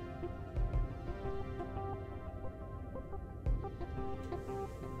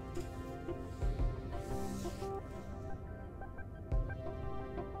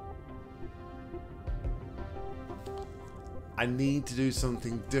 I need to do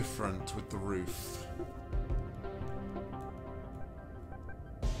something different with the roof.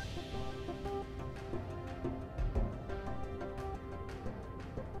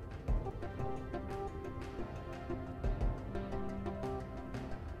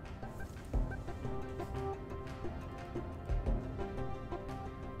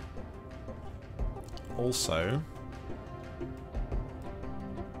 Also...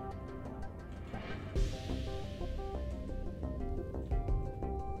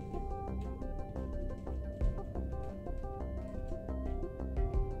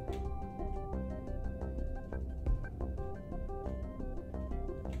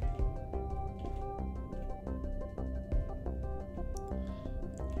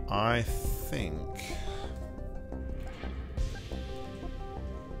 I think...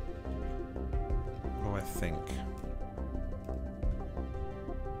 What do I think?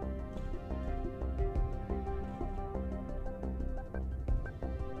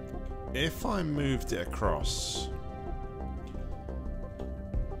 If I moved it across...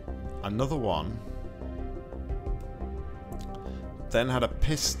 Another one... Then had a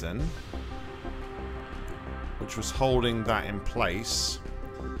piston... Which was holding that in place...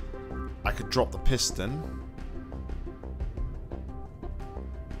 I could drop the piston.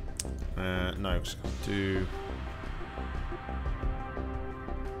 No, just do...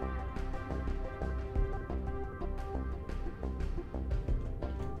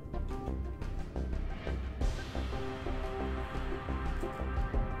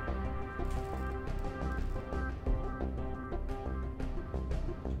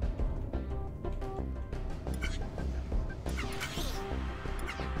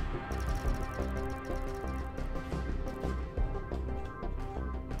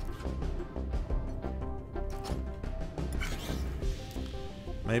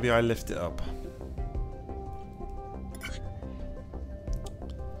 Maybe I lift it up.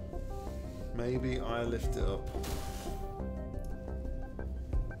 Maybe I lift it up.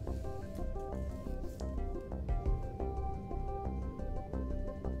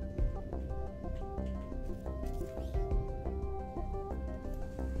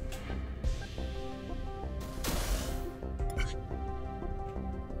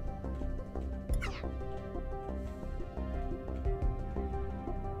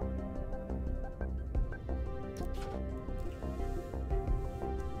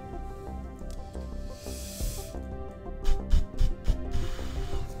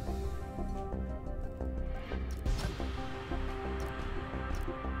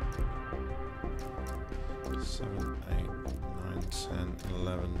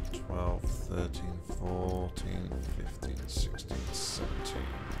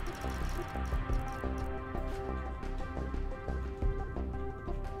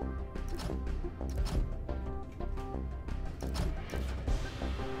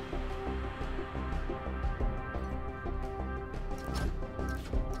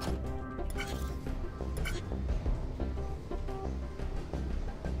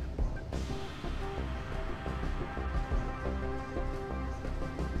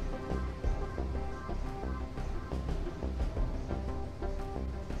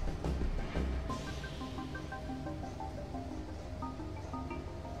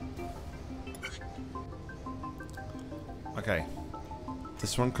 Okay.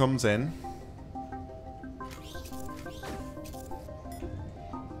 This one comes in.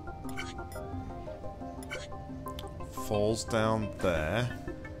 Falls down there.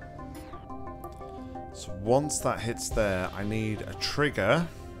 So once that hits there, I need a trigger.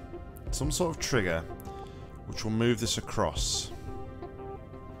 Some sort of trigger. Which will move this across.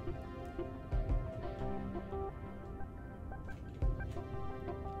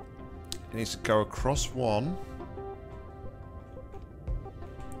 It needs to go across one.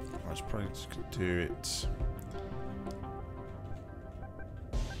 I was probably just going to do it.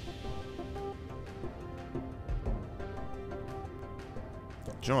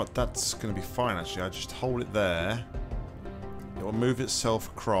 Do you know what? That's going to be fine actually. I just hold it there. It will move itself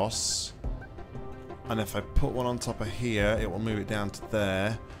across. And if I put one on top of here, it will move it down to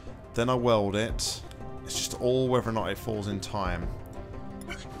there. Then I weld it. It's just all whether or not it falls in time.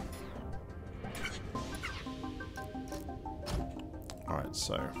 Alright,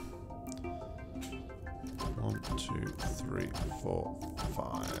 so 1, 2, 3, 4,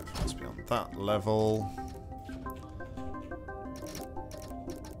 5. Let's be on that level.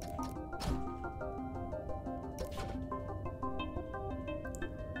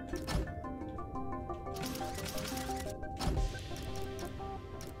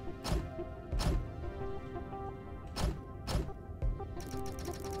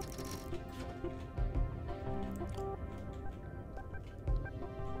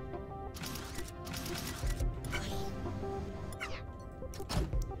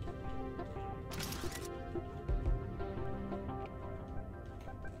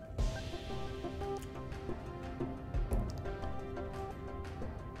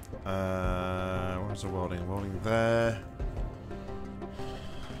 Where's the welding? Welding there.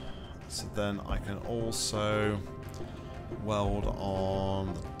 So then I can also weld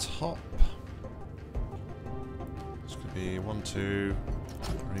on the top. This could be 1, 2,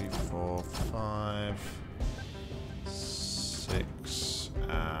 3, 4, 5, 6.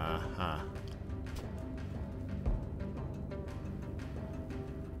 Aha.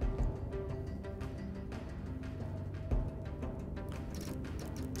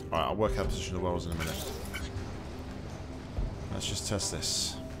 Alright, I'll work out the position of the welds in a minute. Let's just test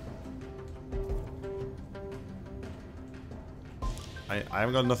this. I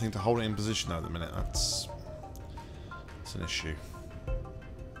haven't got nothing to hold it in position though at the minute. That's an issue.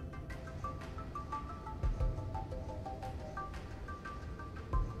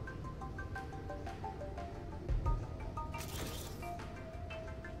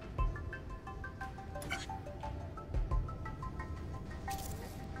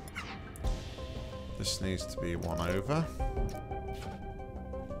 This needs to be 1 over.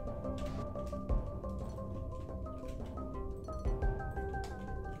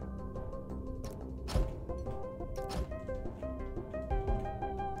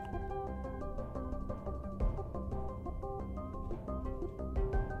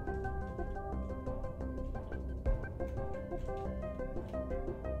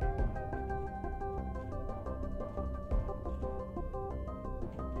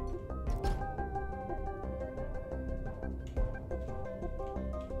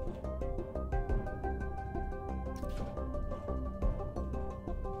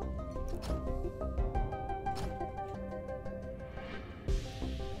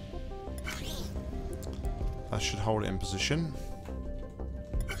 That should hold it in position.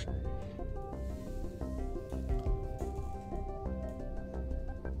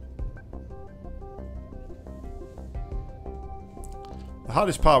 The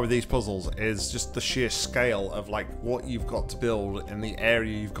hardest part with these puzzles is just the sheer scale of like what you've got to build and the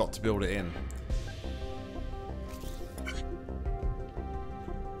area you've got to build it in.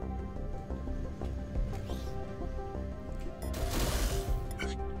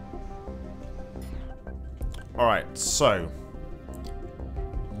 Alright, so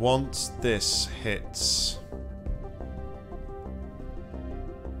once this hits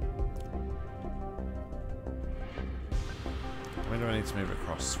where do I need to move it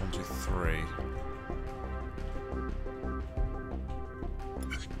across? 1, 2, 3.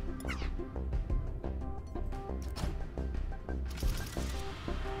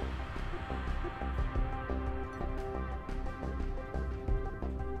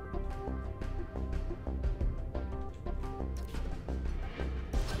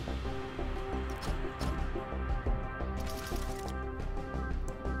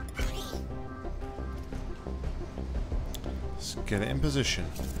 Let's get it in position.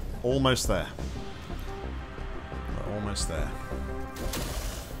 Almost there. We're almost there.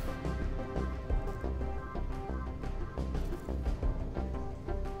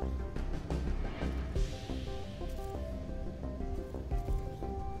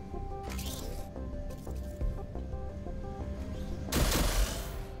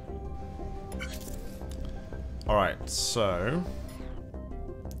 Alright, so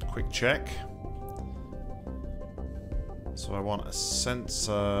quick check. So I want a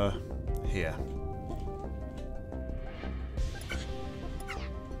sensor here.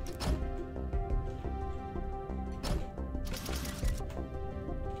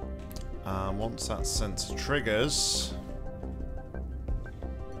 Once that sensor triggers,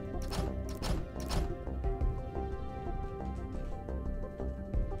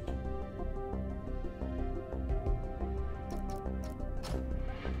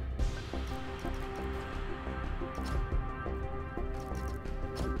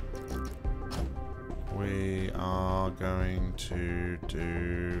 we are going to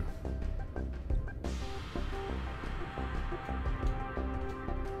do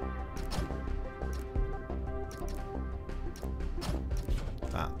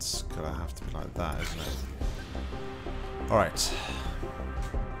that's gonna have to be like that, isn't it? Alright.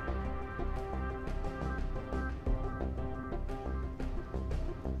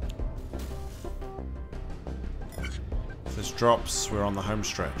 If this drops, we're on the home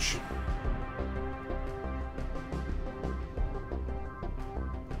stretch.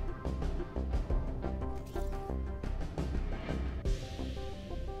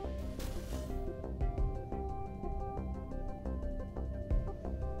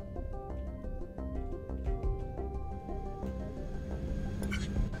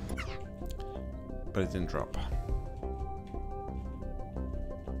 But it didn't drop.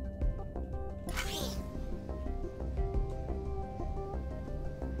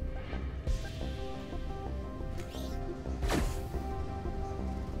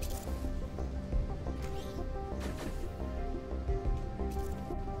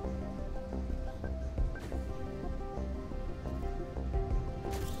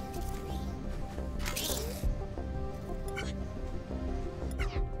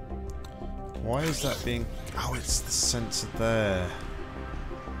 Why is that being... Oh, it's the sensor there.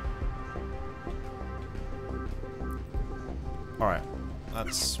 Alright.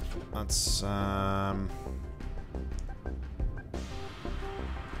 Let's think.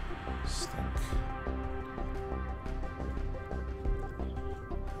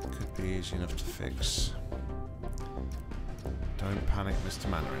 It could be easy enough to fix. Don't panic, Mr.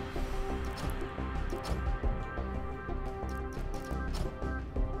 Mandarin.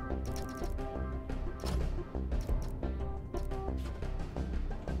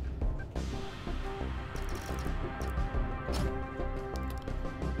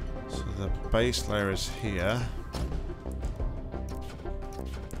 Base layer is here.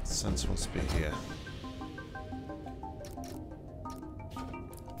 The sensor wants to be here.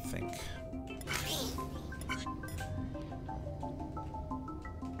 I think.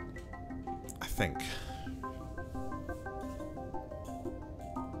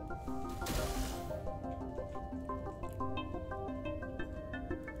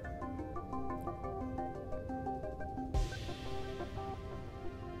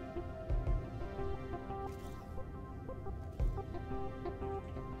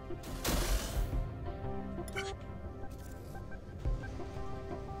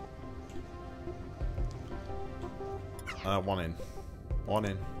 One in. One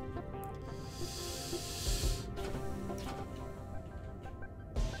in.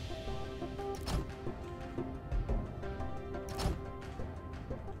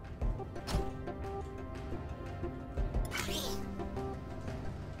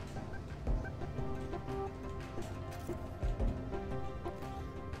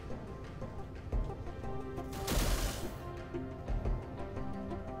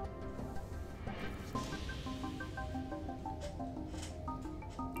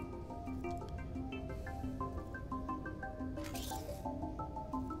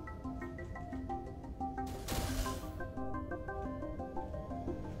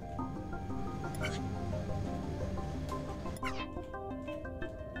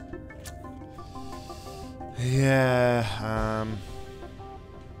 Yeah,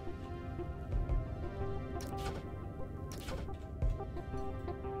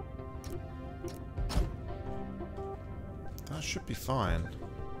 that should be fine.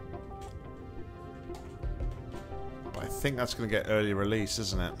 But I think that's going to get early release,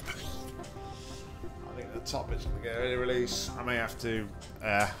 isn't it? I think the top is going to get early release. I may have to,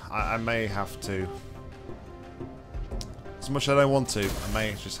 I may have to. As much as I don't want to, I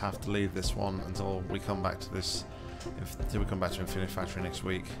may just have to leave this one until we come back to this. Until we come back to Infinifactory next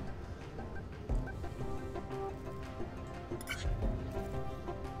week.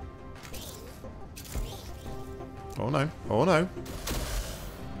 Oh no! Oh no!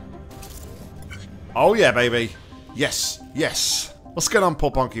 Oh yeah, baby! Yes! Yes! What's going on,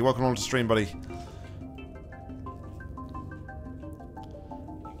 Paul Ponky? Welcome on to stream, buddy.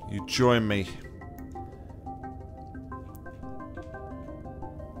 you join me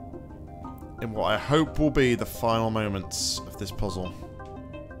in what I hope will be the final moments of this puzzle.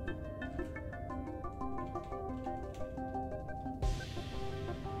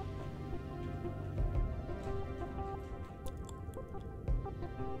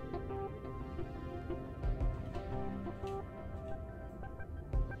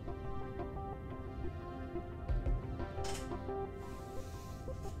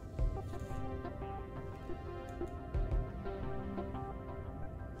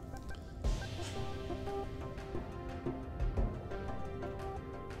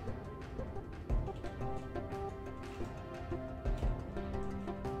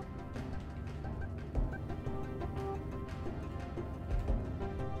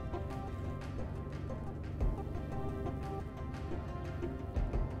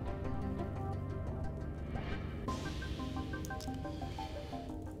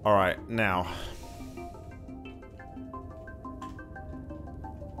 Alright, now.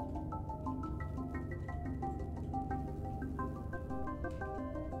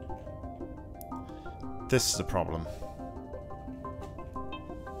 This is the problem.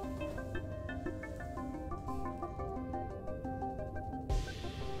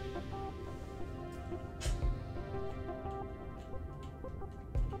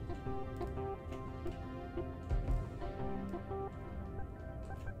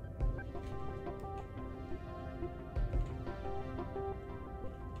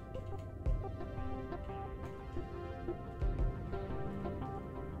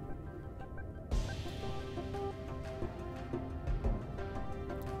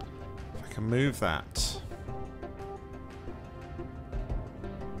 Move that.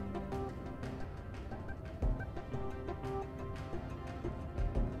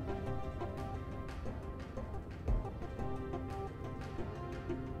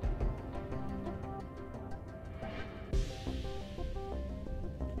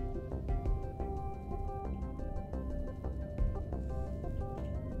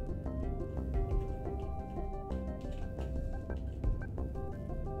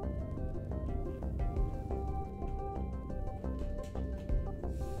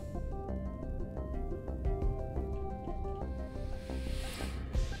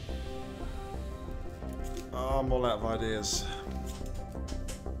 I'm all out of ideas.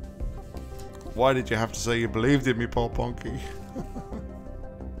 Why did you have to say you believed in me, Paul Ponky?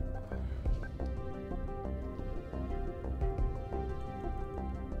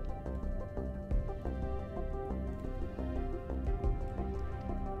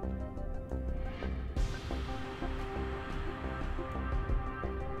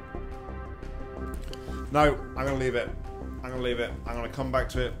 No, I'm going to leave it. I'm going to leave it. I'm going to come back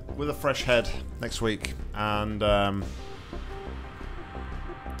to it with a fresh head next week. And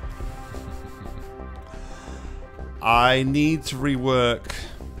I need to rework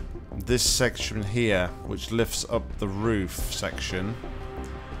this section here, which lifts up the roof section.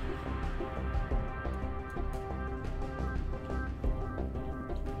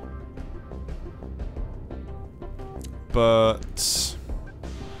 But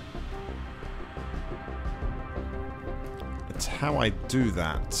it's how I do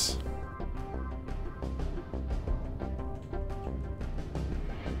that.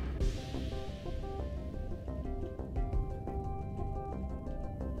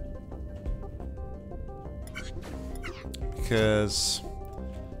 Because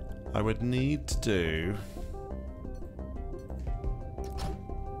I would need to do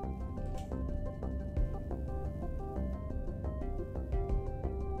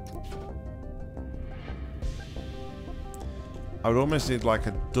I would almost need like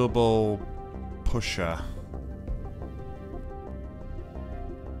a double pusher.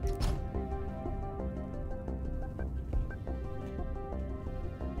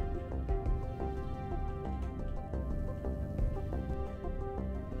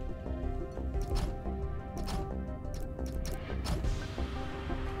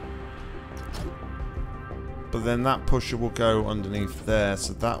 But then that pusher will go underneath there,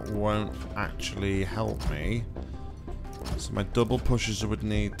 so that won't actually help me. So my double pushers would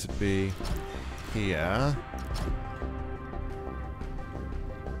need to be here.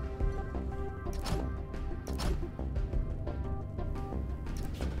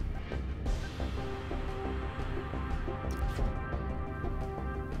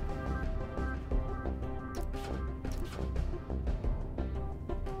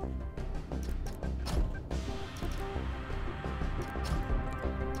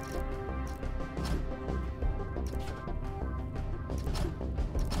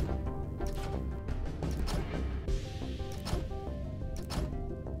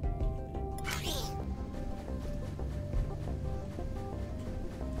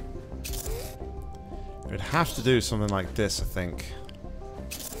 We'd have to do something like this, I think.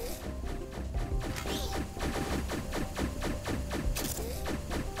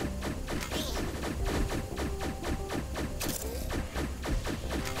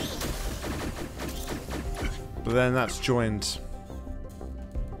 But then that's joined.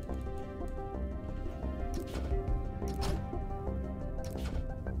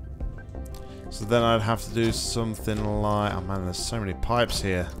 So then I'd have to do something like... Oh man, there's so many pipes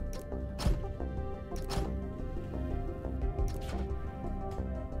here.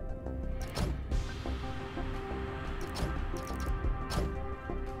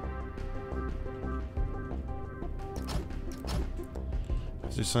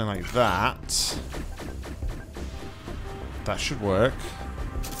 Do something like that. That should work.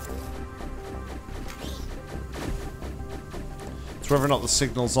 It's whether or not the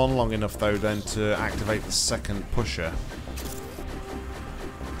signal's on long enough though then to activate the second pusher.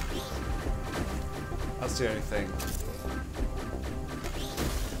 That's the only thing.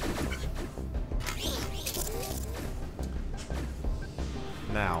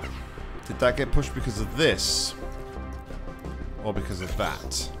 Now, did that get pushed because of this? Or because of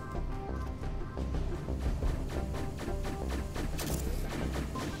that?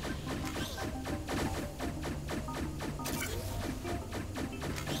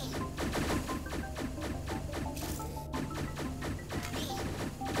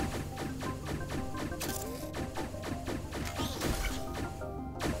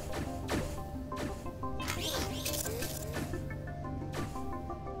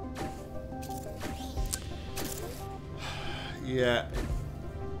 Yeah,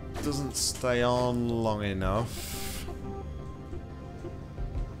 it doesn't stay on long enough.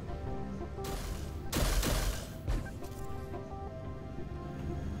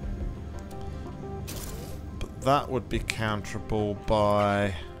 But that would be counterable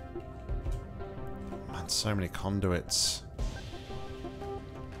by... Man, so many conduits.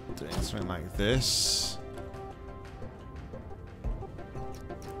 Doing something like this.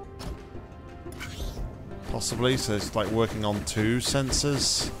 Possibly, so it's like working on two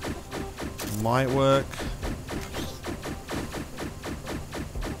sensors. Might work.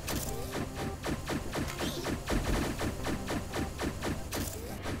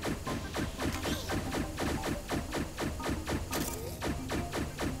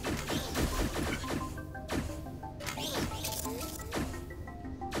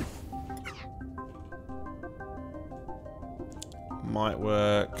 Might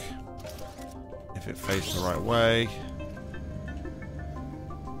work. If it faces the right way.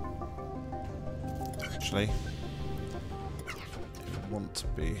 Actually, if I want to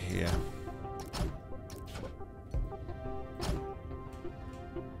be here.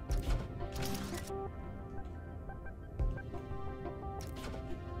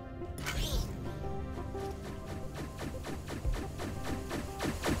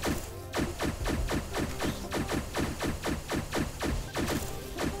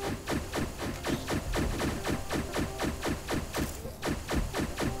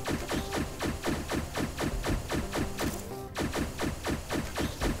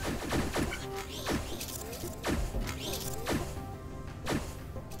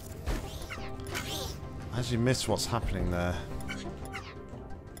 I actually miss what's happening there.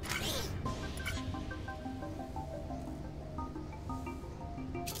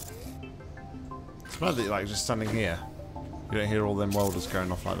 It's mad that you're like just standing here. You don't hear all them welders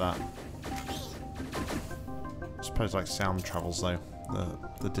going off like that. I suppose like sound travels though.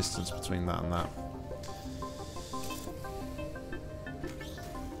 The distance between that and that.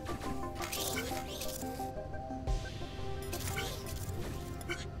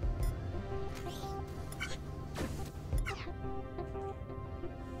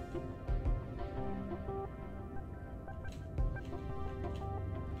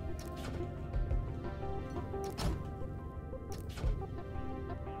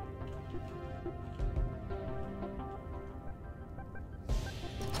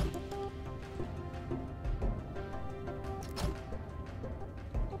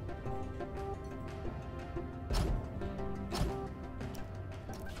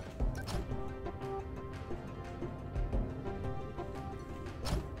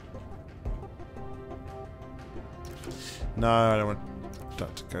 No, I don't want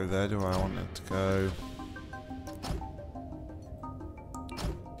that to go there, do I? I want it to go...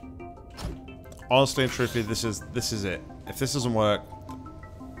 Honestly and truthfully, this is it. If this doesn't work,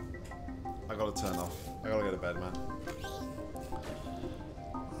 I gotta turn off. I gotta go to bed, man.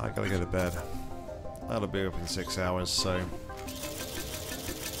 I gotta go to bed. That'll be up in 6 hours, so...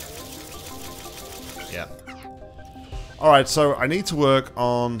 Yeah. Alright, so I need to work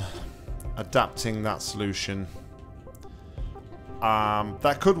on adapting that solution.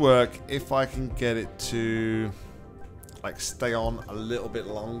 That could work if I can get it to like stay on a little bit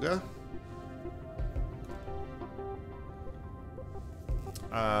longer.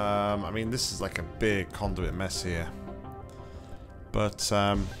 I mean, this is like a big conduit mess here, but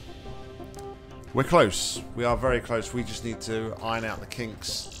we're close. We are very close. We just need to iron out the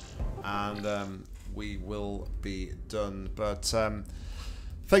kinks, and we will be done. But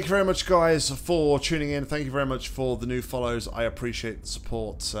thank you very much, guys, for tuning in. Thank you very much for the new follows. I appreciate the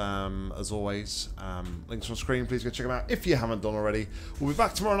support, as always. Links on screen. Please go check them out if you haven't done already. We'll be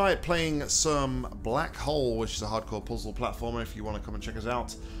back tomorrow night playing some Black Hole, which is a hardcore puzzle platformer, if you want to come and check us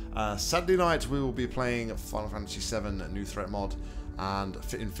out. Saturday night, we will be playing Final Fantasy VII New Threat Mod, and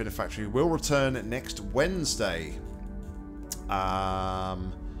Infinifactory will return next Wednesday.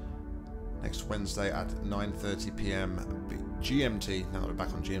 Next Wednesday at 9:30 PM GMT. Now that we're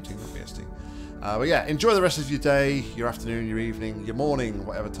back on GMT, not BST. But yeah, enjoy the rest of your day, your afternoon, your evening, your morning,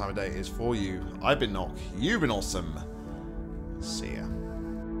 whatever time of day it is for you. I've been Nock. You've been awesome. See ya.